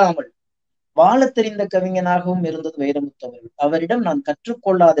மட்டும் இல்லாமல் வாழ தெரிந்த கவிஞனாகவும் இருந்தது வைரமுத்து அவர்கள். அவரிடம் நான்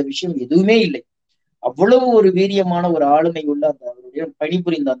கற்றுக்கொள்ளாத விஷயம் எதுவுமே இல்லை. அவ்வளவு ஒரு வீரியமான ஒரு ஆளுமை உள்ள அந்த அவருடைய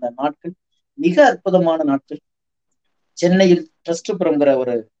பணிபுரிந்த அந்த நாட்கள் மிக அற்புதமான நாட்கள். சென்னையில் ட்ரஸ்ட்புரம்ங்கிற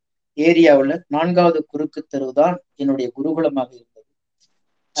ஒரு ஏரியாவுல 4வது குறுக்கு தெருவுதான் என்னுடைய குருகுலமாக இருந்தது.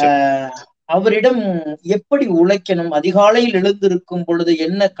 அவரிடம் எப்படி உழைக்கணும், அதிகாலையில் எழுந்திருக்கும் பொழுது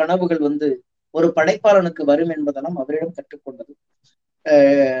என்ன கனவுகள் ஒரு படைப்பாளனுக்கு வரும் என்பதெல்லாம் அவரிடம் கற்றுக்கொண்டது.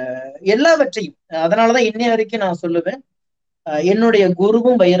 எல்லாவற்றையும் அதனாலதான் இன்னைய வரைக்கும் நான் சொல்லுவேன், என்னுடைய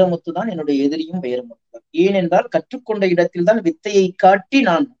குருவும் வைரமுத்து தான், என்னுடைய எதிரியும் வைரமுத்து தான். ஏனென்றால் கற்றுக்கொண்ட இடத்தில் தான் வித்தையை காட்டி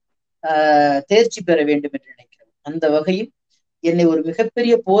நான் தேர்ச்சி பெற வேண்டும் என்று நினைக்கிறேன். அந்த வகையில் என்னை ஒரு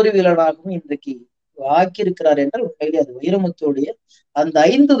மிகப்பெரிய போர் வீரனாகவும் இன்றைக்கு ஆக்கியிருக்கிறார் என்றால் உண்மையிலே அது வைரமுத்துடைய அந்த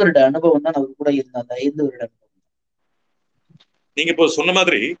 5 வருட அனுபவம் தான் அவர் கூட இருந்த அந்த 5 வருட அனுபவம். நீங்க இப்போ சொன்ன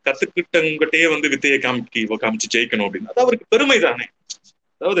மாதிரி கத்துக்கிட்டவங்கிட்டே வித்தையை காமிச்சு ஜெயிக்கணும் அப்படின்னு அது அவருக்கு பெருமை தானே.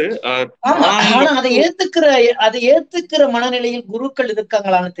 அதாவது ஆனா அதை ஏத்துக்கிற மனநிலையில் குருக்கள்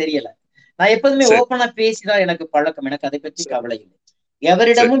இருக்காங்களான்னு தெரியல. நான் எப்போதுமே ஓப்பனா பேசிதான் எனக்கு பழக்கம், எனக்கு அதை பற்றி கவலை இல்லை.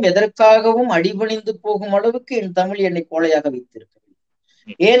 எவரிடமும் எதற்காகவும் அடிபணிந்து போகும் அளவுக்கு என் தமிழ் என்னை கோழையாக வைத்திருக்கவில்லை.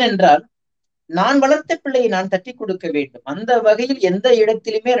 ஏனென்றால் நான் வளர்த்த பிள்ளையை நான் தட்டி கொடுக்க வேண்டும். அந்த வகையில் எந்த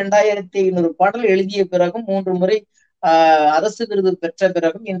இடத்திலுமே 2500 பாடல் எழுதிய பிறகும் 3 முறை அரசு விருது பெற்ற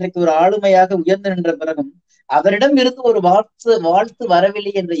பிறகும் இன்றைக்கு ஒரு ஆளுமையாக உயர்ந்து நின்ற பிறகும் அவரிடம் இருந்து ஒரு வாழ்த்து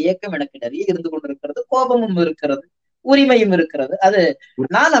வரவில்லை என்ற ஏக்கம் எனக்கு நிறைய இருந்து கொண்டிருக்கிறது. கோபமும் இருக்கிறது, உரிமையும் இருக்கிறது. அது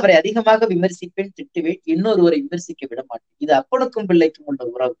நான் அவரை அதிகமாக விமர்சிப்பேன், திட்டுவேன், இன்னொருவரை விமர்சிக்க விட மாட்டேன். இது அப்பனுக்கும் பிள்ளைக்கும் உள்ள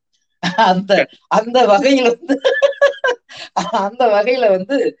உறவு. அந்த வகையில அந்த வகையில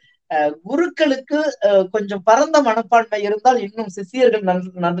குருக்களுக்கு கொஞ்சம் பரந்த மனப்பான்மை இருந்தால் இன்னும் சிஷியர்கள்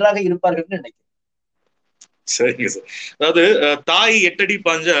நன்றாக இருப்பார்கள் நினைக்கிறேன். சரிங்க சார். அதாவது தாய் 8 அடி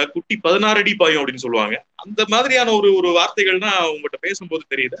பாஞ்சா குட்டி 16 அடி பாயும் அப்படின்னு சொல்லுவாங்க. அந்த மாதிரியான ஒரு வார்த்தைகள் தான் உங்ககிட்ட பேசும்போது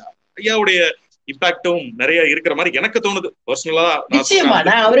தெரியுது. ஐயாவுடைய இம்பாக்டும் நிறைய இருக்கிற மாதிரி எனக்கு தோணுது பர்சனலா. நிச்சயமா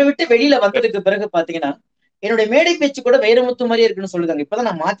நான் அவரை விட்டு வெளியில வந்ததுக்கு பிறகு பாத்தீங்கன்னா என்னுடைய மேடை பேச்சு கூட வைரமுத்து மாதிரியே இருக்குன்னு சொல்லுதாங்க. இப்பதான்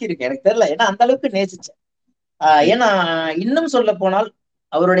நான் மாத்திருக்கேன், எனக்கு தெரியல, ஏன்னா அந்த அளவுக்கு நேசிச்சேன். ஏன்னா இன்னும் சொல்ல போனால்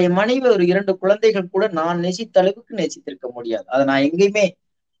அவருடைய மனைவி ஒரு 2 குழந்தைகள் கூட நான் நேசித்த அளவுக்கு நேசித்திருக்க முடியாது. அதை நான் எங்கேயுமே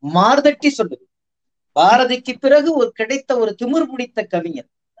மார்தட்டி சொல்லுது. பாரதிக்கு பிறகு கிடைத்த ஒரு திமிர் பிடித்த கவிஞர்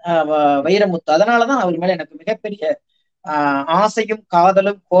வைரமுத்து. அதனாலதான் அவர் மேல எனக்கு மிகப்பெரிய ஆசையும்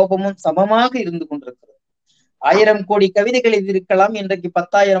காதலும் கோபமும் சமமாக இருந்து கொண்டிருக்கிறது. 1000 கோடி கவிதைகள் எழுதியிருக்கலாம், இன்றைக்கு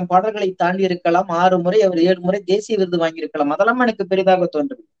 10,000 பாடல்களை தாண்டி இருக்கலாம், 6 முறை அவர் 7 முறை தேசிய விருது வாங்கியிருக்கலாம். அதெல்லாம் எனக்கு பெரிதாக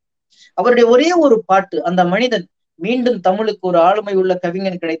தோன்றவில்லை. அவருடைய ஒரே ஒரு பாட்டு, அந்த மனிதன் மீண்டும் தமிழுக்கு ஒரு ஆளுமை உள்ள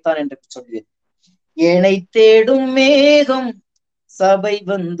கவிஞன் கிடைத்தான் என்று சொல்வேன். என்னை தேடும் மேகம் சபை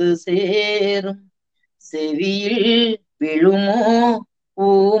சேரும், செவியில் விழுமோ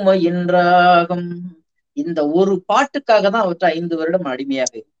ஊமையின் ராகம். இந்த ஒரு பாட்டுக்காக தான் அவற்றை 5 வருடம்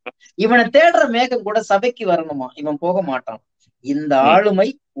அடிமையாக இருக்கும். இவனை தேடுற மேகம் கூட சபைக்கு வரணுமா, இவன் போக மாட்டான். இந்த ஆளுமை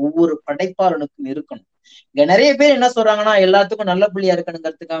ஒவ்வொரு படைப்பாளனுக்கும் இருக்கணும். இங்க நிறைய பேர் என்ன சொல்றாங்கன்னா, எல்லாத்துக்கும் நல்ல புள்ளியா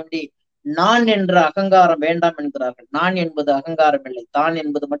இருக்கணுங்கிறதுக்காண்டி நான் என்ற அகங்காரம் வேண்டாம் என்கிறார்கள். நான் என்பது அகங்காரம் இல்லை, தான்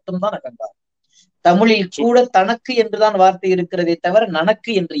என்பது மட்டும்தான் அகங்காரம். தமிழில் கூட தனக்கு என்றுதான் வார்த்தை இருக்கிறதே தவிர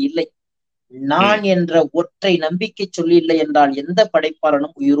நனக்கு என்று இல்லை. நான் என்ற ஒற்றை நம்பிக்கை சொல்லி இல்லை என்றால் எந்த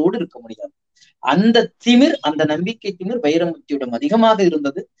படைப்பாளனும் உயிரோடு இருக்க முடியாது. அந்த திமிர், அந்த நம்பிக்கை திமிர் வைரமுத்தியிடம் அதிகமாக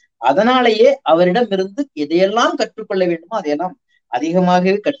இருந்தது. அதனாலேயே அவரிடம் இருந்து எதையெல்லாம் கற்றுக்கொள்ள வேண்டுமோ அதையெல்லாம்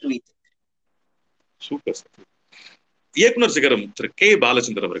அதிகமாகவே கற்று வைத்து. இயக்குனர் சிகரம் திரு கே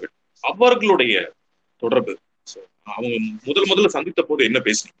பாலச்சந்தர் அவர்கள், அவர்களுடைய தொடர்பு அவங்க முதல்ல சந்தித்த போது என்ன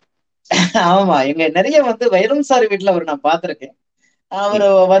பேசுறீங்க? ஆமா, எங்க நிறைய வைரம் சார் வீட்டுல அவர் நான் பார்த்திருக்கேன். அவர்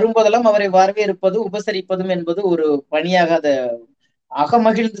வரும்போதெல்லாம் அவரை வரவேற்பது உபசரிப்பதும் என்பது ஒரு பணியாக அதை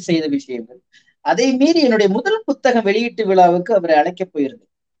அகமகிழ்ந்து செய்த விஷயங்கள். அதை மீறி என்னுடைய முதல் புத்தகம் வெளியீட்டு விழாவுக்கு அவரை அழைக்க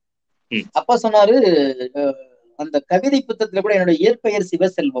போயிருந்தேன். அப்ப சொன்னாரு, அந்த கவிதை புத்தகத்துல கூட என்னுடைய இயற்பெயர்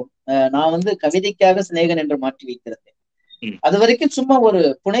சிவசெல்வம், நான் கவிதைக்காக சிநேகன் என்று மாற்றி வைத்திருந்தேன். அது வரைக்கும் சும்மா ஒரு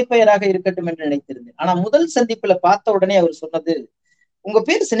புனைப்பெயராக இருக்கட்டும் என்று நினைத்திருந்தேன். ஆனா முதல் சந்திப்புல பார்த்த உடனே அவர் சொன்னது, உங்க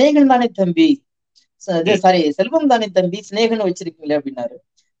பேர் சிநேகன் தானே தம்பி, சாரி செல்வம் தானே தம்பி, சிநேகன் வச்சிருக்கீங்களே அப்படின்னாரு.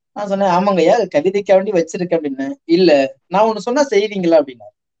 நான் சொன்னேன், ஆமாங்கய்யா கவிதைக்கா வேண்டி வச்சிருக்கேன் அப்படின்னு. இல்ல நான் ஒண்ணு சொன்னா செய்வீங்களா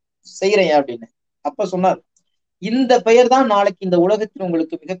அப்படின்னாரு. செய்யறேன் அப்படின்னு. அப்ப சொன்னார், இந்த பெயர் தான் நாளைக்கு இந்த உலகத்தில்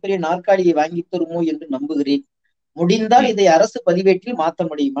உங்களுக்கு மிகப்பெரிய நாற்காலியை வாங்கி தருமோ என்று நம்புகிறேன், முடிந்தால் இதை அரசு பதிவேட்டில் மாற்ற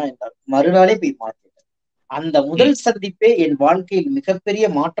முடியுமா என்றார். மறுநாளே போய் மாற்றிட்டார். அந்த முதல் சந்திப்பே என் வாழ்க்கையில் மிகப்பெரிய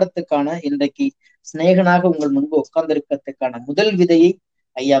மாற்றத்துக்கான, இன்றைக்கு சிநேகனாக உங்கள் முன்பு உட்கார்ந்திருக்கிறதுக்கான முதல் விதையை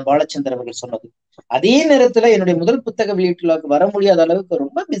ஐயா பாலச்சந்தர் அவர்கள் சொன்னது. அதே நேரத்துல என்னுடைய முதல் புத்தக வெளியீட்டுக்கு வர முடியாத அளவுக்கு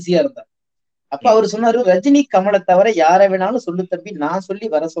ரொம்ப பிஸியா இருந்தார். அப்ப அவர் சொன்னாரு, ரஜினி கமலை தவிர யாரை வேணாலும் சொல்லு தம்பி, நான் சொல்லி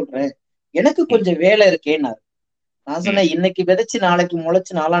வர சொல்றேன், எனக்கு கொஞ்சம் வேலை இருக்கேன்னாரு. நான் சொன்னேன், இன்னைக்கு விதைச்சு நாளைக்கு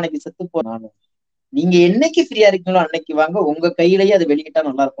முளைச்சு நாளானைக்கு செத்து போ, நானும் நீங்க என்னைக்கு ஃப்ரீயா இருக்கீங்களோ அன்னைக்கு வாங்க, உங்க கையிலேயே அது வெளியிட்டா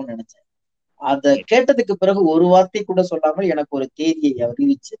நல்லா இருக்கும்னு நினைச்சேன். அத கேட்டதுக்கு பிறகு ஒரு வார்த்தை கூட சொல்லாமல் எனக்கு ஒரு தேதியை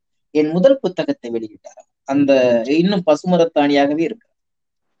அறிவிச்சு என் முதல் புத்தகத்தை வெளியிட்டார். அந்த இன்னும் பசுமரத்தாணியாகவே இருக்கு.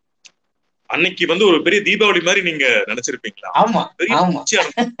 அன்னைக்கு வந்து ஒரு பெரிய தீபாவளி மாதிரி நீங்க நினைச்சிருப்பீங்களா? ஆமா ஆமா,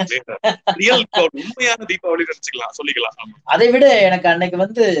 ரியல் உண்மையான தீபாவளி நினைச்சுக்கலாம், சொல்லிக்கலாம். அதை விட எனக்கு அன்னைக்கு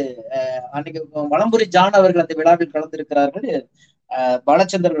வந்து அன்னைக்கு வலம்புரி ஜான் அவர்கள் அந்த விழாவில் கலந்திருக்கிறார்கள்.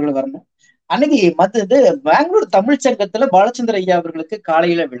 பாலச்சந்திரர்கள் வரணும். அன்னைக்கு இது பெங்களூர் தமிழ் சங்கத்துல பாலச்சந்திர ஐயா அவர்களுக்கு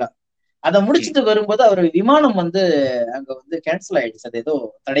காலையில விழா. அதை முடிச்சுட்டு வரும்போது அவர் விமானம் வந்து அங்க வந்து கேன்சல் ஆயிடுச்சு. அது ஏதோ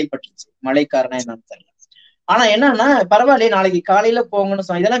தடைப்பட்டுச்சு, மழை காரணம் என்னன்னு தெரியல. ஆனா என்னன்னா பரவாயில்லையே, நாளைக்கு காலையில போங்கன்னு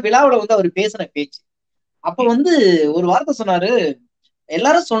சொன்னா. இதெல்லாம் விழாவில வந்து அவர் பேசின பேச்சு. அப்ப வந்து ஒரு வார்த்தை சொன்னாரு,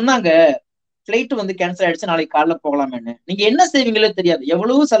 எல்லாரும் சொன்னாங்க பிளைட் வந்து கேன்சல் ஆயிடுச்சு, நாளைக்கு காலைல போகலாமேன்னு. நீங்க என்ன செய்வீங்களோ தெரியாது,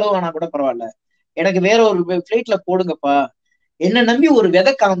 எவ்வளவு செலவு ஆனா கூட பரவாயில்ல, எனக்கு வேற ஒரு பிளைட்ல போடுங்கப்பா, என்ன நம்பி ஒரு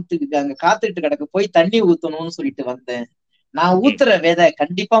விதை அங்க காத்துக்கிட்டு கிடக்கு, போய் தண்ணி ஊத்தணும்னு சொல்லிட்டு வந்தேன், நான் ஊத்துற விதை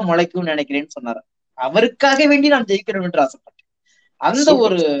கண்டிப்பா முளைக்கும்னு நினைக்கிறேன்னு சொன்னாரு. அவருக்காக வேண்டி நான் ஜெயிக்கணும் என்று ஆசைப்பட்டேன். அந்த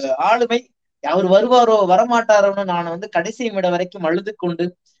ஒரு ஆளுமை. அவர் வருவாரோ வரமாட்டாரோன்னு நான் வந்து கடைசி நிமிடம் வரைக்கும் அழுது கொண்டு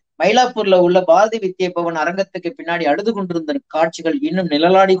மயிலாப்பூர்ல உள்ள பாரதி வித்யா பவன் அரங்கத்துக்கு பின்னாடி அழுது கொண்டிருந்த காட்சிகள் இன்னும்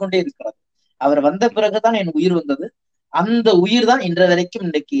நிழலாடி கொண்டே இருக்கிறது. அவர் வந்த பிறகுதான் என் உயிர் வந்தது. அந்த உயிர் தான் இன்ற வரைக்கும்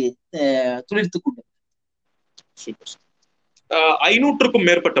இன்னைக்கு துளிர்த்து கொண்டு. 500க்கும்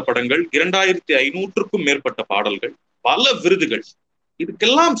மேற்பட்ட படங்கள், 2500க்கும் மேற்பட்ட பாடல்கள், பல விருதுகள்.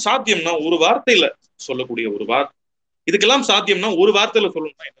 இதுக்கெல்லாம் சாத்தியம்னா ஒரு வார்த்தையில சொல்லக்கூடிய இதுக்கெல்லாம் சாத்தியம்னா ஒரு வார்த்தையில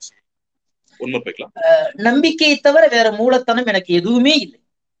சொல்லணும்னா என்ன செய்யும்? உண்மை போய்க்கலாம். நம்பிக்கையை தவிர வேற மூலத்தனம் எனக்கு எதுவுமே இல்லை.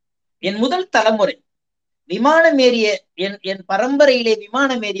 என் முதல் தலைமுறை விமானம் ஏறிய என் பரம்பரையிலே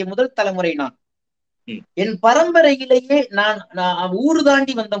விமானம் ஏறிய முதல் தலைமுறை நான். என் பரம்பரையிலேயே நான் ஊர்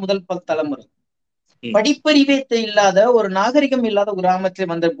தாண்டி வந்த முதல் தலைமுறை. படிப்பறிவே இல்லாத ஒரு நாகரிகம் இல்லாத ஒரு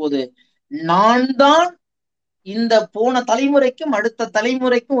கிராமத்தில் வந்த போது நான் தான் இந்த போன தலைமுறைக்கும் அடுத்த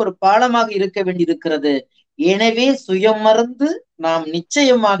தலைமுறைக்கும் ஒரு பாலமாக இருக்க வேண்டியிருக்கிறது. எனவே சுயம் மறந்து நாம்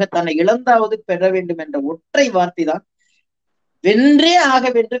நிச்சயமாக தன்னை இழந்தாவது பெற வேண்டும் என்ற ஒற்றை வார்த்தை தான் வென்றே ஆக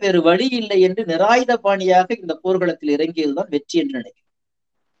வென்று வேறு வழி இல்லை என்று நிராயுத பாணியாக இந்த போர்க்களத்தில் இறங்கியதுதான் வெற்றி என்று நினைக்கிறேன்.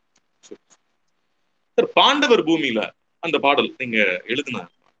 பாண்டவர் பூமியில அந்த பாடல் நீங்க எழுதின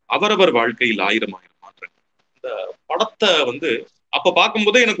அவரவர் வாழ்க்கையில் 1000 மாற்றங்கள், இந்த படத்தை வந்து அப்ப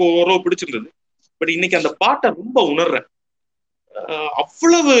பார்க்கும்போதே எனக்கு ஓரளவு பிடிச்சிருந்தது. பட் இன்னைக்கு அந்த பாட்டை ரொம்ப உணர்றேன்.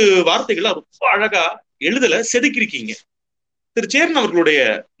 அவ்வளவு வார்த்தைகளை ரொம்ப அழகா எழுதல செதுக்கிருக்கீங்க. திரு சேரன் அவர்களுடைய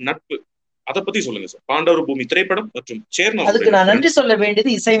நட்பு, அதை பத்தி சொல்லுங்க சார். பாண்டவர் பூமி திரைப்படம் மற்றும் சேரன், அதுக்கு நான் நன்றி சொல்ல வேண்டியது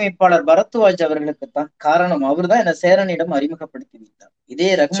இசையமைப்பாளர் பரத்வாஜ் அவர்களுக்கு தான். காரணம் அவர் தான் என்ன சேரனிடம் அறிமுகப்படுத்தி வைத்தார். இதே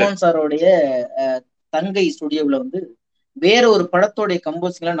ரஹ்மான் சாரோடைய தங்கை ஸ்டுடியோவில் வந்து வேற ஒரு படத்தோடைய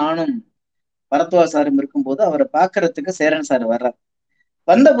கம்போசிங்ல நானும் பரத்வாஜ் சாரும் இருக்கும்போது அவரை பாக்குறதுக்கு சேரன் சார் வர்றார்.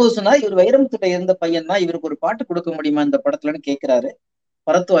 வந்த போதுனா இவர் வைரமுத்துட்ட இருந்த பையன் தான், இவருக்கு ஒரு பாட்டு கொடுக்க முடியுமா இந்த படத்துலன்னு கேட்கிறாரு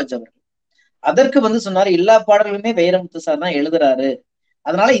பரத்வாஜ் அவர்கள். அதற்கு வந்து சொன்னாரு, எல்லா பாடல்களுமே வைரமுத்து சார் தான் எழுதுறாரு,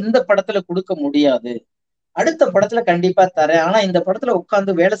 அதனால இந்த படத்துல கொடுக்க முடியாது, அடுத்த படத்துல கண்டிப்பா தரேன், ஆனா இந்த படத்துல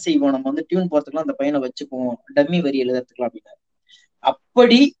உட்காந்து வேலை செய்வோம், நம்ம வந்து டியூன் போறதுக்குலாம் அந்த பையனை வச்சுக்குவோம், டம்மி வரி எழுதுறதுக்குலாம் அப்படின்னாரு.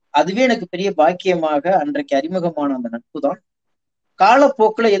 அப்படி அதுவே எனக்கு பெரிய பாக்கியமாக அன்றைக்கு அறிமுகமான அந்த நட்பு தான்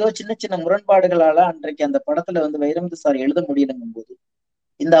காலப்போக்குல ஏதோ சின்ன சின்ன முரண்பாடுகளால அன்றைக்கு அந்த படத்துல வந்து வைரமுத்து சார் எழுத முடியலங்கும் போது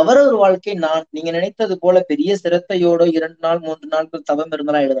இந்த அவரவர் வாழ்க்கை நான் நீங்க நினைத்தது போல பெரிய சிரத்தையோட 2 நாள் 3 நாட்கள் தவம்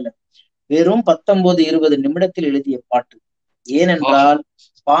இருந்தாலும் எழுதல. வெறும் 19-20 நிமிடத்தில் எழுதிய பாட்டு. ஏனென்றால்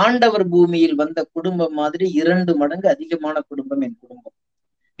பாண்டவர் பூமியில் வந்த குடும்பம் மாதிரி 2 மடங்கு அதிகமான குடும்பம் என் குடும்பம்.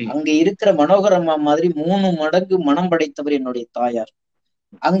 அங்க இருக்கிற மனோகரம்மா மாதிரி 3 மடங்கு மனம் படைத்தவர் என்னுடைய தாயார்.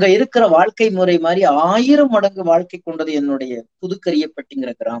 அங்க இருக்கிற வாழ்க்கை முறை மாதிரி 1000 மடங்கு வாழ்க்கை கொண்டது என்னுடைய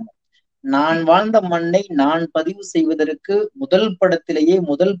புதுக்கரியப்பட்டிங்கிற கிராமம். நான் வாழ்ந்த மண்ணை நான் பதிவு செய்வதற்கு முதல் படத்திலேயே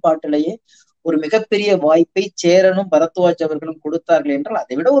முதல் பாட்டிலேயே ஒரு மிகப்பெரிய வாய்ப்பை சேரனும் பரத்வாஜ் அவர்களும் கொடுத்தார்கள் என்றால்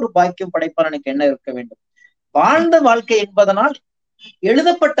அதை விட ஒரு பாக்கியம் படைப்பாளனுக்கு என்ன இருக்க வேண்டும்? வாழ்ந்த வாழ்க்கை என்பதனால்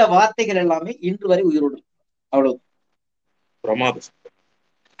எழுதப்பட்ட வார்த்தைகள் எல்லாமே இன்று வரை உயிரோடு. அவ்வளவு பிரமாதம்.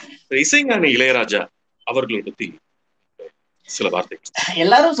 இசைஞானி இளையராஜா அவர்களை பத்தி சில வார்த்தைகள்.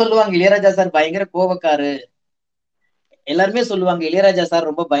 எல்லாரும் சொல்லுவாங்க இளையராஜா சார் பயங்கர கோவக்காரு, எல்லாருமே சொல்லுவாங்க இளையராஜா சார்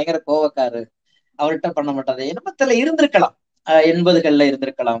ரொம்ப பயங்கர கோவக்காரு, அவர்கிட்ட பண்ண மாட்டாரு. என்னமத்துல இருந்திருக்கலாம், 80கள்ல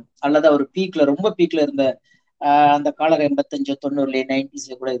இருந்திருக்கலாம், அல்லது அவர் பீக்ல ரொம்ப பீக்ல இருந்த அந்த காலக 85 90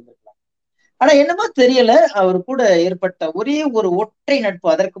 90ஸ்ல கூட இருந்திருக்கலாம். ஆனா என்னமோ தெரியல, அவர் கூட ஏற்பட்ட ஒரே ஒரு ஒற்றை நட்பு.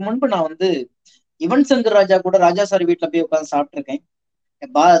 அதற்கு முன்பு நான் வந்து யுவன் சங்கர் ராஜா கூட ராஜா சார் வீட்டுல போய் உட்காந்து சாப்பிட்டுருக்கேன்.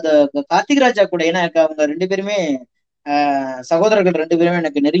 கார்த்திக் ராஜா கூட, ஏன்னா எனக்கு அவங்க 2 பேருமே சகோதரர்கள் 2 பேருமே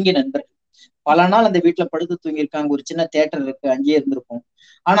எனக்கு நெருங்கிய நண்பர்கள். பல நாள் அந்த வீட்டுல படுத்து தூங்கியிருக்காங்க. ஒரு சின்ன தியேட்டர் இருக்கு, அங்கேயே இருந்திருக்கும்.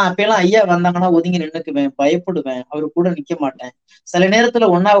 ஆனா அப்பெல்லாம் ஐயா வந்தாங்கன்னா ஒதுங்கி நின்னுக்குவேன், பயப்படுவேன், அவரு கூட நிக்க மாட்டேன். சில நேரத்துல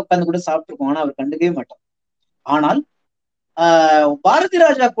ஒன்னா உட்காந்து கூட சாப்பிட்டுருக்கோம், ஆனா அவர் கண்டுக்கவே மாட்டார். ஆனால் பாரதி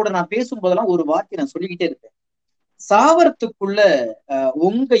ராஜா கூட நான் பேசும்போதெல்லாம் ஒரு வார்த்தை நான் சொல்லிக்கிட்டே இருப்பேன். சாவரத்துக்குள்ள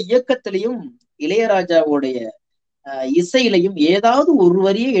உங்க இயக்கத்திலையும் இளையராஜாவுடைய இசையிலையும் ஏதாவது ஒரு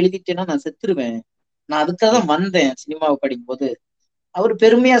வரியை எழுதிட்டேன்னா நான் செத்துருவேன். நான் அதுக்காக தான் வந்தேன் சினிமாவை படிக்கும் போது. அவர்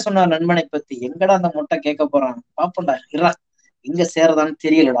பெருமையா சொன்னார் நண்பனை பத்தி. எங்கடா அந்த மொட்டை கேட்க போறான், பாப்பண்டா இரா எங்க சேரதான்னு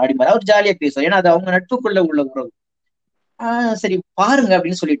தெரியலடா அப்படிமாரி அவர் ஜாலியா பேசுவார். ஏன்னா அது அவங்க நட்புக்குள்ள உள்ள உறவு. சரி பாருங்க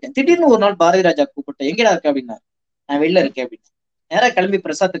அப்படின்னு சொல்லிட்டேன். திடீர்னு ஒரு நாள் பாரதி ராஜா கூப்பிட்டேன், எங்கடா இருக்க அப்படின்னா. நான் வெளில இருக்கேன் அப்படின்னு. நேரா கிளம்பி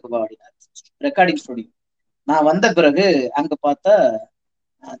பிரசாத்துக்கு வா அப்படின்னா, ரெக்கார்டிங் ஸ்டுடியோ. நான் வந்த பிறகு அங்க பார்த்தா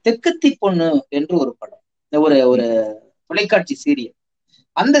தெக்குத்தி பொண்ணு என்று ஒரு படம், ஒரு ஒரு தொலைக்காட்சி சீரியல்.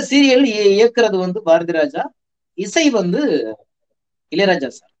 அந்த சீரியல் இயக்குறது வந்து பாரதி ராஜா, இசை வந்து இளையராஜா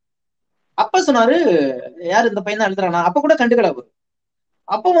சார். அப்ப சொன்னாரு, யாரு இந்த பையன் தான் எழுதுறானா? அப்ப கூட கண்டுக்கல அவரு.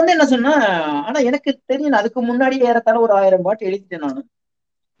 அப்ப வந்து என்ன சொன்னா, ஆனா எனக்கு தெரியும் அதுக்கு முன்னாடி ஏறத்தாழ ஒரு 1000 பாட்டு எழுதிட்டேன் நானு.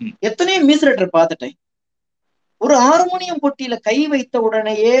 எத்தனையோ மியூசிக் டைரக்டர் பார்த்துட்டேன். ஒரு ஹார்மோனியம் பொட்டியில கை வைத்த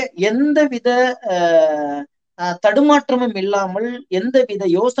உடனேயே எந்தவித தடுமாற்றமும் இல்லாமல், எந்தவித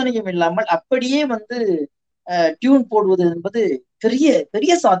யோசனையும் இல்லாமல் அப்படியே வந்து டியூன் போடுவது என்பது பெரிய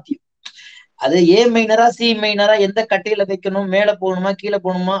பெரிய சாத்தியம். அது ஏ மைனரா சி மைனரா, எந்த கட்டையில வைக்கணும், மேல போகணுமா கீழே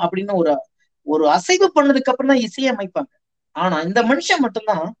போகணுமா அப்படின்னு ஒரு ஒரு அசைவு பண்ணதுக்கு அப்புறம் தான் இசையை அமைப்பாங்க. ஆனா இந்த மனுஷன்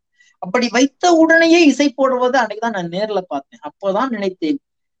மட்டும்தான் அப்படி வைத்த உடனேயே இசை போடுவதை அன்னைக்குதான் நான் நேர்ல பார்த்தேன். அப்போதான் நினைத்தேன்,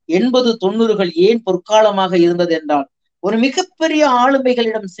 80-90கள் ஏன் பொற்காலமாக இருந்தது என்றால், ஒரு மிகப்பெரிய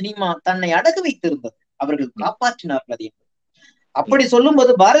ஆளுமைகளிடம் சினிமா தன்னை அடகு வைத்திருந்தது. அவர்கள் காப்பாற்றினார்கள் அதை. அப்படி சொல்லும்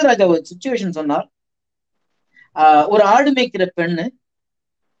போது பாரதி ராஜா ஒரு சிச்சுவேஷன் சொன்னார். ஒரு ஆடு மேய்க்கிற பெண்ணு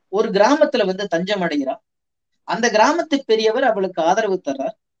ஒரு கிராமத்துல வந்து தஞ்சம் அடைகிறார். அந்த கிராமத்து பெரியவர் அவளுக்கு ஆதரவு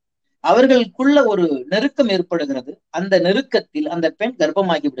தர்றார். அவர்களுக்குள்ள ஒரு நெருக்கம் ஏற்படுகிறது. அந்த நெருக்கத்தில் அந்த பெண்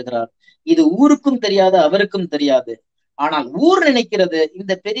கர்ப்பமாகி விடுகிறார். இது ஊருக்கும் தெரியாது, அவருக்கும் தெரியாது. ஆனால் ஊர் நினைக்கிறது,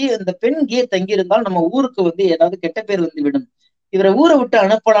 இந்த பெண் இங்கே தங்கியிருந்தால் நம்ம ஊருக்கு வந்து ஏதாவது கெட்ட பேர் வந்து விடும், இவரை ஊரை விட்டு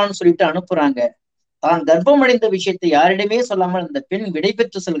அனுப்பலாம்னு சொல்லிட்டு அனுப்புறாங்க. தான் கர்ப்பம் அடைந்த விஷயத்தை யாரிடமே சொல்லாமல் அந்த பெண் விடை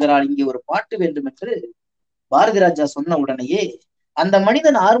பெற்று செல்கிறாள். இங்கே ஒரு பாட்டு வேண்டும் என்று பாரதி ராஜா சொன்ன உடனேயே அந்த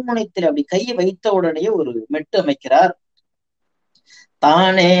மனிதன் ஹார்மோனியத்தில் அப்படி கையை வைத்த உடனேயே ஒரு மெட்டு அமைக்கிறார்.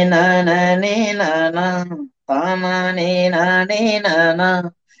 தானே நானே நானா, தானே நானே நானா,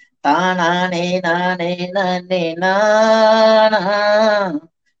 தானே நானே நானே நானா,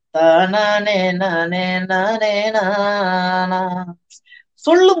 தானே நானே நானே நானா.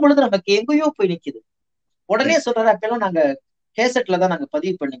 சொல்லும் பொழுது நமக்கு எங்கேயோ போய் நிக்குது. உடனே சொல்றாரு, அப்பெல்லாம் நாங்க கேசட்ல தான் நாங்க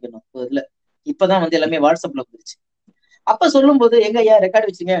பதிவு பண்ணிக்கணும். இல்ல இப்பதான் வந்து எல்லாமே வாட்ஸ்அப்ல வந்துருச்சு. அப்ப சொல்லும் போது, எங்க ஐயா ரெக்கார்டு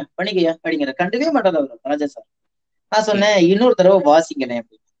வச்சுங்க பண்ணிக்கையா அப்படிங்கிற. கண்டுக்கவே மாட்டாரு அவர் ராஜா சார். நான் சொன்னேன், இன்னொரு தடவை வாசிங்களேன்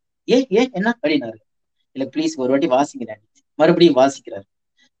அப்படின்னு. ஏன் என்ன அப்படின்னாரு. இல்ல ப்ளீஸ் ஒரு வாட்டி வாசிக்கிறேன். மறுபடியும் வாசிக்கிறாரு.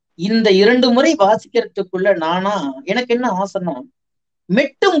 இந்த 2 முறை வாசிக்கிறதுக்குள்ள நானா எனக்கு என்ன ஆசைன்னா,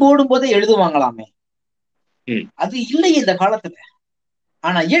 மெட்டும் போடும் போதே எழுதுவாங்களாமே, அது இல்லையே இந்த காலத்துல.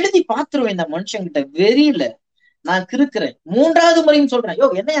 ஆனா எழுதி பாத்துருவேன் இந்த மனுஷங்கிட்ட வெறியில நான் கிறுக்குறேன். 3வது முறையும் சொல்றேன், யோ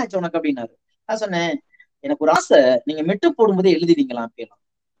என்ன ஆச்சு உனக்கு அப்படின்னாரு. நான் சொன்னேன், எனக்கு ஒரு ஆசை, நீங்க மெட்டு போடும்போதே எழுதுவீங்களா அப்படின்னா.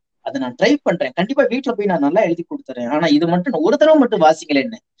 அதை நான் ட்ரை பண்றேன், கண்டிப்பா வீட்டுல போய் நான் நல்லா எழுதி கொடுத்துறேன். ஆனா இது மட்டும் ஒரு தடவை மட்டும்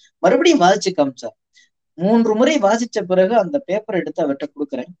வாசிக்கலன்னு. மறுபடியும் வாசிச்சு காமிச்சார். 3 முறை வாசிச்ச பிறகு அந்த பேப்பரை எடுத்து அவர்கிட்ட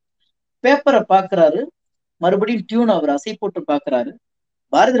கொடுக்குறேன். பேப்பரை பாக்குறாரு. மறுபடியும் டியூன் அவர் அசை போட்டு பாக்குறாரு.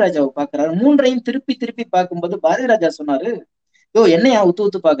 பாரதி ராஜாவை பாக்குறாரு. 3ஐயும் திருப்பி திருப்பி பார்க்கும்போது பாரதி ராஜா சொன்னாரு, யோ என்னையா ஊத்து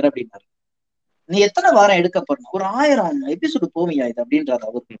ஊத்து பாக்குற அப்படின்னாரு. நீ எத்தனை வாரம் எடுக்க போற? ஒரு 1000 எபிசோடு போவியா இது அப்படின்றாரு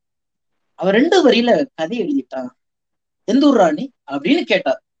அவரு. அவர் 2 வரியில கதை எழுதிட்டான். எந்த ஊர் ராணி அப்படின்னு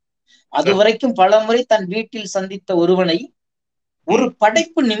கேட்டார். அது வரைக்கும் பல முறை தன் வீட்டில் சந்தித்த ஒருவனை ஒரு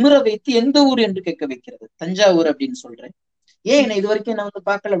படைப்பு நிமிர வைத்து எந்த ஊர் என்று கேட்க வைக்கிறது. தஞ்சாவூர் அப்படின்னு சொல்றேன். ஏன் என்ன இது வரைக்கும் நான் வந்து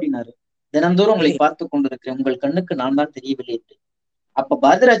பார்க்கல அப்படின்னாரு. தினந்தோறும் உங்களை பார்த்து கொண்டிருக்கிறேன், உங்கள் கண்ணுக்கு நான் தான் தெரியவில்லை என்று. அப்ப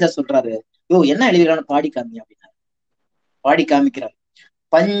பாரதிராஜா சொல்றாரு, யோ என்ன எழுதுறான்னு பாடி காமி அப்படின்னாரு. பாடி காமிக்கிறார்.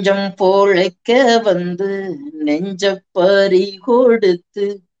 பஞ்சம் போழைக்க வந்து நெஞ்ச பறி கொடுத்து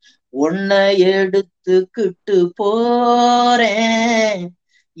உன்னை எடுத்துக்கிட்டு போறேன்,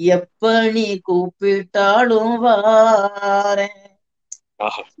 எப்ப நீ கூப்பிட்டாலும் வாரேன்,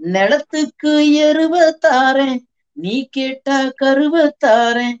 நிலத்துக்கு எருவத்தாரேன், நீ கேட்டா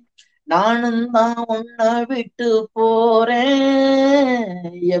கருவத்தாரேன், நானும் தான் உன்னை விட்டு போறேன்,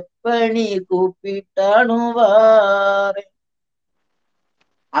 எப்ப நீ கூப்பிட்டாலும் வாரேன்.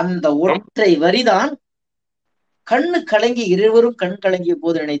 அந்த ஒற்றை வரிதான் கண்ணு கலங்கி இருவரும் கண் கலங்கிய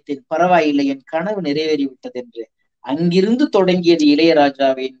போது நினைத்தேன், பரவாயில்லை என் கனவு நிறைவேறிவிட்டது என்று. அங்கிருந்து தொடங்கியது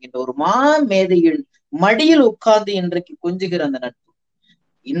இளையராஜாவை என்கின்ற ஒரு மேதையின் மடியில் உட்கார்ந்து இன்றைக்கு கொஞ்சுகிற அந்த நட்பு.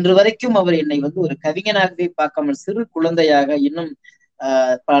 இன்று வரைக்கும் அவர் என்னை வந்து ஒரு கவிஞனாகவே பார்க்காமல் சிறு குழந்தையாக, இன்னும்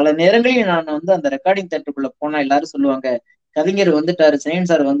பல நேரங்களில் நான் வந்து அந்த ரெக்கார்டிங் தேட்டருக்குள்ள போனா எல்லாரும் சொல்லுவாங்க, கவிஞர் வந்துட்டாரு, சைன்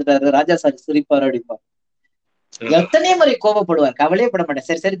சார் வந்துட்டாரு, ராஜா சார் சிரிப்பாரு அடிப்பார். எத்தனை முறை கோபப்படுவார், கவலையே பட மாட்டேன்,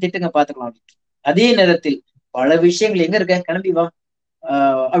 சரி சரி திட்டுங்க பாத்துக்கலாம் அப்படின்னு. அதே நேரத்தில் பல விஷயங்கள் எங்க இருக்க கிளம்பி வா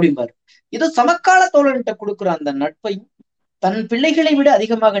அப்படிம்பாரு. இது சமகால தோழன்கிட்ட கொடுக்குற அந்த நட்பையும் தன் பிள்ளைகளை விட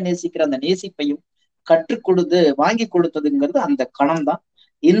அதிகமாக நேசிக்கிற அந்த நேசிப்பையும் கற்றுக் கொடுத்து வாங்கி கொடுத்ததுங்கிறது அந்த கணம் தான்.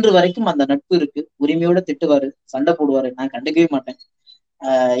 இன்று வரைக்கும் அந்த நட்பு இருக்கு. உரிமையோட திட்டுவாரு, சண்டை போடுவாரு, நான் கண்டுக்கவே மாட்டேன்.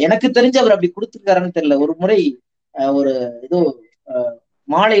 எனக்கு தெரிஞ்சு அவர் அப்படி கொடுத்துருக்காருன்னு தெரியல. ஒரு முறை ஒரு ஏதோ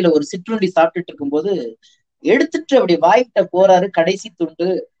மாலையில ஒரு சிற்றுண்டி சாப்பிட்டுட்டு இருக்கும்போது எடுத்துட்டு அப்படி வாய்கிட்ட போறாரு, கடைசி துண்டு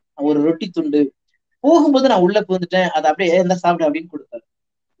ஒரு ரொட்டி துண்டு. போகும்போது நான் உள்ள போந்துட்டேன், அதை அப்படியே என்ன சாப்பிடு அப்படின்னு கொடுத்தாரு.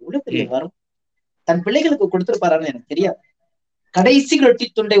 எவ்வளவு பெரிய வரும் தன் பிள்ளைகளுக்கு கொடுத்துருப்பாரான்னு எனக்கு தெரியாது. கடைசி ரொட்டி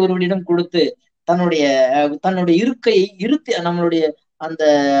துண்டை ஒருவனிடம் கொடுத்து தன்னுடைய இருக்கையை நம்மளுடைய அந்த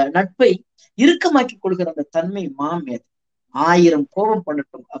நட்பை இறுக்கமாக்கி கொடுக்கிற அந்த தன்மை மாமேது. 1000 கோபம்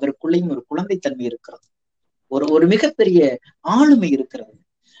பண்ணட்டும், அவருக்குள்ளேயும் ஒரு குழந்தை தன்மை இருக்கிறது, ஒரு மிகப்பெரிய ஆளுமை இருக்கிறது.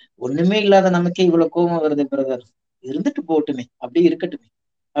 ஒண்ணுமே இல்லாத நமக்கே இவ்வளவு கோபம் வருது பிரதர், இருந்துட்டு போகட்டுமே, அப்படியே இருக்கட்டுமே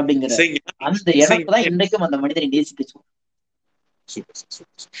அப்படிங்கிற அந்த இணைப்பு தான் இன்றைக்கும் அந்த மனிதனை நேசிக்க.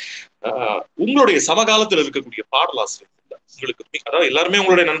 உங்களுடைய சமகாலத்தில் இருக்கக்கூடிய பாடலாசிரியர் உங்களுக்கு, அதாவது எல்லாருமே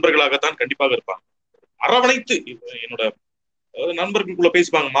உங்களுடைய நண்பர்களாகத்தான் கண்டிப்பாக இருப்பாங்க, அரவணைத்து என்னோட நண்பர்களுக்குள்ள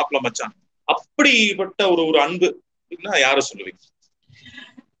பேசுவாங்க மாப்பிள்ள மச்சான், அப்படிப்பட்ட ஒரு அன்பு யார சொல்லுவீங்க?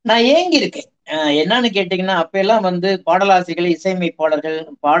 நான் ஏங்கி இருக்கேன். என்னன்னு கேட்டீங்கன்னா, அப்ப எல்லாம் பாடலாசிரியர்கள், இசையமைப்பாளர்கள்,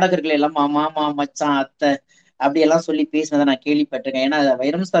 பாடகர்கள் எல்லாம் மாமா மச்சான் அத்தை அப்படி எல்லாம் சொல்லி பேசினதை நான் கேள்விப்பட்டிருக்கேன். ஏன்னா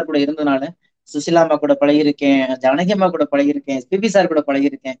வைரம் சார் கூட இருந்ததுனால சுசிலாமா கூட பழகிருக்கேன், ஜானகி அம்மா கூட பழகிருக்கேன், எஸ்பிபி சார் கூட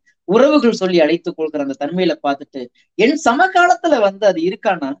பழகிருக்கேன். உறவுகள் சொல்லி அழைத்துக் கொள்கிற அந்த தன்மையில பார்த்துட்டு என் சமகாலத்துல அது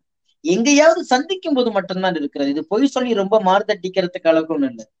இருக்கான்னா எங்கேயாவது சந்திக்கும் போது மட்டும்தான் இருக்கிறது. இது பொய் சொல்லி ரொம்ப மாறுதட்டிக்கிறதுக்கு அளவுக்கு ஒண்ணு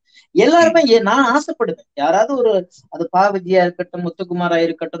இல்லை. எல்லாருமே நான் ஆசைப்படுவேன், யாராவது அது பாவிஜியா இருக்கட்டும், முத்துக்குமாரா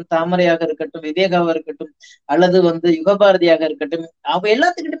இருக்கட்டும், தாமரையாக இருக்கட்டும், விவேகாவா இருக்கட்டும், அல்லது யுகபாரதியாக இருக்கட்டும், அவ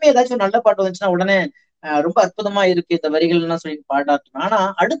எல்லாத்துக்கிட்டுமே ஏதாச்சும் நல்ல பாட்டு வந்துச்சுன்னா உடனே ரொம்ப அற்புதமா இருக்கு இந்த வரிகள்லாம் சொல்லி பாராட்டணும். ஆனா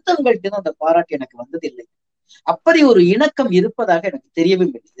அடுத்தவங்கள்ட்ட அந்த பாராட்டு எனக்கு வந்ததில்லை. அப்படி ஒரு இணக்கம் இருப்பதாக எனக்கு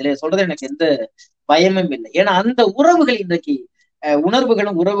தெரியவும் இல்லை. இதுல சொல்றது எனக்கு எந்த பயமும் இல்லை. ஏன்னா அந்த உறவுகள் இன்றைக்கு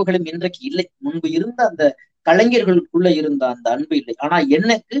உறவுகளும் இன்றைக்கு இல்லை. முன்பு இருந்த அந்த கலைஞர்களுக்குள்ள இருந்த அந்த அன்பு இல்லை. ஆனா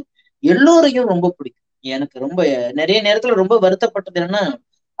எனக்கு எல்லோரையும் ரொம்ப பிடிக்கும். எனக்கு ரொம்ப நிறைய நேரத்துல ரொம்ப வருத்தப்பட்டது என்னன்னா,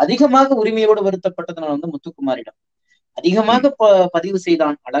 அதிகமாக உரிமையோடு வருத்தப்பட்டது நான் முத்துக்குமாரிடம். அதிகமாக பதிவு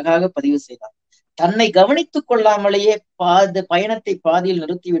செய்தான், அழகாக பதிவு செய்தான். தன்னை கவனித்துக் கொள்ளாமலேயே பயணத்தை பாதியில்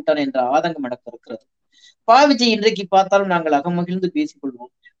நிறுத்திவிட்டான் என்ற ஆதங்கம் எனக்கு இருக்கிறது. விஜய் இன்றைக்கு பார்த்தாலும் நாங்கள் அகமகிழ்ந்து பேசிக்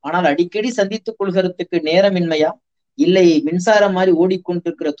கொள்வோம். ஆனால் அடிக்கடி சந்தித்துக் கொள்கிறதுக்கு நேரமின்மையா, இல்லை மின்சாரம் மாதிரி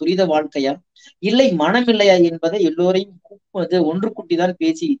ஓடிக்கொண்டிருக்கிற துரித வாழ்க்கையா, இல்லை மனம் இல்லையா என்பதை எல்லோரையும் ஒன்று கூட்டிதான்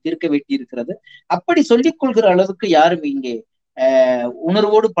பேசி தீர்க்க வேண்டி இருக்கிறது. அப்படி சொல்லிக் கொள்கிற அளவுக்கு யாரும் இங்கே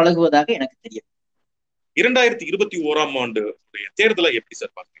உணர்வோடு பழகுவதாக எனக்கு தெரியும். 2021ஆம் ஆண்டு தேர்தலை எப்படி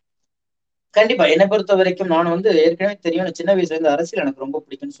சார் பாருங்க? கண்டிப்பா என்னை பொறுத்த வரைக்கும் நான் ஏற்கனவே தெரியும், சின்ன வயசுல இருந்து அரசியல் எனக்கு ரொம்ப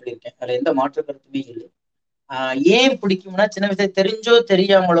பிடிக்கும்னு சொல்லியிருக்கேன். அதுல எந்த மாற்று கருத்துமே இல்லை. ஏன் பிடிக்கும்னா, சின்ன வயசுல தெரிஞ்சோ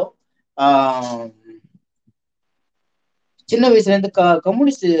தெரியாமலோ சின்ன வயசுல இருந்து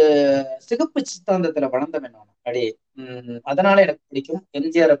கம்யூனிஸ்ட் சிகப்பு சித்தாந்தத்துல வளர்ந்தவன் நான் அப்படியே. அதனால எனக்கு பிடிக்கும்.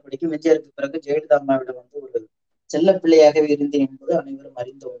 எம்ஜிஆரை பிடிக்கும். எம்ஜிஆருக்கு பிறகு ஜெயலலிதா அம்மாவிடம் ஒரு செல்ல பிள்ளையாகவே இருந்தேன் என்பது அனைவரும்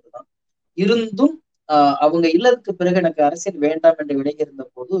அறிந்த ஒன்றுதான். இருந்தும் அவங்க இல்லத்துக்கு பிறகு எனக்கு அரசியல் வேண்டாம் என்று விலகியிருந்த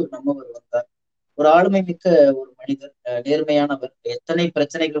போது நம்மவர் வந்தார். ஒரு ஆளுமை மிக்க ஒரு மனிதர், நேர்மையானவர், எத்தனை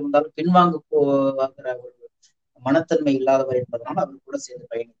பிரச்சனைகள் வந்தாலும் பின்வாங்க போகிற ஒரு மனத்தன்மை இல்லாதவர் என்பதனால அவர் கூட சேர்ந்து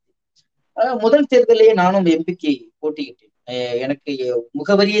பயணித்தேன். முதல் தேர்தலையே நானும் எம்பிக்கு போட்டிக்கிட்டேன். எனக்கு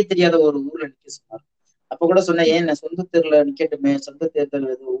முகவரியே தெரியாத ஒரு ஊர்ல நிக்க சொன்னார். அப்ப கூட சொன்னேன், ஏன் சொந்த தேர்தல நிக்கட்டுமே, சொந்த தேர்தல்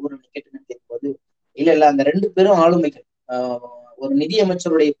ஊர்ல நிக்கட்டுமே கேட்கும்போது, இல்ல அந்த 2 பேரும் ஆளுமைகள். ஒரு நிதி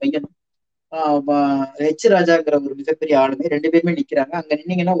அமைச்சருடைய பையனும் ஹெச் ராஜாங்கிற ஒரு மிகப்பெரிய ஆளுமை, 2 பேருமே நிக்கிறாங்க. அங்க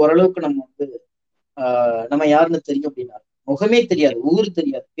நின்னீங்கன்னா ஓரளவுக்கு நம்ம யாருன்னு தெரியும் அப்படின்னா. முகமே தெரியாது, ஊரு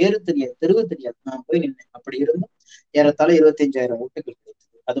தெரியாது, பேரு தெரியாது, தெருவு தெரியாது. நான் போய் நின்னேன். அப்படி இருந்தும் ஏறத்தாழ 25,000 ஓட்டுகள்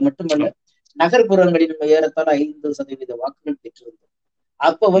கிடைத்தது. அது மட்டுமல்ல, நகர்ப்புறங்களில் ஏறத்தாழ 5% வாக்குகள் பெற்றிருந்தோம்.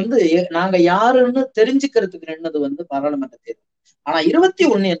 அப்ப நாங்க யாருன்னு தெரிஞ்சுக்கிறதுக்கு நின்னது பாராளுமன்ற தேர்தல். ஆனா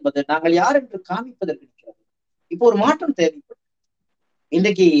 21 என்பது நாங்கள் யார் என்று காமிப்பதற்கு நிற்கிறது. இப்போ ஒரு மாற்றம் தேவைப்படும்.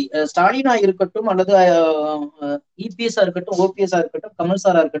 இன்றைக்கு ஸ்டாலினா இருக்கட்டும், அல்லது இபிஎஸ்ஆ இருக்கட்டும், ஓபிஎஸ்ஆ இருக்கட்டும், கமல்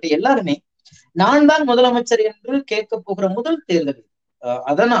சாரா இருக்கட்டும், எல்லாருமே நான் தான் முதலமைச்சர் என்று கேட்க போகிற முதல் தேர்தல்.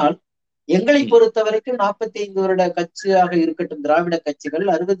 அதனால் எங்களை பொறுத்த வரைக்கும் 45 வருட கட்சியாக இருக்கட்டும் திராவிட கட்சிகள்,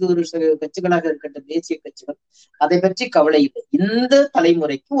 60 வருஷ கட்சிகளாக இருக்கட்டும் தேசிய கட்சிகள், அதை பற்றி கவலை இல்லை. இந்த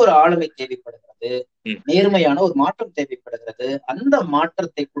தலைமுறைக்கு ஒரு ஆளுமை தேவைப்படுகிறது, நேர்மையான ஒரு மாற்றம் தேவைப்படுகிறது. அந்த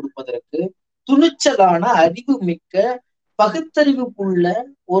மாற்றத்தை கொடுப்பதற்கு துணிச்சலான, அறிவு மிக்க, பகுத்தறிவுக்குள்ள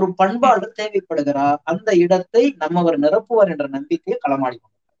ஒரு பண்பாளர் தேவைப்படுகிறார். அந்த இடத்தை நம்மவர் நிரப்புவார் என்ற நம்பிக்கையை களமாடி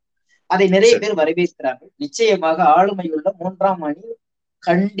கொண்டார். அதை நிறைய பேர் வரவேற்கிறார்கள். நிச்சயமாக ஆளுமையுள்ள 3ஆம் அணி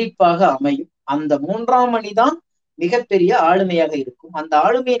கண்டிப்பாக அமையும். அந்த 3ஆம் அணிதான் மிகப்பெரிய ஆளுமையாக இருக்கும். அந்த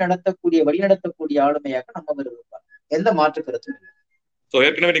ஆளுமையை வழிநடத்தக்கூடிய ஆளுமையாக நம்ம இருப்பாங்க. எந்த மாற்று கருத்தும் இல்லை.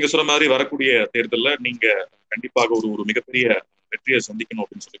 ஏற்கனவே நீங்க சொன்ன மாதிரி வரக்கூடிய தேர்தலில் நீங்க கண்டிப்பாக ஒரு மிகப்பெரிய வெற்றியை சந்திக்கணும்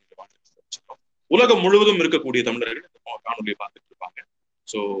அப்படின்னு சொல்லி உலகம் முழுவதும் இருக்கக்கூடிய தமிழர்கள் இந்த காணொலியை பார்த்துட்டு இருப்பாங்க.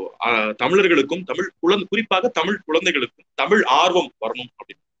 ஸோ தமிழர்களுக்கும் குறிப்பாக தமிழ் குழந்தைகளுக்கும் தமிழ் ஆர்வம் வரணும்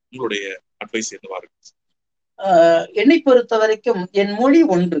அப்படின்னு உங்களுடைய அட்வைஸ் என்னவா இருக்கு? என்னை பொறுத்த வரைக்கும் என் மொழி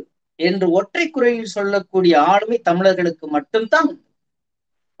ஒன்று என்று ஒற்றை குறையில் சொல்லக்கூடிய ஆளுமை தமிழர்களுக்கு மட்டும்தான்,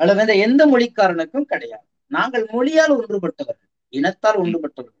 அல்லது எந்த மொழிக்காரனுக்கும் கிடையாது. நாங்கள் மொழியால் ஒன்றுபட்டவர்கள், இனத்தால்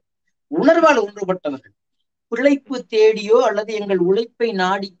ஒன்றுபட்டவர்கள், உணர்வால் ஒன்றுபட்டவர்கள். பிழைப்பு தேடியோ அல்லது எங்கள் உழைப்பை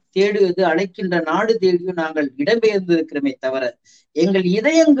நாடி தேடுவது அழைக்கின்ற நாடு தேடியோ நாங்கள் இடம்பெயர்ந்து இருக்கிறோமே தவிர எங்கள்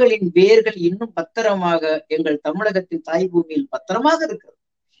இதயங்களின் வேர்கள் இன்னும் பத்திரமாக எங்கள் தமிழகத்தின் தாய் பூமியில் பத்திரமாக இருக்கிறது.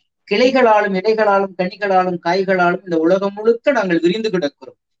 கிளைகளாலும் இலைகளாலும் கனிகளாலும் காய்களாலும் இந்த உலகம் முழுக்க நாங்கள் விரிந்து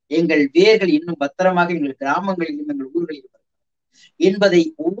கிடக்கிறோம். எங்கள் வேர்கள் இன்னும் பத்திரமாக எங்கள் கிராமங்களிலும் எங்கள் ஊர்களிலும் என்பதை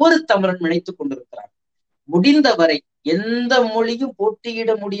ஒவ்வொரு தமிழனும் நினைத்துக் கொண்டிருக்கிறார். முடிந்தவரை எந்த மொழியும்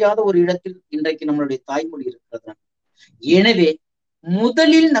போட்டியிட முடியாத ஒரு இடத்தில் இன்றைக்கு நம்மளுடைய தாய்மொழி இருக்கிறது. எனவே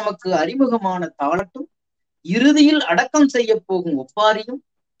முதலில் நமக்கு அறிமுகமான தாளட்டும் இறுதியில் அடக்கம் செய்ய போகும் ஒப்பாரியும்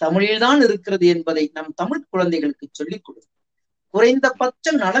தமிழில்தான் இருக்கிறது என்பதை நம் தமிழ் குழந்தைகளுக்கு சொல்லிக் கொடுக்கும்.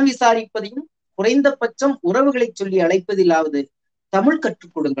 குறைந்தபட்சம் நலம் விசாரிப்பதையும் குறைந்தபட்சம் உறவுகளை சொல்லி அழைப்பதிலாவது தமிழ்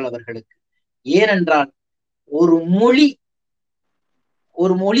கற்றுக் கொடுங்கள் அவர்களுக்கு. ஏனென்றால்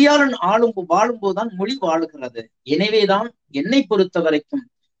ஒரு மொழியாளன் வாழும்போதுதான் மொழி வாழுகிறது. எனவேதான் என்னை பொறுத்த வரைக்கும்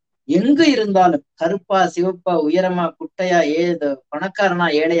எங்கு இருந்தாலும் கருப்பா சிவப்பா உயரமா குட்டையா பணக்காரனா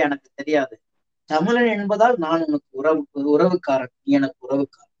ஏழையா எனக்கு தெரியாது. தமிழன் என்பதால் நான் உனக்கு உறவுக்காரன், நீ எனக்கு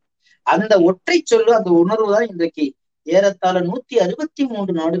உறவுக்காரன். அந்த ஒற்றை சொல்லு, அந்த உணர்வு தான் இன்றைக்கு ஏறத்தாழ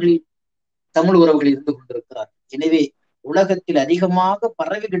 163 நாடுகளில் தமிழ் உறவுகள் இருந்து கொண்டிருக்கிறார். எனவே உலகத்தில் அதிகமாக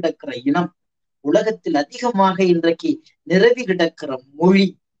பரவி கிடக்கிற இனம், உலகத்தில் அதிகமாக இன்றைக்கு நிரவி கிடக்கிற மொழி,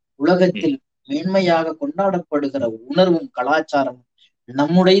 உலகத்தில் மேன்மையாக கொண்டாடப்படுகிற உணர்வும் கலாச்சாரமும்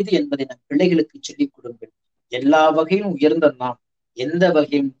நம்முடையது என்பதை நம் பிள்ளைகளுக்கு சொல்லிக் கொடுங்கள். எல்லா வகையும் உயர்ந்த நாம் எந்த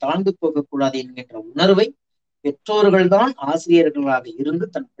வகையும் தாழ்ந்து போகக்கூடாது என்கின்ற உணர்வை பெற்றோர்கள் தான் ஆசிரியர்களாக இருந்து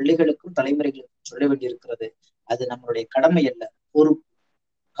தன் பிள்ளைகளுக்கும் தலைமுறைகளுக்கும் சொல்ல வேண்டியிருக்கிறது. அது நம்மளுடைய கடமை அல்ல, பொறுப்பு.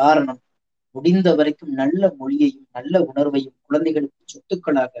 காரணம், முடிந்த வரைக்கும் நல்ல மொழியையும் நல்ல உணர்வையும் குழந்தைகளுக்கு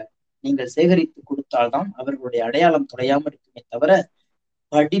சொத்துக்களாக நீங்கள் சேகரித்து கொடுத்தால்தான் அவர்களுடைய அடையாளம் தொலையாமல் இருக்குமே தவிர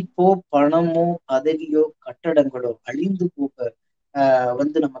படிப்போ பணமோ பதவியோ கட்டடங்களோ அழிந்து போக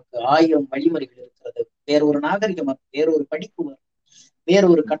நமக்கு 1000 வழிமுறைகள் இருக்கிறது. வேறொரு நாகரிகம் வரும், வேறொரு படிப்பு வரும்,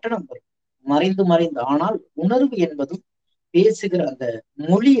 வேறொரு கட்டணம் வரும், மறைந்து. ஆனால் உணர்வு என்பதும் பேசுகிற அந்த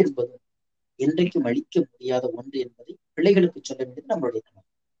மொழி என்பதும் என்றைக்கும் அழிக்க முடியாத ஒன்று என்பதை பிள்ளைகளுக்கு சொல்ல வேண்டியது நம்மளுடைய கடமை.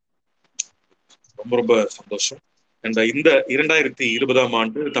 ரொம்ப சந்தோஷம். இந்த 2020ஆம்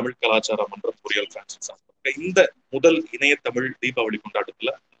ஆண்டு தமிழ் கலாச்சார மன்றம் பொறியியல் பிரான்சிஸ் இந்த முதல் இணைய தமிழ் தீபாவளி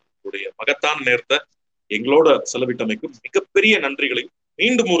கொண்டாட்டத்துல உங்களுடைய மகத்தான நேரத்தை எங்களோட செலவிட்டமைக்கு மிகப்பெரிய நன்றிகளை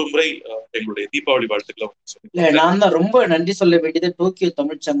மீண்டும் ஒரு முறை எங்களுடைய தீபாவளி வாழ்த்துக்களை நான் தான் ரொம்ப நன்றி சொல்ல வேண்டியது டோக்கியோ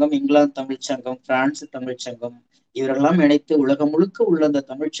தமிழ்ச்சங்கம், இங்கிலாந்து தமிழ்ச்சங்கம், பிரான்ஸ் தமிழ்ச்சங்கம் இவரெல்லாம் இணைத்து உலகம் முழுக்க உள்ள அந்த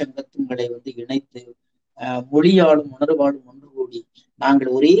தமிழ்ச்சங்கத்தின்களை இணைத்து மொழியாலும் உணர்வாலும் ஒன்று கூடி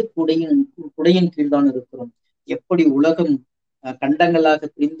நாங்கள் ஒரே குடையின் கீழ்தான் இருக்கிறோம். எப்படி உலகம் கண்டங்களாக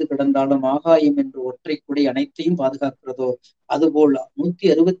பிரிந்து கிடந்தாலும் ஆகாயம் என்று ஒற்றை குடை அனைத்தையும் பாதுகாக்கிறதோ அதுபோல்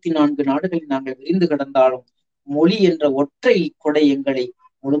 164 நாடுகளில் நாங்கள் விரிந்து கிடந்தாலும் மொழி என்ற ஒற்றை கொடை எங்களை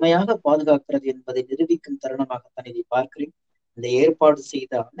முழுமையாக பாதுகாக்கிறது என்பதை நிரூபிக்கும் தருணமாகத்தான் இதை பார்க்கிறேன். இந்த ஏற்பாடு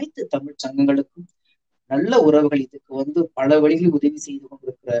செய்த அனைத்து தமிழ் சங்கங்களுக்கும் நல்ல உறவுகள், இதுக்கு பல வழிகளில் உதவி செய்து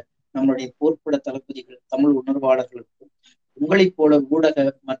கொண்டிருக்கிற நம்மளுடைய போர்ப்பட தளபதிகள், தமிழ் உணர்வாளர்களுக்கும், உங்களைப் போல ஊடக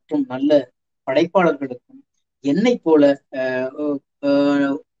மற்றும் நல்ல படைப்பாளர்களுக்கும், என்னை போல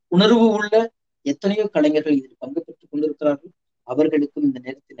உணர்வு உள்ள எத்தனையோ கலைஞர்கள் இதில் பங்கு பெற்றுக் கொண்டிருக்கிறார்கள். அவர்களுக்கும் இந்த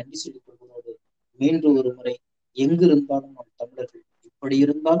நேரத்தில் நன்றி சொல்லிக் கொள்வதோடு மீண்டும் ஒரு முறை எங்கு இருந்தாலும் நாம் தமிழர்கள், இப்படி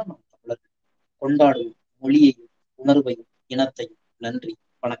இருந்தாலும் நாம் தமிழர்கள், கொண்டாடுவோம் மொழியையும் உணர்வையும் இனத்தையும். நன்றி,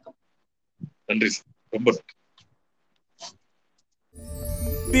 வணக்கம். நன்றி, ரொம்ப நன்றி.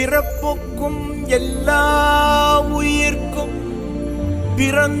 பிறப்புக்கும் எல்லா உயிர்க்கும்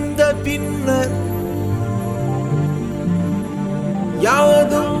பிறந்த பின்னர்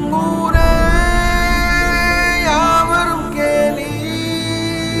யாவதும் ஊரே யாவரும் கேலி.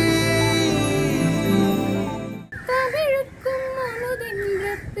 தமிழுக்கும்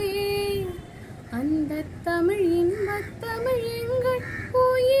அமுதென்ற பேர், அந்த தமிழ் இன்பத் தமிழ் எங்கள்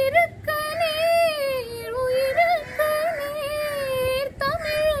உயிருக்கு நேர், உயிருக்கு நேர்.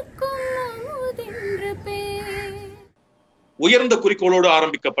 தமிழுக்கும் அமுதென்ற பேர். உயர்ந்த குறிக்கோளோடு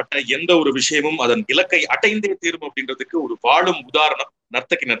ஆரம்பிக்கப்பட்ட எந்த ஒரு விஷயமும் அதன் இலக்கை அடைந்தே தீரும் அப்படின்றதுக்கு ஒரு வாழும் உதாரணம்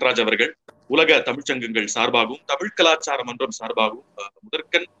நர்த்தகி நட்ராஜ் அவர்கள். உலக தமிழ்ச்சங்கங்கள் சார்பாகவும் தமிழ் கலாச்சார மன்றம் சார்பாகவும்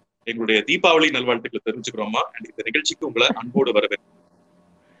முதற்கண் எங்களுடைய தீபாவளி நல்வாழ்த்துக்களை தெரிஞ்சுக்கிறோமா. இந்த நிகழ்ச்சிக்கு உங்களை அன்போடு வரவேற்கிறேன்.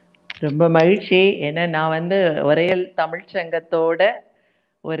 ரொம்ப மகிழ்ச்சி. ஏன்னா நான் ஒரையல் தமிழ்ச்சங்கத்தோட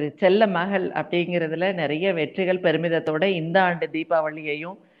ஒரு செல்ல மகள் அப்படிங்கிறதுல நிறைய வெற்றிகள் பெருமிதத்தோட இந்த ஆண்டு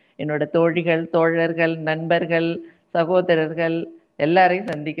தீபாவளியையும் என்னோட தோழிகள், தோழர்கள், நண்பர்கள், சகோதரர்கள் எல்லாரையும்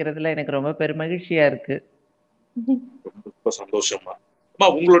சந்திக்கிறதுல எனக்கு ரொம்ப பெருமகிழ்ச்சியா இருக்கு. ரொம்ப சந்தோஷமா.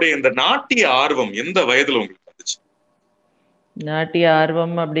 உங்களுடைய இந்த நாட்டிய ஆர்வம் எந்த வயதுல உங்களுக்கு வந்துச்சு? நாட்டிய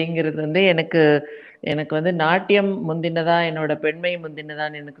ஆர்வம் அப்படிங்கிறது எனக்கு நாட்டியம் முந்தினதா என்னோட பெண்மை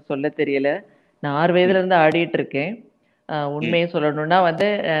முந்தினதான்னு எனக்கு சொல்ல தெரியல. நான் 6 வயதுல இருந்து ஆடிட்டு இருக்கேன். உண்மையை சொல்லணும்னா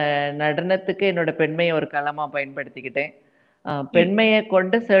நடனத்துக்கு என்னோட பெண்மையை ஒரு களமா பயன்படுத்திக்கிட்டேன். பெண்மையை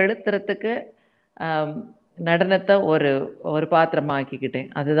கொண்டு செலுத்துறதுக்கு நடனத்தை ஒரு ஒரு பாத்திரமா ஆக்கிக்கிட்டேன்.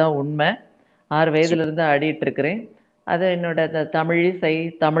 அதுதான் உண்மை. 6 வயதுல இருந்து ஆடிட்டு இருக்கிறேன். அது என்னோட தமிழ் இசை,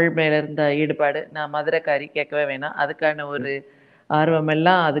 தமிழ் மேல இருந்த ஈடுபாடு. நான் மதுரைக்காரி, கேட்கவே வேணாம். அதுக்கான ஒரு ஆர்வம்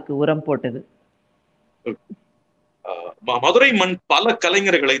எல்லாம் அதுக்கு உரம் போட்டது. மதுரை மண் பல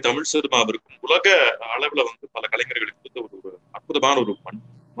கலைஞர்களை தமிழ் சினிமாவிற்கும் உலக அளவுல பல கலைஞர்களுக்கு ஒரு அற்புதமான ஒரு மண்.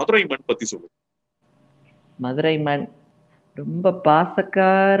 மதுரை மண் பத்தி சொல்லுங்க. மதுரை மண் ரொம்ப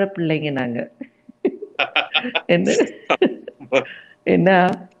பாசக்கார பிள்ளைங்க நாங்க. என்ன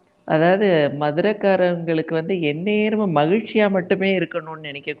அதாவது மதுரைக்காரங்களுக்கு எந்நேரமும் மகிழ்ச்சியா மட்டுமே இருக்கணும்னு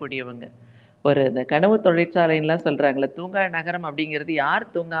நினைக்கக்கூடியவங்க. இந்த கனவு தொழிற்சாலைலாம் சொல்றாங்களே, தூங்கா நகரம் அப்படிங்கிறது யார்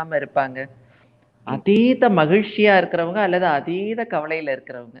தூங்காம இருப்பாங்க? அதீத மகிழ்ச்சியா இருக்கிறவங்க அல்லது அதீத கவலையில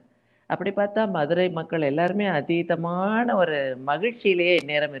இருக்கிறவங்க. அப்படி பார்த்தா மதுரை மக்கள் எல்லாருமே அதீதமான ஒரு மகிழ்ச்சியிலேயே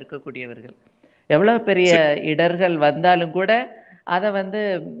நேரம் இருக்கக்கூடியவர்கள். எவ்வளவு பெரிய இடர்கள் வந்தாலும் கூட அதை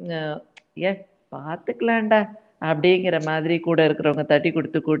ஏ பார்த்துக்கலாண்டா அப்படிங்கிற மாதிரி கூட இருக்கிறவங்க தட்டி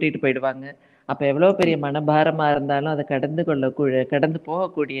கொடுத்து கூட்டிட்டு போயிடுவாங்க. அப்ப எவ்வளவு பெரிய மனபாரமா இருந்தாலும் அதை கடந்து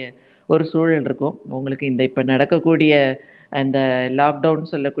போகக்கூடிய ஒரு சூழல் இருக்கும். உங்களுக்கு இப்ப நடக்கக்கூடிய அந்த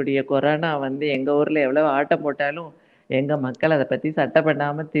லாக்டவுன் சொல்லக்கூடிய கொரோனா எங்க ஊர்ல எவ்வளவு ஆட்டம் போட்டாலும் எங்க மக்கள் அதை பத்தி சட்டை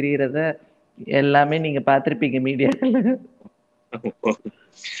பண்ணாம திரியறத எல்லாமே நீங்க பார்த்திருப்பீங்க மீடியால.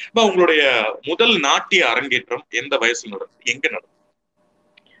 உங்களுடைய முதல் நாட்டிய அரங்கேற்றம் எந்த வயசுல நடந்தது, எங்க நடந்தது?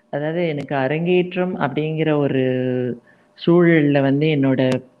 அதாவது எனக்கு அரங்கேற்றம் அப்படிங்கிற ஒரு சூழல்ல என்னோட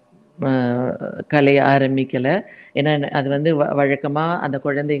கலை ஆரம்பிக்கல. ஏன்னா அது வழக்கமா அந்த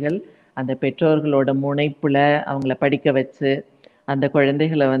குழந்தைகள் அந்த பெற்றோர்களோட முனைப்புல அவங்கள படிக்க வச்சு அந்த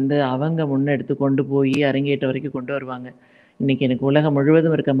குழந்தைகளை அவங்க முன்னெடுத்து கொண்டு போய் அரங்கேற்ற வரைக்கும் கொண்டு வருவாங்க. இன்னைக்கு எனக்கு உலகம்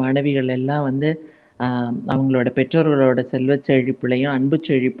முழுவதும் இருக்க மாணவிகள் எல்லாம் அவங்களோட பெற்றோர்களோட செல்வ செழிப்புலையும் அன்பு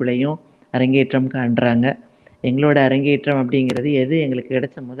செழிப்புலையும் அரங்கேற்றம் காண்றாங்க. எங்களோட அரங்கேற்றம் அப்படிங்கிறது எது எங்களுக்கு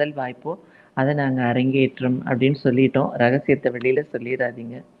கிடைச்ச முதல் வாய்ப்போ அதை நாங்கள் அரங்கேற்றம் அப்படின்னு சொல்லிட்டோம். ரகசியத்தை வெளியில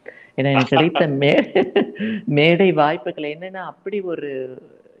சொல்லிடாதீங்க. ஏன்னா எனக்கு கிடைத்த மேடை வாய்ப்புகள் என்னன்னா அப்படி ஒரு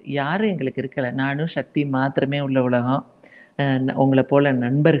யாரும் எங்களுக்கு இருக்கல. நானும் சக்தி மாத்திரமே உள்ள உலகம். உங்களை போல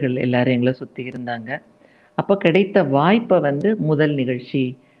நண்பர்கள் எல்லாரும் எங்களை சுத்தி இருந்தாங்க. அப்போ கிடைத்த வாய்ப்பை முதல் நிகழ்ச்சி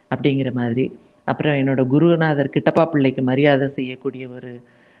அப்படிங்கிற மாதிரி. அப்புறம் என்னோட குருநாதர் கிட்டப்பா பிள்ளைக்கு மரியாதை செய்யக்கூடிய ஒரு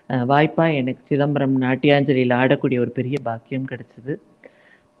வாய்ப்பா எனக்கு சிதம்பரம் நாட்டியாஞ்சலியில் ஆடக்கூடிய ஒரு பெரிய பாக்கியம் கிடைச்சது.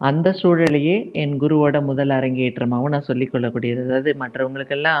 அந்த சூழலையே என் குருவோட முதல் அரங்கேற்றமாகவும் நான் சொல்லிக்கொள்ளக்கூடியது. அதாவது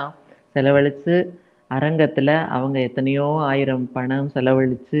மற்றவங்களுக்கெல்லாம் செலவழித்து அரங்கத்தில் அவங்க எத்தனையோ ஆயிரம் பணம்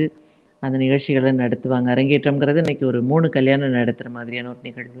செலவழித்து அந்த நிகழ்ச்சிகளை நடத்துவாங்க. அரங்கேற்றம்ங்கிறது இன்னைக்கு ஒரு 3 கல்யாணம் நடத்துகிற மாதிரியான ஒரு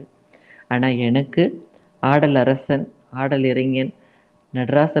நிகழ்வு. ஆனால் எனக்கு ஆடல் அரசன், ஆடல் இறைஞன்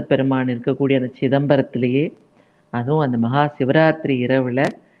நடராச பெருமான் இருக்கக்கூடிய அந்த சிதம்பரத்திலேயே, அதுவும் அந்த மகா சிவராத்திரி இரவில்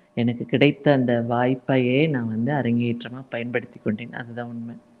எனக்கு கிடைத்த அந்த வாய்ப்பையே நான் அரங்கேற்றமாக பயன்படுத்தி கொண்டேன். அதுதான்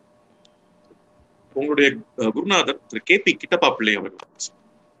உண்மை. உங்களுடைய குருநாதர் திரு கே.பி. கிட்டப்பா பிள்ளை அவர்கள்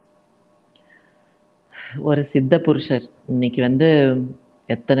ஒரு சித்த புருஷர். இன்னைக்கு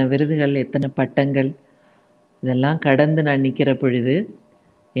எத்தனை விருதுகள், எத்தனை பட்டங்கள் இதெல்லாம் கடந்து நான் நிற்கிற பொழுது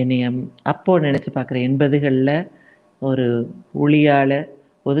என்னைய அப்போ நினைச்சு பார்க்குறேன். 80களில் ஒரு ஒளியால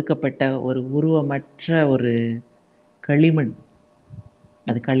ஒதுக்கப்பட்ட ஒரு உருவமற்ற ஒரு களிமண்.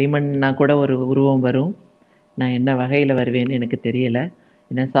 அது களிமண்னா கூட ஒரு உருவம் வரும். நான் என்ன வகையில் வருவேன்னு எனக்கு தெரியலை.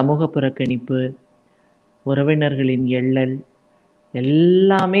 ஏன்னா சமூக புறக்கணிப்பு, உறவினர்களின் எள்ளல்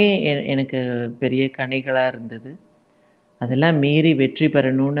எல்லாமே எனக்கு பெரிய கணைகளாக இருந்தது. அதெல்லாம் மீறி வெற்றி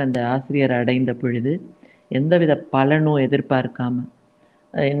பெறணும்னு அந்த ஆசிரியர் அடைந்த பொழுது எந்தவித பலனும் எதிர்பார்க்காம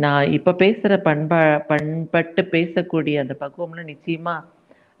நான் இப்போ பேசுகிற பண்பட்டு பேசக்கூடிய அந்த பக்குவம்லாம் நிச்சயமாக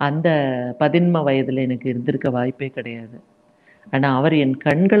அந்த 11 வயதில் எனக்கு இருந்திருக்க வாய்ப்பே கிடையாது. ஆனால் அவர் என்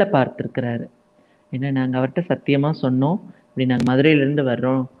கண்களை பார்த்துருக்கிறாரு. ஏன்னா நாங்கள் அவர்கிட்ட சத்தியமாக சொன்னோம், இப்படி நாங்கள் மதுரையிலேருந்து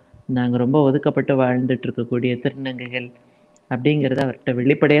வர்றோம், நாங்கள் ரொம்ப ஒதுக்கப்பட்டு வாழ்ந்துட்டு இருக்கக்கூடிய திருநங்கைகள், அப்படிங்கிறத அவர்கிட்ட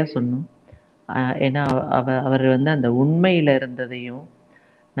வெளிப்படையா சொன்னோம். ஏன்னா அவர் வந்து அந்த உண்மையில இருந்ததையும்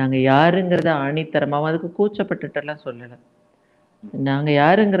நாங்க யாருங்கிறத ஆணித்தரமாவும் அதுக்கு கூச்சப்பட்டுட்டெல்லாம் சொல்லலை. நாங்க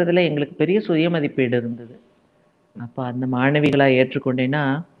யாருங்கிறதுல எங்களுக்கு பெரிய சுயமதிப்பீடு இருந்தது. அப்ப அந்த மாணவிகளா ஏற்றுக்கொண்டேன்னா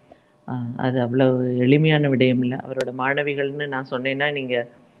அது அவ்வளவு எளிமையான விடயம் இல்லை. அவரோட மாணவிகள்னு நான் சொன்னேன்னா நீங்க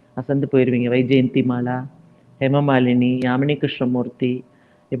அசந்து போயிருவீங்க. வைஜெயந்தி மாலா, ஹேமமாலினி, யாமினி கிருஷ்ணமூர்த்தி,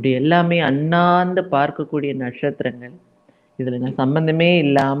 இப்படி எல்லாமே அண்ணாந்து பார்க்கக்கூடிய நட்சத்திரங்கள். இதுல நான் சம்பந்தமே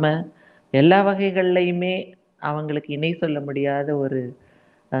இல்லாம எல்லா வகைகள்லையுமே அவங்களுக்கு இணை சொல்ல முடியாத ஒரு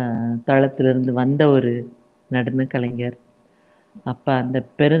தளத்திலிருந்து வந்த ஒரு நடன கலைஞர். அப்ப அந்த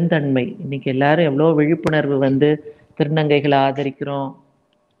பெருந்தன்மை, இன்னைக்கு எல்லாரும் எவ்வளோ விழிப்புணர்வு வந்து திருநங்கைகளை ஆதரிக்கிறோம்,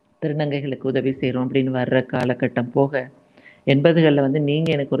 திருநங்கைகளுக்கு உதவி செய்கிறோம் அப்படின்னு வர்ற காலகட்டம் போக 80களில் வந்து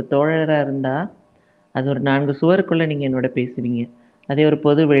நீங்கள் எனக்கு ஒரு தோழராக இருந்தால் அது ஒரு 4 சுவருக்குள்ளே நீங்கள் என்னோட பேசுவீங்க. அதே ஒரு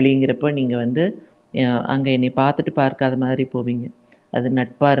பொது வெளிங்கிறப்போ நீங்கள் வந்து அங்கே என்னை பார்த்துட்டு பார்க்காத மாதிரி போவீங்க. அது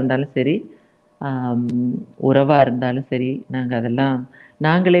நட்பாக இருந்தாலும் சரி, உறவாக இருந்தாலும் சரி, நாங்கள் அதெல்லாம்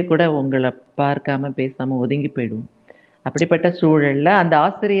நாங்களே கூட உங்களை பார்க்காம பேசாமல் ஒதுங்கி போயிடுவோம். அப்படிப்பட்ட சூழலில் அந்த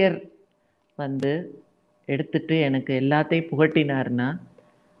ஆசிரியர் வந்து எடுத்துட்டு எனக்கு எல்லாத்தையும் புகட்டினார்னா,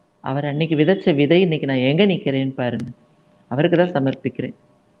 அவர் அன்னைக்கு விதைச்ச விதை இன்னைக்கு நான் எங்கே நிற்கிறேன்னு பாருங்க. அவருக்கு தான் சமர்ப்பிக்கிறேன்.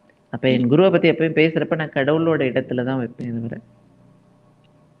 அப்போ என் குருவை பற்றி எப்பயும் பேசுகிறப்ப நான் கடவுளோட இடத்துல தான் வைப்பேன். இதுவரை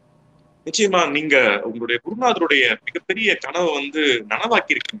நிச்சயமா நீங்க உங்களுடைய குருநாதருடைய மிகப்பெரிய கனவை வந்து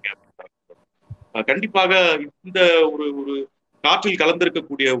நனவாக்கி இருக்கீங்க. கண்டிப்பாக இந்த ஒரு ஒரு காற்றில்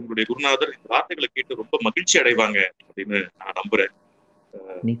கலந்திருக்கக்கூடிய உங்களுடைய குருநாதர் இந்த வார்த்தைகளை கேட்டு ரொம்ப மகிழ்ச்சி அடைவாங்க அப்படின்னு நான் நம்புறேன்.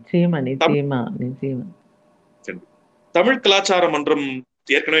 நிச்சயமா நிச்சயமா நிச்சயமா. தமிழ் கலாச்சார மன்றம்,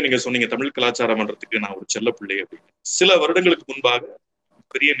 ஏற்கனவே நீங்க சொன்னீங்க தமிழ் கலாச்சார மன்றத்துக்கு நான் ஒரு செல்ல பிள்ளை அப்படின்னு. சில வருடங்களுக்கு முன்பாக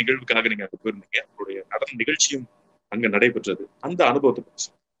பெரிய நிகழ்வுக்காக நீங்க அங்க போயிருந்தீங்க. உங்களுடைய நடன நிகழ்ச்சியும் அங்க நடைபெற்றது. அந்த அனுபவத்தை பற்றி.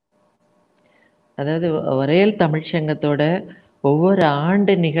 அதாவது வரையல் தமிழ்ச்சங்கத்தோட ஒவ்வொரு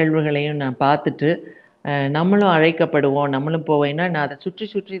ஆண்டு நிகழ்வுகளையும் நான் பார்த்துட்டு நம்மளும் அழைக்கப்படுவோம், நம்மளும் போவேன்னா நான் அதை சுற்றி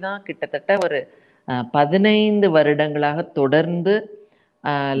சுற்றி தான் கிட்டத்தட்ட ஒரு 15 வருடங்களாக தொடர்ந்து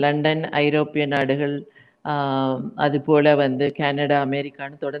லண்டன், ஐரோப்பிய நாடுகள், அது போல் வந்து கனடா,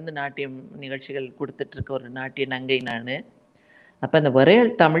 அமெரிக்கான்னு தொடர்ந்து நாட்டியம் நிகழ்ச்சிகள் கொடுத்துட்ருக்க ஒரு நாட்டிய நங்கை நான். அப்போ அந்த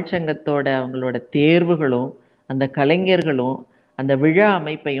வரையல் தமிழ்ச்சங்கத்தோட அவங்களோட தேர்வுகளும் அந்த கலைஞர்களும் அந்த விழா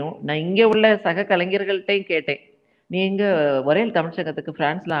அமைப்பையும் நான் இங்கே உள்ள சக கலைஞர்கள்ட்டையும் கேட்டேன். நீ இங்கே வரையல் தமிழ்ச்சங்கத்துக்கு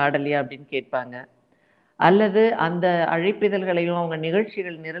பிரான்ஸில் ஆடலையா அப்படின்னு கேட்பாங்க. அல்லது அந்த அழைப்பிதழ்களையும் அவங்க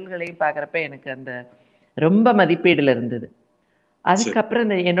நிகழ்ச்சிகள் நிரல்களையும் பார்க்குறப்ப எனக்கு அந்த ரொம்ப மதிப்பீடில் இருந்தது. அதுக்கப்புறம்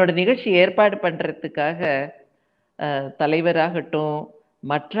இந்த என்னோட நிகழ்ச்சி ஏற்பாடு பண்ணுறதுக்காக தலைவராகட்டும்,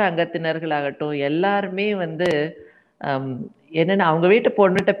 மற்ற அங்கத்தினர்களாகட்டும் எல்லாருமே வந்து என்னென்னா அவங்க வீட்டு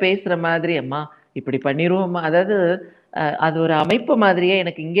பொண்ணுகிட்ட பேசுகிற மாதிரி, அம்மா இப்படி பண்ணிடுவோம்மா, அதாவது அது ஒரு அமைப்பு மாதிரியே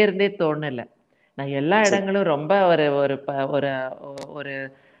எனக்கு இங்கேருந்தே தோணலை. நான் எல்லா இடங்களும் ரொம்ப ஒரு ஒரு ஒரு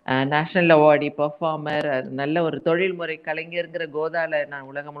நேஷ்னல் அவார்டி பர்ஃபார்மர், நல்ல ஒரு தொழில்முறை கலைஞருங்கிற கோதால நான்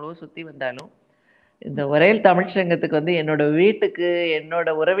உலகம் முழுவதும் சுற்றி வந்தாலும் இந்த வரையல் தமிழ்ச்சங்கத்துக்கு வந்து என்னோட வீட்டுக்கு என்னோட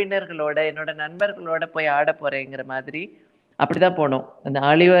உறவினர்களோட என்னோட நண்பர்களோட போய் ஆட போறேங்கிற மாதிரி அப்படிதான் போனோம். அந்த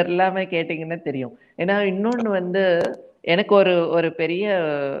ஆலிவர் எல்லாமே கேட்டிங்கன்னா தெரியும். ஏன்னா இன்னொன்று வந்து எனக்கு ஒரு ஒரு பெரிய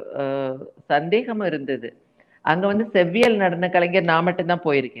சந்தேகமும் இருந்தது. அங்கே வந்து செவ்வியல் நடன கலைஞர் நான் மட்டும்தான்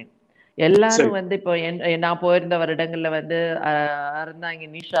போயிருக்கேன். எல்லாரும் வந்து இப்போ நான் போயிருந்த வருடங்களில் வந்து அறந்தாங்க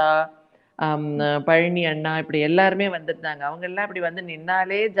நிஷா, பழனி அண்ணா, இப்படி எல்லாருமே வந்திருந்தாங்க. அவங்க எல்லாம் இப்படி வந்து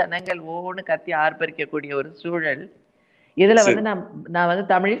நின்னாலே ஜனங்கள் ஓன்னு கத்தி ஆர்ப்பரிக்கக்கூடிய ஒரு சூழல். இதுல வந்து நான் வந்து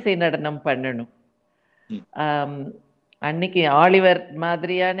தமிழிசை நடனம் பண்ணணும். அன்னைக்கு ஆலிவர்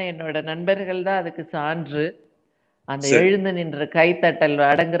மாதிரியான என்னோட நண்பர்கள் தான் அதுக்கு சான்று. அந்த எழுந்து நின்ற கைத்தட்டல்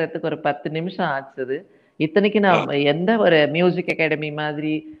அடங்குறதுக்கு ஒரு 10 நிமிஷம் ஆச்சுது. இத்தனைக்கு நான் எந்த ஒரு மியூசிக் அகாடமி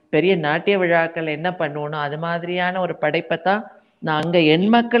மாதிரி பெரிய நாட்டிய விழாக்கள் என்ன பண்ணுவோனோ அது மாதிரியான ஒரு படைப்பை தான் நான் அங்க என்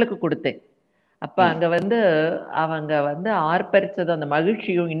மக்களுக்கு கொடுத்தேன். அப்ப அங்க வந்து அவங்க வந்து ஆர்ப்பரிச்சது அந்த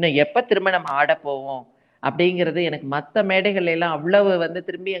மகிழ்ச்சியும், இன்னும் எப்ப திரும்ப நம்ம ஆட போவோம் அப்படிங்கிறது எனக்கு மற்ற மேடைகள் எல்லாம் அவ்வளவு வந்து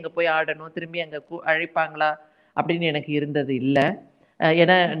திரும்பி அங்க போய் ஆடணும், திரும்பி அங்க அழைப்பாங்களா அப்படின்னு எனக்கு இருந்தது இல்லை.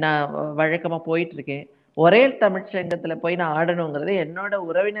 ஏன்னா நான் வழக்கமா போயிட்டு இருக்கேன். ஒரே தமிழ்ச்சங்கத்துல போய் நான் ஆடணுங்கிறது என்னோட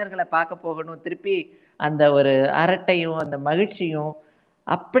உறவினர்களை பார்க்க போகணும், திருப்பி அந்த ஒரு அரட்டையும் அந்த மகிழ்ச்சியும்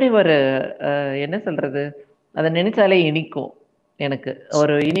அப்படி ஒரு என்ன சொல்றது, அதை நினைச்சாலே இனிக்கும். எனக்கு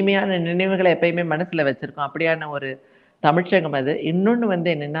ஒரு இனிமையான நினைவுகளை எப்பயுமே மனசுல வச்சிருக்கோம். அப்படியான ஒரு தமிழ்ச்சங்கம் அது. இன்னொன்று வந்து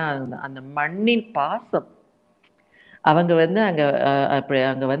என்னன்னா அந்த மண்ணின் பாசம். அவங்க வந்து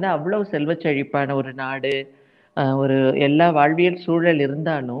அங்க வந்து அவ்வளவு செல்வ செழிப்பான ஒரு நாடு, ஒரு எல்லா வாழ்வியல் சூழல்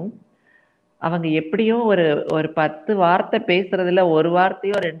இருந்தாலும் அவங்க எப்படியோ ஒரு ஒரு 10 வார்த்தை பேசுறதுல ஒரு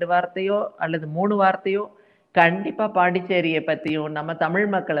வார்த்தையோ 2 வார்த்தையோ அல்லது 3 வார்த்தையோ கண்டிப்பா பாண்டிச்சேரியை பத்தியும் நம்ம தமிழ்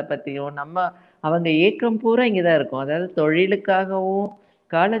மக்களை பத்தியும் நம்ம அவங்க ஏக்கம் பூரா இங்கதான் இருக்கும். அதாவது தொழிலுக்காகவும்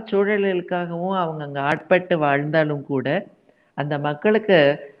காலச்சூழல்களுக்காகவும் அவங்க அங்க ஆட்பட்டு வாழ்ந்தாலும் கூட அந்த மக்களுக்கு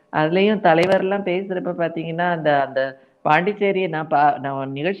அதுலயும் தலைவர்லாம் பேசுறப்ப பாத்தீங்கன்னா அந்த அந்த பாண்டிச்சேரியை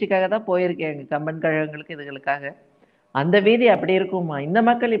நான் நிகழ்ச்சிக்காக தான் போயிருக்கேன், எங்க கம்பன் கழகங்களுக்கு இதுகளுக்காக. அந்த வீதி அப்படி இருக்குமா, இந்த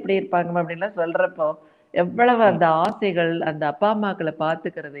மக்கள் இப்படி இருப்பாங்க அப்படின்லாம் சொல்றப்போ எவ்வளவு அந்த ஆசைகள், அந்த அப்பா அம்மாக்களை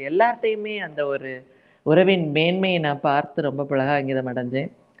பார்த்துக்கிறது எல்லாத்தையுமே அந்த ஒரு உறவின் மேன்மையை நான் பார்த்து ரொம்ப புலகாங்கிதம்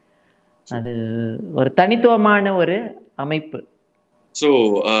அடைஞ்சேன். அது ஒரு தனித்துவமான ஒரு அமைப்பு. சோ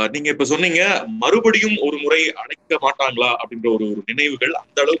நீங்க இப்ப சொன்னீங்க மறுபடியும் ஒரு முறை அழைக்க மாட்டாங்களா அப்படின்ற ஒரு ஒரு நினைவுகள்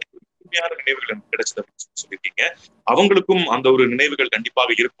அந்த அளவுக்கு உண்மையான நினைவுகள் எனக்கு கிடைச்சது அப்படின்னு சொல்லியிருக்கீங்க. அவங்களுக்கும் அந்த ஒரு நினைவுகள்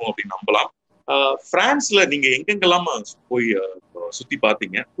கண்டிப்பாக இருக்கும் அப்படின்னு நம்பலாம். பிரான்ஸ்ல நீங்க எங்கெங்கெல்லாம் போய் சுத்தி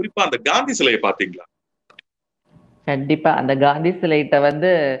பார்த்தீங்க? குறிப்பா அந்த காந்தி சிலையை பார்த்தீங்களா? கண்டிப்பா அந்த காந்தி சிலைட்ட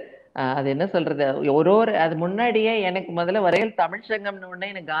வந்து அது என்ன சொல்றது, ஒரு அது முன்னாடியே எனக்கு முதல்ல வரையில் தமிழ் சங்கம்னு உடனே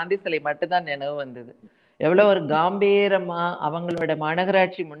எனக்கு காந்தி சிலை மட்டும்தான் நினைவு வந்தது. எவ்வளவு ஒரு காம்பீரமா அவங்களோட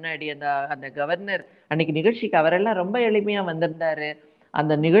மாநகராட்சி முன்னாடி அந்த அந்த கவர்னர் அன்னைக்கு நிகழ்ச்சிக்கு அவரெல்லாம் ரொம்ப எளிமையா வந்திருந்தாரு.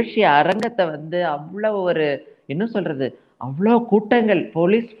 அந்த நிகழ்ச்சி அரங்கத்தை வந்து அவ்வளவு ஒரு என்ன சொல்றது, அவ்வளோ கூட்டங்கள்,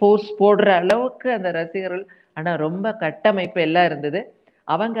 போலீஸ் ஃபோர்ஸ் போடுற அளவுக்கு அந்த ரசிகர்கள், ஆனா ரொம்ப கட்டமைப்பு எல்லாம் இருந்தது.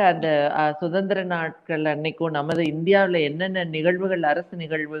 அவங்க அந்த சுதந்திர நாட்கள் அன்னைக்கும் நமது இந்தியாவில் என்னென்ன நிகழ்வுகள், அரசு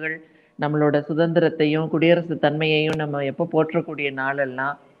நிகழ்வுகள், நம்மளோட சுதந்திரத்தையும் குடியரசு தன்மையையும் நம்ம எப்போ போற்றக்கூடிய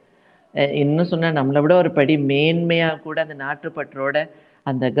நாளெல்லாம், இன்னும் சொன்னா நம்மளை விட ஒரு படி மேன்மையா கூட அந்த நாட்டுப்பற்றோட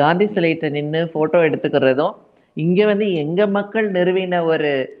அந்த காந்தி சிலைட்ட நின்று போட்டோ எடுத்துக்கிறதும், இங்க வந்து எங்க மக்கள் நிறுவின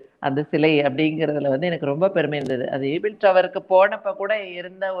ஒரு அந்த சிலை அப்படிங்கிறதுல வந்து எனக்கு ரொம்ப பெருமை இருந்தது. அது ஈபிள் டவருக்கு போனப்ப கூட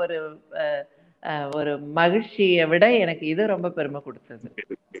இருந்த ஒரு ஒரு மகிழ்ச்சியை விட எனக்கு இது ரொம்ப பெருமை கொடுத்தது.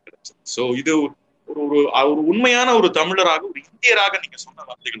 சோ இது ஒரு ஒரு உண்மையான ஒரு தமிழராக, ஒரு இந்தியராக நீங்க சொன்ன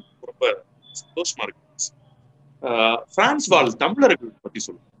வார்த்தைகள் ரொம்ப சந்தோஷமா இருக்கு. பிரான்ஸ் வாழ் தமிழர்கள் பத்தி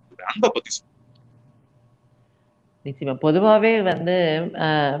சொல்லுங்க, அன்பை பத்தி சொல்லுங்க. நிச்சயமா பொதுவாகவே வந்து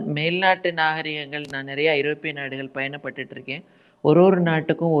மேல்நாட்டு நாகரிகங்கள், நான் நிறைய ஐரோப்பிய நாடுகள் பயணப்பட்டுட்டு இருக்கேன். ஒரு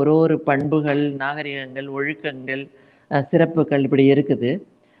நாட்டுக்கும் ஒரு பண்புகள், நாகரிகங்கள், ஒழுக்கங்கள், சிறப்புகள் இப்படி இருக்குது.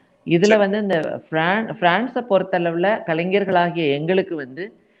 இதுல வந்து இந்த பிரான்ஸை பொறுத்தளவுல கலைஞர்களாகிய எங்களுக்கு வந்து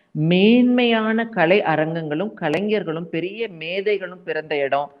மேன்மையான கலை அரங்கங்களும் கலைஞர்களும் பெரிய மேதைகளும் பிறந்த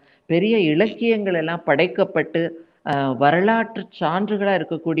இடம், பெரிய இலக்கியங்கள் எல்லாம் படைக்கப்பட்டு வரலாற்று சான்றுகளா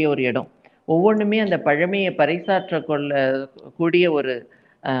இருக்கக்கூடிய ஒரு இடம். ஒவ்வொன்றுமே அந்த பழமையை பறைசாற்ற கொள்ள கூடிய ஒரு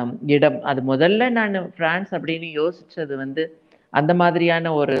இடம். அது முதல்ல நான் பிரான்ஸ் அப்படின்னு யோசிச்சது வந்து அந்த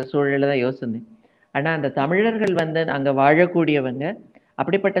மாதிரியான ஒரு சூழலை தான் யோசிச்சேன். ஆனா அந்த தமிழர்கள் வந்து அங்க வாழக்கூடியவங்க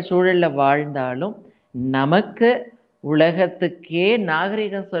அப்படிப்பட்ட சூழல்ல வாழ்ந்தாலும் நமக்கு உலகத்துக்கே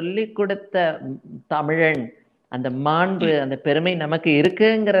நாகரிகம் சொல்லி கொடுத்த தமிழன், அந்த மாண்பு, அந்த பெருமை நமக்கு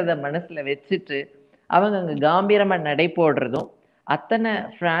இருக்குங்கிறத மனசுல வச்சுட்டு அவங்க அங்க காம்பீரமா நடை போடுறதும், அத்தனை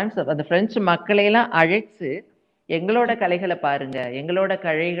அந்த பிரெஞ்சு மக்களையெல்லாம் அழைச்சு எங்களோட கலைகளை பாருங்க, எங்களோட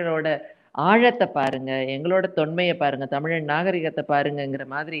கலைகளோட ஆழத்தை பாருங்க, எங்களோட தொன்மையை பாருங்க, தமிழன் நாகரிகத்தை பாருங்கிற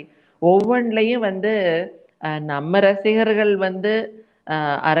மாதிரி ஒவ்வொன்றிலையும் வந்து நம்ம ரசிகர்கள் வந்து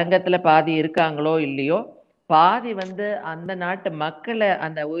அரங்கத்துல பாதி இருக்காங்களோ இல்லையோ, பாதி வந்து அந்த நாட்டு மக்களை,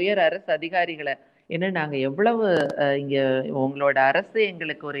 அந்த உயர் அரசு அதிகாரிகளை, ஏன்னா நாங்க எவ்வளவு இங்க உங்களோட அரசு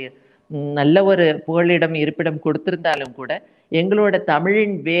எங்களுக்கு ஒரு நல்ல ஒரு புகலிடம் இருப்பிடம் கொடுத்திருந்தாலும் கூட எங்களோட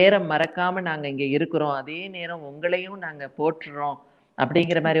தமிழின் வேற மறக்காம நாங்க இங்க இருக்கிறோம், அதே நேரம் உங்களையும் நாங்க போற்றுறோம்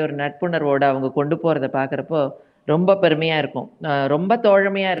அப்படிங்கிற மாதிரி ஒரு நட்புணர்வோட அவங்க கொண்டு போறதை பாக்குறப்போ ரொம்ப பெருமையா இருக்கும். ரொம்ப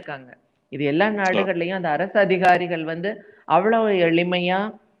தோழமையா இருக்காங்க. இது எல்லா நாடுகள்லயும் அந்த அரசு அதிகாரிகள் வந்து அவ்வளவு எளிமையா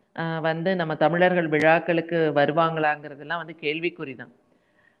வந்து நம்ம தமிழர்கள் விழாக்களுக்கு வருவாங்களாங்கிறதெல்லாம் வந்து கேள்விக்குறிதான்.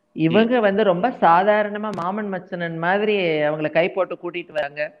 இவங்க வந்து ரொம்ப சாதாரணமா மாமன் மச்சனன் மாதிரி அவங்கள கை போட்டு கூட்டிட்டு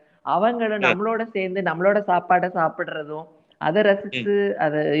வராங்க. அவங்களும் நம்மளோட சேர்ந்து நம்மளோட சாப்பாடை சாப்பிடுறதும், அதை ரசிச்சு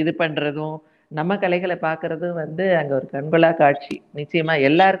அதை இது பண்றதும், நம்ம கலைகளை பார்க்கறதும் வந்து அங்க ஒரு கண்கொள்ளா காட்சி. நிச்சயமா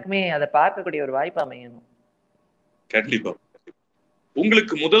எல்லாருக்குமே அதை பார்க்கக்கூடிய ஒரு வாய்ப்பு அமையணும். கண்டிப்பா.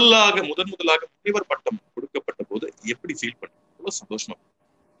 உங்களுக்கு முதன் முதலாக முனைவர் பட்டம் கொடுக்கப்பட்ட போது எப்படி ஃபீல் பண்ணீங்க? சந்தோஷமா?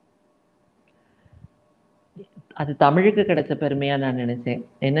 அது தமிழுக்கு கிடைச்ச பெருமையா நான் நினைச்சேன்.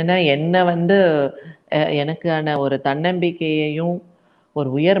 என்னன்னா என்ன வந்து எனக்கான ஒரு தன்னம்பிக்கையையும் ஒரு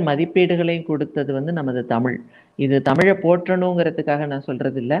உயர் மதிப்பீடுகளையும் கொடுத்தது வந்து நமது தமிழ். இது தமிழை போற்றணுங்கிறதுக்காக நான்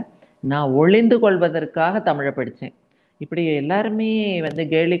சொல்றது இல்லை, நான் ஒளிந்து கொள்வதற்காக தமிழை படித்தேன். இப்படி எல்லாருமே வந்து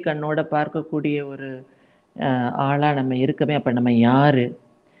கேலி கண்ணோட பார்க்கக்கூடிய ஒரு ஆளா நம்ம இருக்கவே, அப்ப நம்ம யாரு,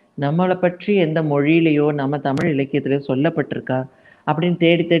 நம்மளை பற்றி எந்த மொழியிலையோ நம்ம தமிழ் இலக்கியத்திலேயோ சொல்லப்பட்டிருக்கா அப்படின்னு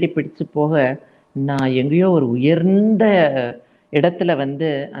தேடி தேடி பிடிச்சு போக, நான் எங்கேயோ ஒரு உயர்ந்த இடத்துல வந்து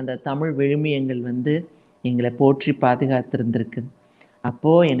அந்த தமிழ் விழுமியங்கள் வந்து எங்களை போற்றி பாதுகாத்திருந்திருக்கு.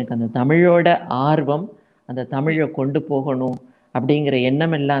 அப்போ எனக்கு அந்த தமிழோட ஆர்வம், அந்த தமிழை கொண்டு போகணும், அப்படிங்கிற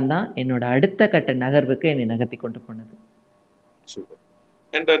எண்ணம் எல்லாம் தான் என்னோட அடுத்த கட்ட நகர்வுக்கு என்னை நகர்த்தி கொண்டு போனது. சூப்பர்.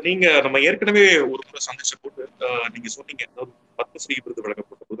 அண்ட் நீங்க நம்ம ஏற்கனவே ஒரு முறை சந்திச்ச போது நீங்க சொன்னீங்க, அதாவது பத்மஸ்ரீ விருது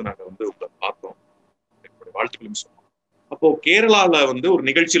வழங்கப்பட்ட போது நாங்க வந்து உங்களை பார்த்தோம், எங்களுடைய வாழ்த்துக்களையும் சொன்னோம். அப்போ கேரளால வந்து ஒரு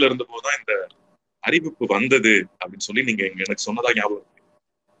நிகழ்ச்சியில இருந்த போதுதான் இந்த அறிவிப்பு வந்தது அப்படின்னு சொல்லி நீங்க எனக்கு சொன்னதா ஞாபகம் இருக்கு.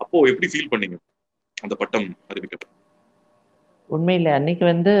 அப்போ எப்படி ஃபீல் பண்ணீங்க அந்த பட்டம் அறிவிக்கப்பட்டது? உண்மையில அன்னைக்கு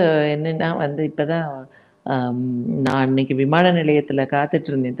வந்து என்னன்னா வந்து இப்பதான் நான் அன்னைக்கு விமான நிலையத்துல காத்துட்டு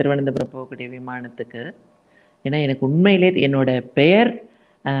இருந்தேன், திருவனந்தபுரம் போகக்கூடிய விமானத்துக்கு. ஏன்னா எனக்கு உண்மையிலே என்னோட பெயர்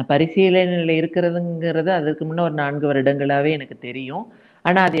பரிசீலனையில் இருக்கிறதுங்கிறது அதுக்கு முன்ன ஒரு 4 வருடங்களாவே எனக்கு தெரியும்.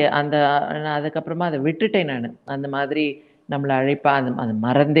 ஆனா அது நான் அதுக்கப்புறமா அதை விட்டுட்டேன் நான். அந்த மாதிரி நம்மளை அழைப்பா அது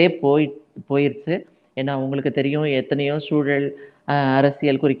மறந்தே போயிருச்சு. ஏன்னா உங்களுக்கு தெரியும் எத்தனையோ சூழல்,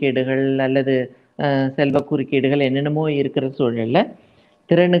 அரசியல் குறுக்கீடுகள் அல்லது செல்வ குறுக்கீடுகள் என்னென்னமோ இருக்கிற சூழல்ல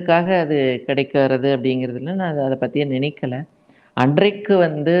திறனுக்காக அது கிடைக்கிறது அப்படிங்கிறதுல நான் அதை பற்றியே நினைக்கல. அன்றைக்கு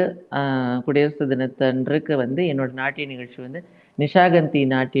வந்து குடியரசு தினத்தன்றைக்கு வந்து என்னோட நாட்டிய நிகழ்ச்சி வந்து நிஷாகந்தி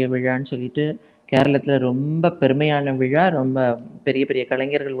நாட்டிய விழான்னு சொல்லிட்டு கேரளத்தில் ரொம்ப பெருமையான விழா, ரொம்ப பெரிய பெரிய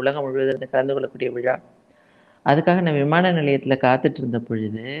கலைஞர்கள் உலகம் முழுவதும் கலந்து கொள்ளக்கூடிய விழா. அதுக்காக நான் விமான நிலையத்தில் காத்துட்டு இருந்த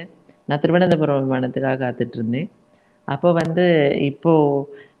பொழுது நான் திருவனந்தபுரம் விமானத்துக்காக காத்துட்டு இருந்தேன். அப்போ வந்து இப்போ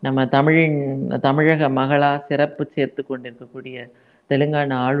நம்ம தமிழக மகளா சிறப்பு சேர்த்து கொண்டிருக்கக்கூடிய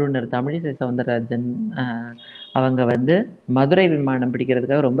தெலுங்கானா ஆளுநர் தமிழிசை சவுந்தரராஜன் அவங்க வந்து மதுரை விமானம்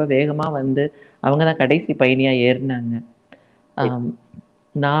பிடிக்கிறதுக்காக ரொம்ப வேகமா வந்து அவங்க தான் கடைசி பயணியா ஏறினாங்க.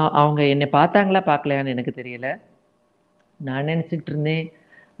 அவங்க என்னை பார்த்தாங்களா பார்க்கலையான்னு எனக்கு தெரியல. நான் நினைச்சிட்டு இருந்தேன்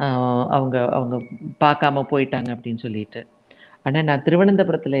அவங்க அவங்க பார்க்காம போயிட்டாங்க அப்படின்னு சொல்லிட்டு. ஆனா நான்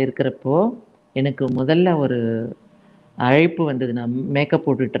திருவனந்தபுரத்துல இருக்கிறப்போ எனக்கு முதல்ல ஒரு அழைப்பு வந்தது. நான் மேக்கப்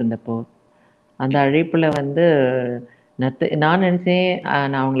போட்டுட்டு இருந்தப்போ அந்த அழைப்புல வந்து நான் நினைச்சேன்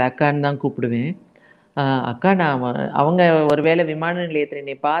நான் அவங்கள அக்கான்னு தான் கூப்பிடுவேன். அக்கா நான் அவங்க ஒருவேளை விமான நிலையத்தில்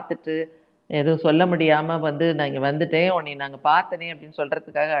என்னை பார்த்துட்டு எதுவும் சொல்ல முடியாம வந்து நான் இங்க வந்துட்டேன், உன்னை நாங்க பார்த்தனே அப்படின்னு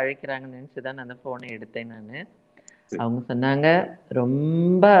சொல்றதுக்காக அழைக்கிறாங்கன்னு நினைச்சுதான் நான் அந்த போனை எடுத்தேன். நான் அவங்க சொன்னாங்க,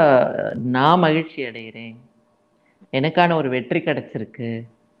 ரொம்ப நான் மகிழ்ச்சி அடைகிறேன், எனக்கான ஒரு வெற்றி கிடைச்சிருக்கு,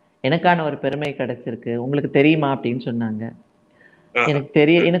 எனக்கான ஒரு பெருமை கிடைச்சிருக்கு, உங்களுக்கு தெரியுமா அப்படின்னு சொன்னாங்க.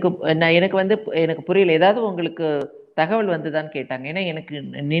 எனக்கு வந்து எனக்கு புரியல, ஏதாவது உங்களுக்கு தகவல் வந்துதான்னு கேட்டாங்க. ஏன்னா எனக்கு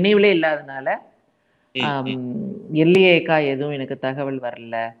நினைவுலே இல்லாதனால இல்லையேக்கா எதுவும் எனக்கு தகவல்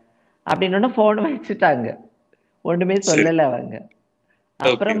வரல அப்படின்னு போன் வச்சுட்டாங்க, ஒண்ணுமே சொல்லல அவங்க.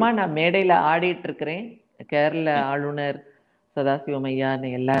 அப்புறமா நான் மேடையில ஆடிட்டு இருக்கிறேன். கேரள ஆளுநர் சதாசிவம் ஐயான்னு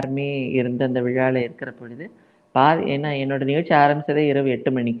எல்லாருமே இருந்து அந்த விழால இருக்கிற பொழுது ஏன்னா என்னோட நிகழ்ச்சி ஆரம்பிச்சதே இரவு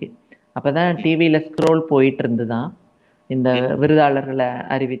 8 மணிக்கு. அப்பதான் டிவியில ஸ்க்ரோல் போயிட்டு இருந்துதான் இந்த விருதாளர்களை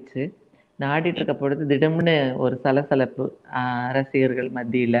அறிவிச்சு. நான் ஆடிட்டு இருக்க பொழுது திடம்னு ஒரு சலசலப்பு ரசிகர்கள்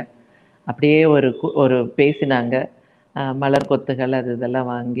மத்தியில அப்படியே ஒரு பேசினாங்க. மலர் கொத்துகள் அது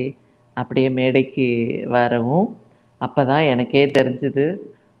இதெல்லாம் வாங்கி அப்படியே மேடைக்கு வரவும் அப்பதான் எனக்கே தெரிஞ்சது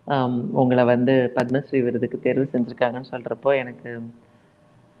உங்களை வந்து பத்மஸ்ரீ விருதுக்கு தேர்வு செஞ்சிருக்காங்கன்னு சொல்றப்போ எனக்கு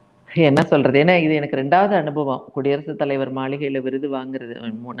என்ன சொல்றது, ஏன்னா இது எனக்கு 2வது அனுபவம் குடியரசுத் தலைவர் மாளிகையில விருது வாங்குறது.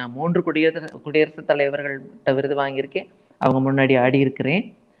 நான் 3 குடியரசுத் தலைவர்கள்ட்ட விருது வாங்கியிருக்கேன், அவங்க முன்னாடி ஆடி இருக்கிறேன்.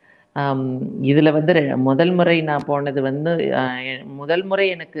 இதுல வந்து முதல் முறை நான் போனது வந்து முதல் முறை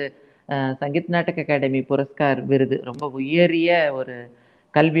எனக்கு சங்கீத் நாடக அகாடமி புரஸ்கார் விருது, ரொம்ப உயரிய ஒரு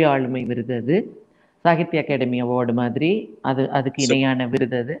கல்வி ஆளுமை விருது அது. சாகித்ய அகாடமி அவார்டு மாதிரி அதுக்கு இணையான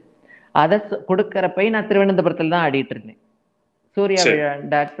விருது அது. அதை கொடுக்கறப்ப நான் திருவனந்தபுரத்துல தான் ஆடிட்டு இருந்தேன் சூர்யா விழா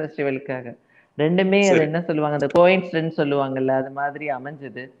டான்ஸ் ஃபெஸ்டிவலுக்காக. ரெண்டுமே அது என்ன சொல்லுவாங்க, அந்த கோயின்சிடன்ஸ் சொல்லுவாங்கல்ல, அது மாதிரி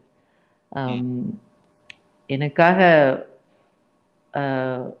அமைஞ்சது. எனக்காக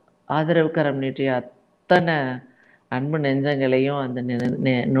ஆதரவு கரம் நீட்டிய அத்தனை அன்பு நெஞ்சங்களையும் அந்த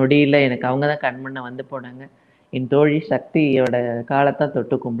நொடியில எனக்கு அவங்க தான் கண்முன்ன வந்து போனாங்க. என் தோழி சக்தியோட காலத்தான்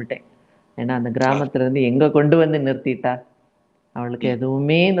தொட்டு கும்பிட்டேன். ஏன்னா அந்த கிராமத்துல இருந்து எங்க கொண்டு வந்து நிறுத்திட்டா, அவளுக்கு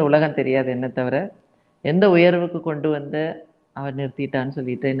எதுவுமே இந்த உலகம் தெரியாது என்ன தவிர எந்த உயர்வுக்கு கொண்டு வந்து அவர் நிறுத்திட்டான்னு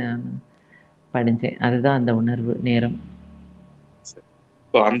சொல்லிட்டு நான் படிச்சேன். அதுதான் அந்த உணர்வு நேரம்.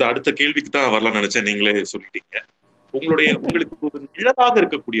 அந்த அடுத்த கேள்விக்கு தான் வரலாம்னு நினைச்சேன், நீங்களே சொல்லிட்டீங்க. உங்களுக்கு ஒரு நிழலாக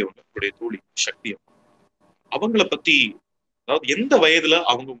இருக்கக்கூடியவங்க உங்களுடைய தோழி சக்தி, அவங்கள பத்தி, அதாவது எந்த வயதுல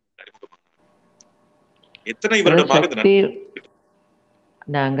அவங்க எத்தனை வருடமாக?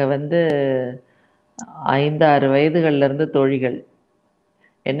 நாங்க வந்து 5-6 வயதுகள்ல இருந்து தோழிகள்.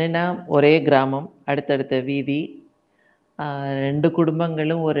 என்னன்னா ஒரே கிராமம், அடுத்தடுத்த வீதி, 2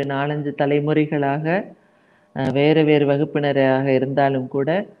 குடும்பங்களும் ஒரு 4-5 தலைமுறைகளாக வேறு வேறு வகுப்பினராக இருந்தாலும் கூட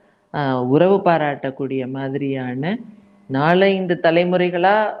உறவு பாராட்டக்கூடிய மாதிரியான 4-5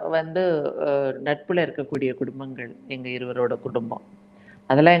 தலைமுறைகளா வந்து நட்புல இருக்கக்கூடிய குடும்பங்கள் எங்க இருவரோட குடும்பம்.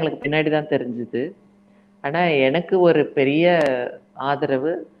 அதெல்லாம் எங்களுக்கு பின்னாடி தான் தெரிஞ்சுது. ஆனா எனக்கு ஒரு பெரிய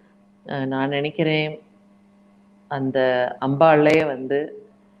ஆதரவு, நான் நினைக்கிறேன் அந்த அம்பாளே வந்து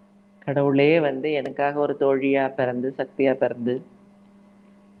கடவுளே வந்து எனக்காக ஒரு தோழியா பிறந்து, சக்தியா பிறந்து,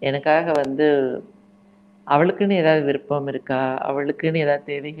 எனக்காக வந்து அவளுக்குன்னு ஏதாவது விருப்பம் இருக்கா? அவளுக்குன்னு ஏதாவது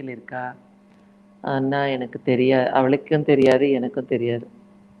தேவைகள் இருக்கா? ஆனா எனக்கு அவளுக்கும் தெரியாது, எனக்கும் தெரியாது.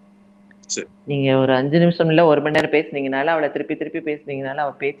 சரி. நீங்க ஒரு 5 நிமிஷம் இல்ல 1 மணி நேரம் பேசுனீங்கனாலும், அவள திருப்பி திருப்பி பேசுனீங்கனாலும்,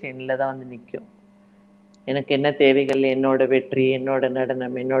 அவ பேச்சு என்னில தான் வந்து நிக்கும். எனக்கு என்ன தேவைகள், என்னோட வெற்றி, என்னோட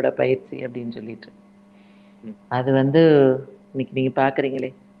நடனம், என்னோட பயிற்சி அப்படின்னு சொல்லிட்டு. அது வந்து இன்னைக்கு நீங்க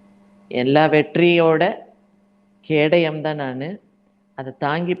பார்க்குறீங்களே, எல்லா வெற்றியோட கேடயம் தான் நானு. அத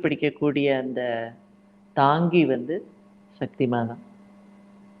தாங்கி பிடிக்கக்கூடிய அந்த தாங்கி வந்து சக்திமா தான்.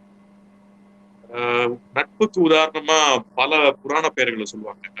 நட்புக்கு உதாரணமா பல புராண பெயர்களை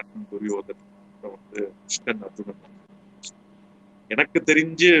சொல்லுவாங்க. கர்ணன், துரியோதன், அப்புறம் வந்து கிருஷ்ணன், அர்ஜுனன். எனக்கு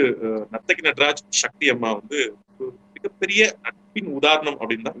தெரிஞ்சு நர்த்தகி நடராஜ், சக்தி அம்மா வந்து ஒரு மிகப்பெரிய நட்பின் உதாரணம்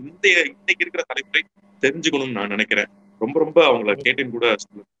அப்படின்னு தான் இன்னைக்கு இருக்கிற தலைமுறை தெரிஞ்சுக்கணும்னு நான் நினைக்கிறேன். ரொம்ப ரொம்ப அவங்கள கேட்டேன்னு கூட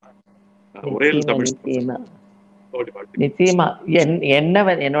சொல்லுவேன். உரையல் நிச்சயமா, தமிழ் நிச்சயமா. வாழ்த்துக்கள். நிச்சயமா.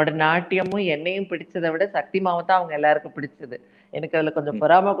 என்னோட நாட்டியமும் என்னையும் பிடிச்சதை விட சக்திமாவை தான் அவங்க எல்லாருக்கும் பிடிச்சது. எனக்கு அதுல கொஞ்சம்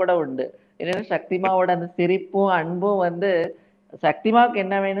பொறாமை கூட உண்டு. ஏன்னா சக்திமாவோட அந்த சிரிப்பும் அன்பும் வந்து சக்திமாவுக்கு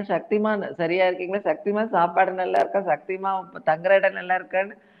என்ன வேணும், சக்திமா சரியா இருக்கீங்களா, சக்திமா சாப்பாடு நல்லா இருக்கா, சக்திமா தங்குற இடம் நல்லா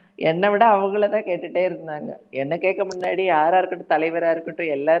இருக்கான்னு என்னை விட அவங்களதான் கேட்டுட்டே இருந்தாங்க. என்ன கேட்க முன்னாடி யாரா இருக்கட்டும், தலைவரா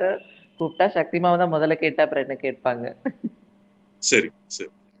இருக்கட்டும், எல்லாரும் கூப்பிட்டா சக்திமாவை தான் முதல்ல கேட்டா அப்புறம் என்ன கேட்பாங்க. சரி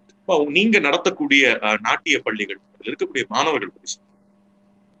சரி. நீங்க நடத்தக்கூடிய நாட்டிய பள்ளிகள், அதுல இருக்கக்கூடிய மாணவர்கள் பற்றி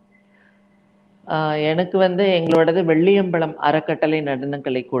எனக்கு வந்து எங்களோடது வெள்ளியம்பலம் அறக்கட்டளை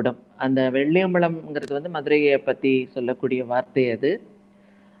நடனக்கலை கூடம். அந்த வெள்ளியம்பலம்ங்கிறது வந்து மதுரையை பத்தி சொல்லக்கூடிய வார்த்தை அது.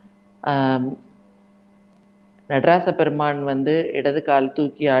 நடராச பெருமான் வந்து இடது கால்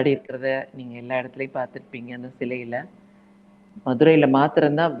தூக்கி ஆடி இருக்கிறத நீங்க எல்லா இடத்துலையும் பார்த்துருப்பீங்க. அந்த சிலையில மதுரையில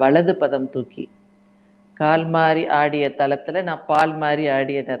மாத்திரம்தான் வலது பதம் தூக்கி, கால் மாறி ஆடிய தலத்துல நான் பால் மாறி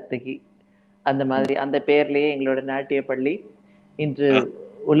ஆடிய நர்த்தகி. அந்த மாதிரி அந்த பேர்லயே எங்களோட நாட்டிய பள்ளி இன்று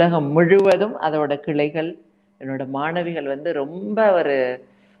உலகம் முழுவதும் அதோட கிளைகள், என்னோட மாணவிகள் வந்து ரொம்ப ஒரு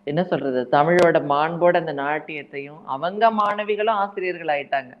என்ன சொல்றது, தமிழோட மாண்போட அந்த நாட்டியத்தையும் அவங்க மாணவிகளும் ஆசிரியர்கள்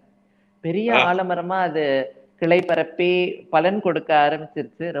ஆயிட்டாங்க. பெரிய ஆலமரமா அது கிளை பரப்பி பலன் கொடுக்க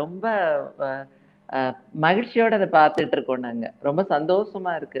ஆரம்பிச்சிருச்சு. ரொம்ப மகிழ்ச்சியோட அதை பார்த்துட்டு இருக்கோம் நாங்க. ரொம்ப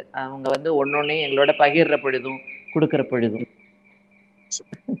சந்தோஷமா இருக்கு அவங்க வந்து ஒன்னொன்னையும் எங்களோட பகிர்ற பொழுதும் கொடுக்கிற பொழுதும்.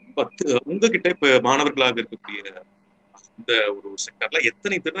 உங்ககிட்ட இப்ப மாணவர்களாக இருக்கக்கூடிய இந்த ஒரு செக்டர்ல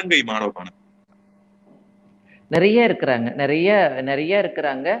எத்தனை திருநங்கை மாணவ நிறைய இருக்கிறாங்க, நிறைய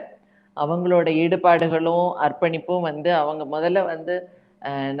இருக்கிறாங்க. அவங்களோட ஈடுபாடுகளும் அர்ப்பணிப்பும் வந்து அவங்க முதல்ல வந்து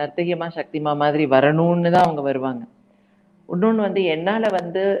நர்த்தகியமா சக்திமா மாதிரி வரணும்னு தான் அவங்க வருவாங்க. இன்னொன்று வந்து என்னால்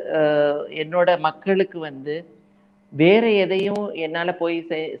வந்து என்னோட மக்களுக்கு வந்து வேற எதையும் என்னால் போய்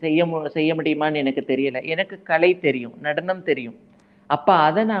செய்ய முடியுமான்னு எனக்கு தெரியல. எனக்கு கலை தெரியும், நடனம் தெரியும். அப்போ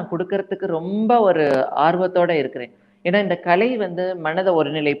அதை நான் கொடுக்கறதுக்கு ரொம்ப ஒரு ஆர்வத்தோட இருக்கிறேன். ஏன்னா இந்த கலை வந்து மனதை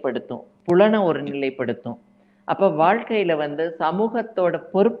ஒருநிலைப்படுத்தும், புலனை ஒருநிலைப்படுத்தும். அப்போ வாழ்க்கையில வந்து சமூகத்தோட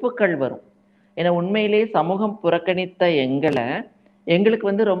பொறுப்புகள் வரும். ஏன்னா உண்மையிலேயே சமூகம் புறக்கணித்த எங்களுக்கு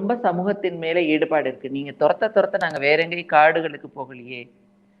வந்து ரொம்ப சமூகத்தின் மேல ஈடுபாடு இருக்கு. நீங்க துரத்த நாங்க வேற எங்கேயும் காடுகளுக்கு போகலையே,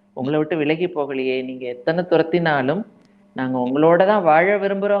 உங்களை விட்டு விலகி போகலையே, நீங்க எத்தனை துரத்தினாலும் நாங்க உங்களோட தான் வாழ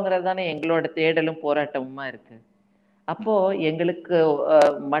விரும்புறோங்கிறது தானே எங்களோட தேடலும் போராட்டமுமா இருக்கு. அப்போ எங்களுக்கு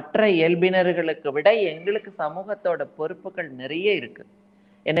மற்ற இயல்பினர்களுக்கு விட எங்களுக்கு சமூகத்தோட பொறுப்புகள் நிறைய இருக்கு.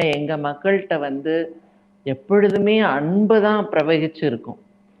 ஏன்னா எங்க மக்கள்கிட்ட வந்து எப்பொழுதுமே அன்பு தான் பிரவகிச்சு இருக்கும்.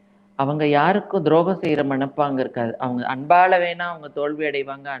 அவங்க யாருக்கும் துரோகம் செய்யற மனப்பாங்க இருக்காது. அவங்க அன்பால வேணா அவங்க தோல்வி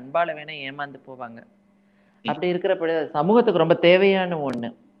அடைவாங்க, அன்பால வேணா ஏமாந்து போவாங்க. அப்படி இருக்கிறப்ப சமூகத்துக்கு ரொம்ப தேவையான ஒண்ணு.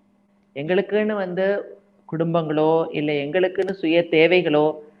 எங்களுக்குன்னு வந்து குடும்பங்களோ இல்லை எங்களுக்குன்னு சுய தேவைகளோ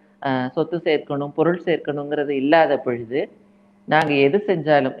சொத்து சேர்க்கணும், பொருள் சேர்க்கணுங்கிறது இல்லாத பொழுது நாங்க எது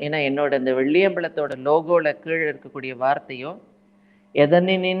செஞ்சாலும், ஏன்னா என்னோட இந்த வெள்ளியம்பலத்தோட லோகோல கீழே இருக்கக்கூடிய வார்த்தையோ,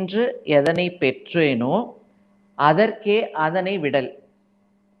 எதனை நின்று எதனை பெற்றேனோ அதற்கே அதனை விடல்.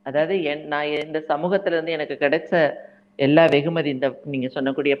 அதாவது நான் இந்த சமூகத்துல இருந்து எனக்கு கிடைச்ச எல்லா வெகுமதி, இந்த நீங்க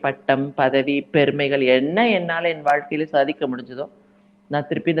சொன்னக்கூடிய பட்டம், பதவி, பெருமைகள் என்ன என்னால என் வாழ்க்கையில சாதிக்க முடிஞ்சதோ நான்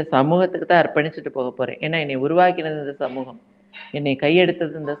திருப்பி இந்த சமூகத்துக்கு தான் அர்ப்பணிச்சுட்டு போக போறேன். ஏன்னா என்னை உருவாக்கினது இந்த சமூகம், என்னை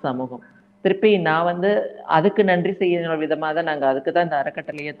கையெடுத்தது இந்த சமூகம். திருப்பி நான் வந்து அதுக்கு நன்றி செய்ய விதமா தான் நாங்க அதுக்கு தான் இந்த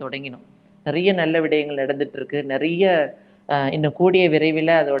அறக்கட்டளையே தொடங்கினோம். நிறைய நல்ல விடயங்கள் நடந்துட்டு இருக்கு. நிறைய இன்னும் கூடிய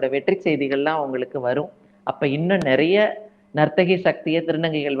விரைவில் அதோட வெற்றி செய்திகள்லாம் உங்களுக்கு வரும். அப்ப இன்னும் நிறைய நர்த்தகி சக்தியை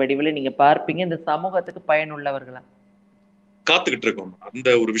திருநங்கைகள் வடிவில் நீங்க பார்ப்பீங்க. இந்த சமூகத்துக்கு பயனுள்ளவர்களா காத்துக்கிட்டு இருக்கோம். அந்த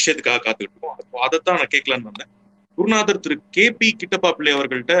ஒரு விஷயத்துக்காக காத்துக்கிட்டு இருக்கோம். அதைத்தான் நான் கேட்கலான்னு வந்தேன். குருநாதர் திரு KP கிட்டப்பா பிள்ளை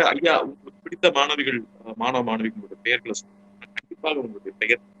அவர்கள்ட்ட, ஐயா உங்களுக்கு பிடித்த மாணவ மாணவிகளுடைய பெயர்களை கண்டிப்பாக உங்களுடைய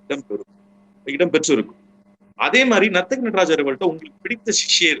பெயர் இடம்பெற்று இருக்கும். அதே மாதிரி நர்த்தகி நடராஜர் அவர்கள்ட்ட உங்களுக்கு பிடித்த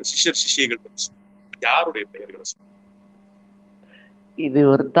சிஷ்யர்கள் யாருடைய பெயர்களை சொல்லுங்க? இது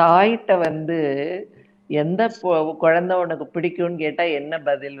ஒரு தாயிட்ட வந்து எந்த குழந்தை உனக்கு பிடிக்கும்னு கேட்டா என்ன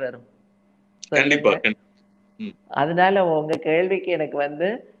பதில் வரும் சொல்லுங்க. அதனால உங்க கேள்விக்கு எனக்கு வந்து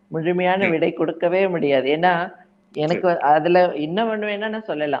முழுமையான விடை கொடுக்கவே முடியாது. ஏன்னா எனக்கு அதுல இன்னும் என்னன்னு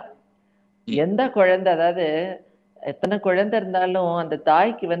சொல்லலாம். எந்த குழந்தை, அதாவது எத்தனை குழந்தை இருந்தாலும் அந்த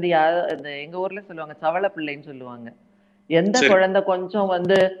தாய்க்கு வந்து எங்க ஊர்ல சொல்லுவாங்க சவள பிள்ளைன்னு சொல்லுவாங்க. எந்த குழந்தை கொஞ்சம்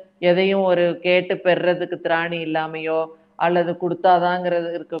வந்து எதையும் ஒரு கேட்டு பெறதுக்கு திராணி இல்லாமையோ அல்லது கொடுத்தாதாங்கிறது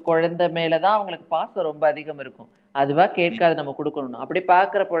இருக்க குழந்தை மேலதான் அவங்களுக்கு பாசம் ரொம்ப அதிகம் இருக்கும். அதுவா கேட்காது நம்ம கொடுக்கணும். அப்படி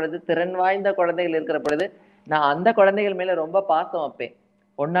பாக்குற பொழுது திறன் வாய்ந்த குழந்தைகள் இருக்கிற பொழுது நான் அந்த குழந்தைகள் மேல ரொம்ப பாசம் வைப்பேன்.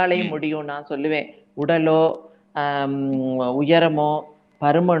 ஒன்னாலையும் முடியும் நான் சொல்லுவேன். உடலோ உயரமோ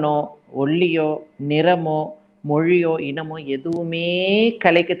பருமனோ ஒல்லியோ நிறமோ மொழியோ இனமோ எதுவுமே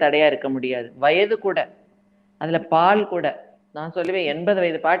கலைக்கு தடையா இருக்க முடியாது. வயது கூட, அதுல பால் கூட. நான் சொல்லுவேன் 80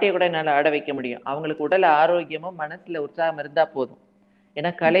 வயது பாட்டியை கூட என்னால ஆட வைக்க முடியும். அவங்களுக்கு உடல் ஆரோக்கியமும் மனசுல உற்சாகம் இருந்தா போதும்.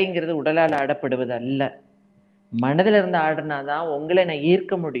 ஏன்னா கலைங்கிறது உடலால் ஆடப்படுவது அல்ல, மனதில் இருந்து ஆடுனாதான் உங்களை நான்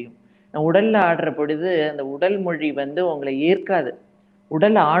ஈர்க்க முடியும். நான் உடல்ல ஆடுற பொழுது அந்த உடல் மொழி வந்து உங்களை ஈர்க்காது.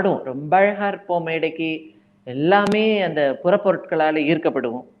 உடல் ஆடும், ரொம்ப அழகா இருப்போம் மேடைக்கு, எல்லாமே அந்த புறப்பொருட்களால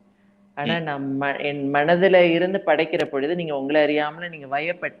ஈர்க்கப்படுவோம். ஆனா நம்ம என் மனதுல இருந்து படைக்கிற பொழுது நீங்க உங்களை அறியாமல நீங்க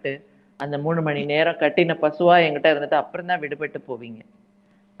வயப்பட்டு அந்த 3 மணி நேரம் கட்டின பசுவா என்கிட்ட இருந்துட்டு அப்புறம் தான் விடுபட்டு போவீங்க.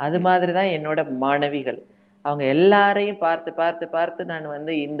 அது மாதிரிதான் என்னோட மாணவிகள். அவங்க எல்லாரையும் பார்த்து பார்த்து பார்த்து நான்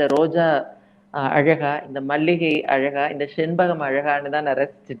வந்து இந்த ரோஜா அழகா, இந்த மல்லிகை அழகா, இந்த செண்பகம் அழகான்னு தான் நான்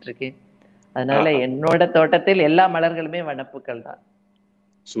ரசிச்சுட்டு இருக்கேன். அதனால என்னோட தோட்டத்தில் எல்லா மலர்களுமே வனப்புகள் தான்.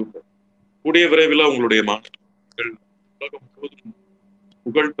 சூப்பர். கூடிய விரைவில் உங்களுடைய மாணவர்கள் உலகம் முழுவதும்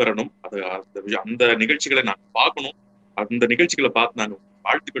புகழ் பெறணும். அந்த நிகழ்ச்சிகளை நாங்க பார்க்கணும். அந்த நிகழ்ச்சிகளை பார்த்து நாங்க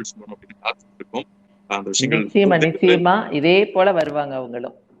வாழ்த்துக்கள் சொல்லணும் அப்படின்னு காத்துட்டு இருக்கோம். அந்த விஷயங்கள் நிச்சயமா இதே போல வருவாங்க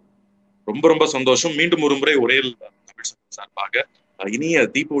அவங்களும். ரொம்ப ரொம்ப சந்தோஷம். மீண்டும் ஒரு முறை ஒரே தமிழ் சங்கம் சார்பாக இனிய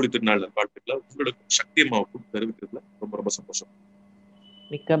தீபாவளி திருநாள் வாழ்த்துக்களை உங்களுக்கு சக்தி அம்மாவுக்கும் தெரிவிக்கிறதுல ரொம்ப ரொம்ப சந்தோஷம்.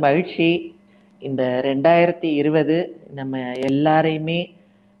 மிக்க மகிழ்ச்சி. இந்த 2020 நம்ம எல்லாரையுமே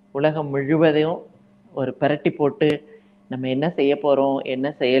உலகம் முழுவதையும் ஒரு பரட்டி போட்டு நம்ம என்ன செய்ய போறோம், என்ன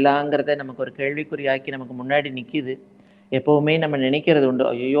செய்யலாங்கிறத நமக்கு ஒரு கேள்விக்குறியாக்கி நமக்கு முன்னாடி நிக்குது. எப்பவுமே நம்ம நினைக்கிறது உண்டு,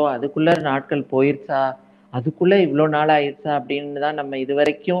 ஐயோ அதுக்குள்ள நாட்கள் போயிருச்சா, அதுக்குள்ள இவ்வளோ நாள் ஆயிடுச்சா அப்படின்னு தான் நம்ம இது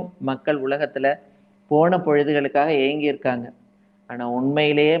வரைக்கும் மக்கள் உலகத்துல போன பொழுதுகளுக்காக ஏங்கி இருக்காங்க. ஆனா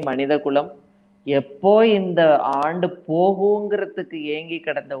உண்மையிலேயே மனித குலம் எப்போ இந்த ஆண்டு போகுங்கிறதுக்கு ஏங்கி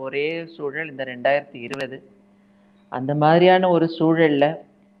கிடந்த ஒரே சூழல் இந்த 2020. அந்த மாதிரியான ஒரு சூழல்ல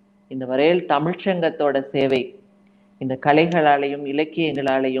இந்த வரையில் தமிழ்ச்சங்கத்தோட சேவை இந்த கலைகளாலையும்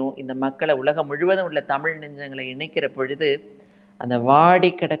இலக்கியங்களாலையும் இந்த மக்களை உலகம் முழுவதும் உள்ள தமிழ் நெஞ்சங்களை இணைக்கிற பொழுது அந்த வாடி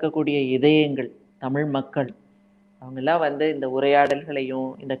கிடக்கக்கூடிய இதயங்கள் தமிழ் மக்கள் அவங்கெல்லாம் வந்து இந்த உரையாடல்களையும்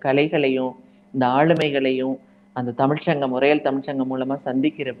இந்த கலைகளையும் இந்த ஆளுமைகளையும் அந்த தமிழ்ச்சங்கம் உரையல் தமிழ்ச்சங்கம் மூலமா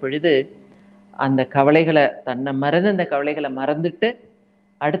சந்திக்கிற பொழுது அந்த கவலைகளை தன்னை மறந்து அந்த கவலைகளை மறந்துட்டு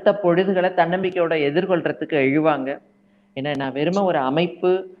அடுத்த பொழுதுகளை தன்னம்பிக்கையோட எதிர்கொள்றதுக்கு எழுவாங்க. ஏன்னா நான் வெறும ஒரு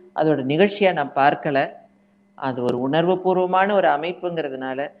அமைப்பு அதோட நிகழ்ச்சியா நான் பார்க்கல, அது ஒரு உணர்வு பூர்வமான ஒரு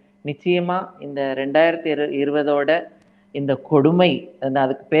அமைப்புங்கிறதுனால நிச்சயமா இந்த 2020ஓட இந்த கொடுமை,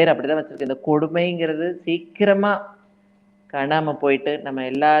 அதுக்கு பேர் அப்படிதான் வச்சிருக்கு, இந்த கொடுமைங்கிறது சீக்கிரமா காணாம போயிட்டு நம்ம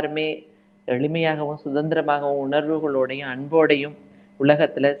எல்லாருமே எளிமையாகவும் சுதந்திரமாகவும் உணர்வுகளோடையும் அன்போடையும்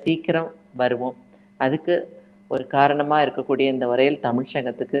உலகத்துல சீக்கிரம் வருவோம். அதுக்கு ஒரு காரணமா இருக்கக்கூடிய இந்த வரையில்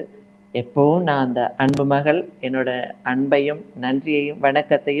தமிழ்ச்சங்கத்துக்கு எப்பவும் நான் அந்த அன்பு மகள் என்னோட அன்பையும் நன்றியையும்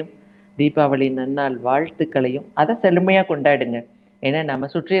வணக்கத்தையும் தீபாவளி நன்னாள் வாழ்த்துக்களையும் அதை செழுமையா கொண்டாடுங்க. ஏன்னா நம்ம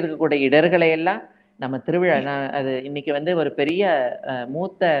சுற்றி இருக்கக்கூடிய இடர்களை எல்லாம் நம்ம திருவிழா, அது இன்னைக்கு வந்து ஒரு பெரிய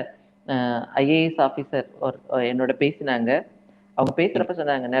மூத்த IAS ஆஃபீஸர் என்னோட பேசினாங்க. அவங்க பேசுறப்ப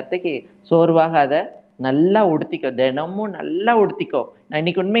சொன்னாங்க, நேரத்துக்கு சோர்வாகாத, நல்லா உடுத்திக்கோ, தினமும் நல்லா உடுத்திக்கோ. நான்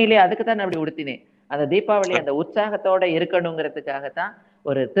இன்னைக்கு உண்மையிலேயே அதுக்கு தான் நான் அப்படி உடுத்தினேன். அந்த தீபாவளி அந்த உற்சாகத்தோட இருக்கணுங்கிறதுக்காகத்தான்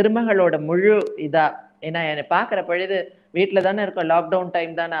ஒரு திருமகளோட முழு இதா. ஏன்னா என்னை பார்க்குற பொழுது வீட்டில் தானே இருக்கோம், லாக்டவுன்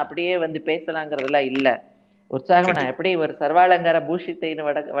டைம் தானே, அப்படியே வந்து பேசலாங்கிறதுலாம் இல்லை. உற்சாகம் நான் எப்படி ஒரு சர்வாலங்கார பூஷித்தைன்னு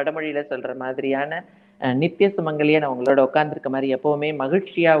வடமொழியில சொல்ற மாதிரியான நித்திய சுமங்கலியா நான் உங்களோட உட்காந்துருக்க மாதிரி எப்பவுமே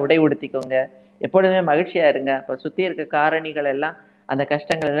மகிழ்ச்சியா உடை உடுத்திக்கோங்க, எப்பொழுதுமே மகிழ்ச்சியா இருங்க. அப்போ சுத்தி இருக்க காரணிகள் எல்லாம் அந்த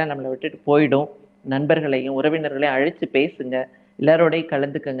கஷ்டங்கள் எல்லாம் நம்மளை விட்டுட்டு போயிடும். நண்பர்களையும் உறவினர்களையும் அழைச்சு பேசுங்க, எல்லாரோடையும்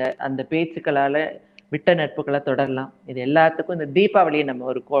கலந்துக்குங்க, அந்த பேச்சுக்களால விட்ட நட்புகளை தொடரலாம். இது எல்லாத்துக்கும் இந்த தீபாவளியை நம்ம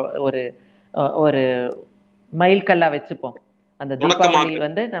ஒரு ஒரு மைல்கல்லா வச்சுப்போம். அந்த தீபாவளி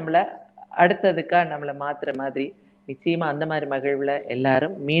வந்து நம்மளை அடுத்ததுக்கா நம்மளை மாத்துற மாதிரி நிச்சயமா அந்த மாதிரி மகிழ்வுல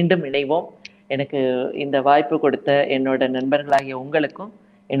எல்லாரும் மீண்டும் இணைவோம். எனக்கு இந்த வாய்ப்பு கொடுத்த என்னோட நண்பர்களாகிய உங்களுக்கும்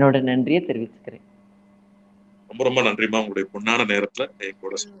என்னோட நன்றியை தெரிவிச்சுக்கிறேன். ரொம்ப ரொம்ப நன்றிமா, உங்களுடைய பொன்னான நேரத்துல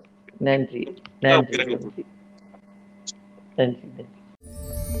கூட. நன்றி நன்றி நன்றி நன்றி.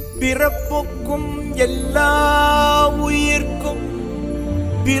 பிறப்புக்கும் எல்லா உயிர்க்கும்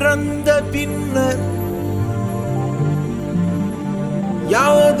பிறந்த பின்னர்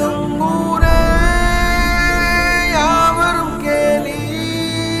யாவதும் ஊரே யாவரும் கேலி.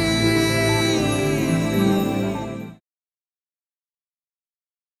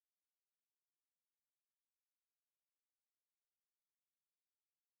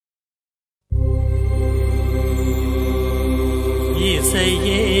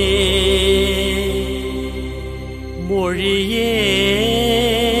 இசையே மொழியே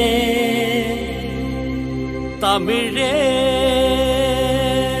தமிழே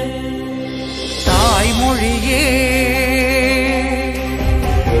தாய்மொழியே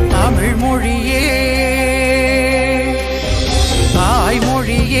தமிழ் மொழியே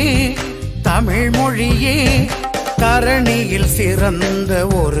தாய்மொழியே தமிழ் மொழியே தரணியில் சிறந்த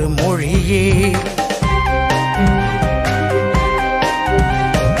ஒரு மொழியே.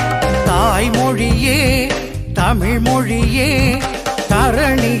 தாய்மொழியே தமிழ் மொழியே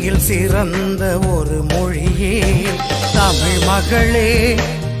தரணியில் சிறந்த ஒரு மொழியே. தமிழ் மகளே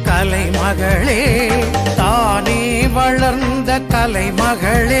கலைமகளே தானே வளர்ந்த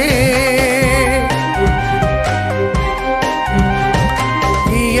கலைமகளே.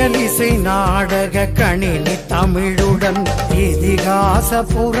 இயலிசை நாடக கணினி தமிழுடன் இதிகாச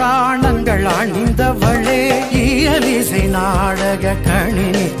புராணங்கள் அணிந்தவளே. இயலிசை நாடக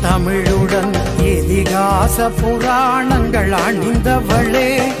கணினி தமிழுடன் இதிகாச புராணங்கள் அணிந்தவளே.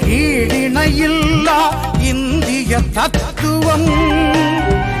 ஈடிணையில்லா இந்திய தத்துவம்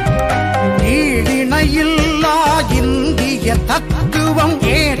ஈடிணையில்லா இந்திய தத்துவம்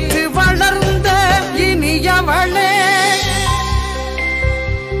ஏற்று வளர்ந்த இனியவளே.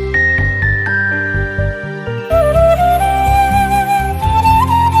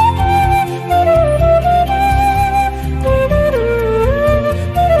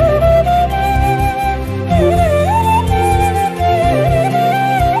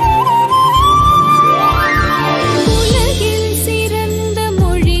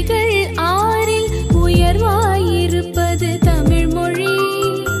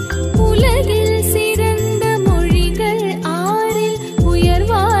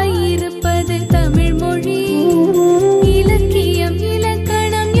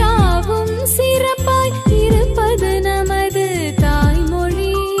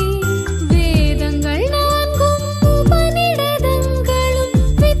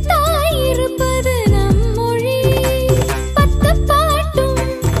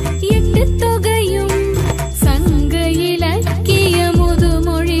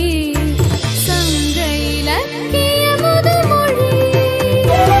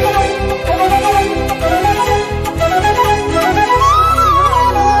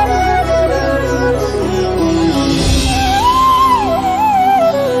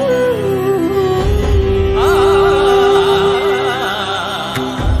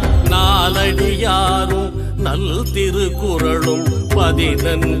 திருக்குறளும்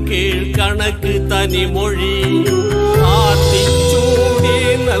 10 கீழ் கணக்கு தனிமொழி ஆத்திச்சூடி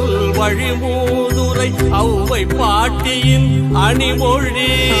நல் வழிமூதுரை ஔவை பாட்டியின்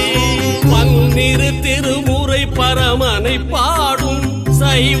அணிமொழி. பன்னிரு திருமுறை பரமனை பாடும்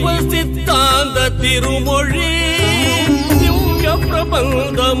சைவ சித்தாந்த திருமொழி. திவ்ய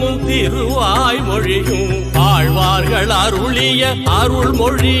பிரபந்தமும் திருவாய்மொழியும் ஆழ்வார்கள் அருளிய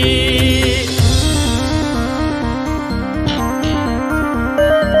அருள்மொழி.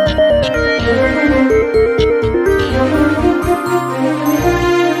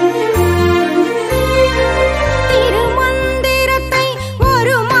 திருமந்திரத்தை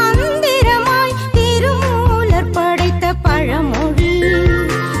ஒரு மந்திரமாய் திருமூலர் படைத்த பழமொழி.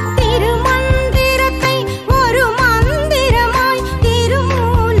 திருமந்திரத்தை ஒரு மந்திரமாய்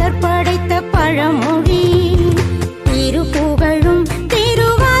திருமூலர் படைத்த பழமொழி. திருப்புகழும்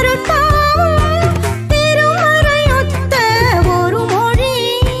திருவருட்பாவும்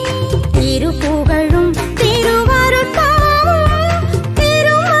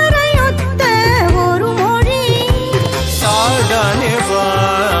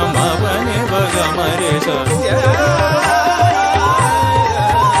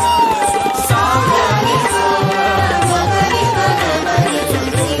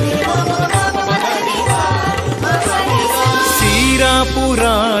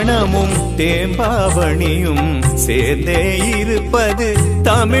தேம்பாவணியும் சேர்ந்தே இருப்பது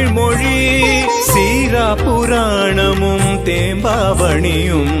தமிழ் மொழி. சீரா புராணமும்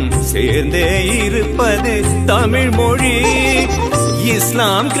தேம்பாவணியும் சேர்ந்தே இருப்பது தமிழ் மொழி.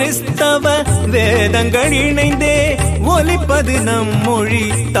 இஸ்லாம் கிறிஸ்தவ வேதங்கள் இணைந்தே ஒலிப்பது நம் மொழி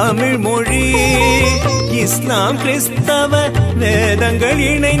தமிழ் மொழி. இஸ்லாம் கிறிஸ்தவ வேதங்கள்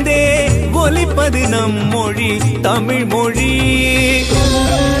இணைந்தே ஒலிப்பது நம் மொழி தமிழ் மொழி.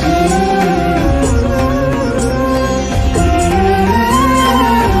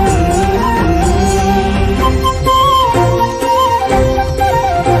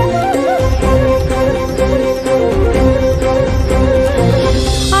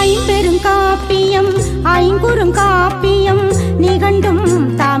 ஐங்குறுங்காப்பியம்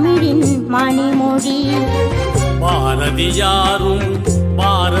நிகண்டும் தமிழின் மணிமொழி. பாரதியாரும்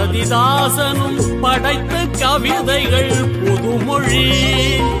பாரதிதாசனும் படைத்த கவிதைகள் புதுமொழி.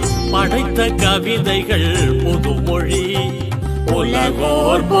 படைத்த கவிதைகள் புதுமொழி.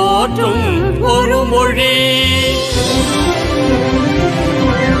 உலகோர் போற்றும் ஒரு மொழி.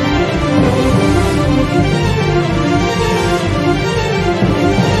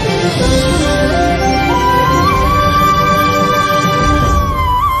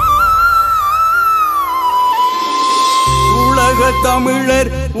 தமிழர்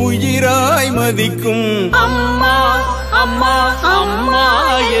உயிராய் மதிக்கும் அம்மா அம்மா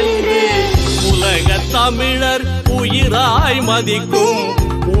அம்மா என்று உலக தமிழர் உயிராய் மதிக்கும்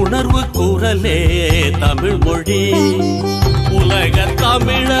உணர்வு குரலே தமிழ் மொழி. உலக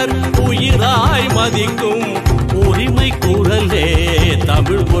தமிழர் உயிராய் மதிக்கும் உரிமை குரலே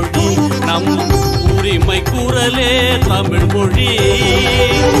தமிழ் மொழி. நம் உரிமை குரலே தமிழ் மொழி.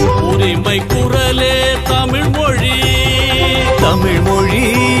 உரிமை குரலே தமிழ் மொழி. தமிழ்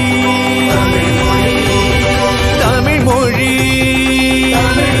மொழி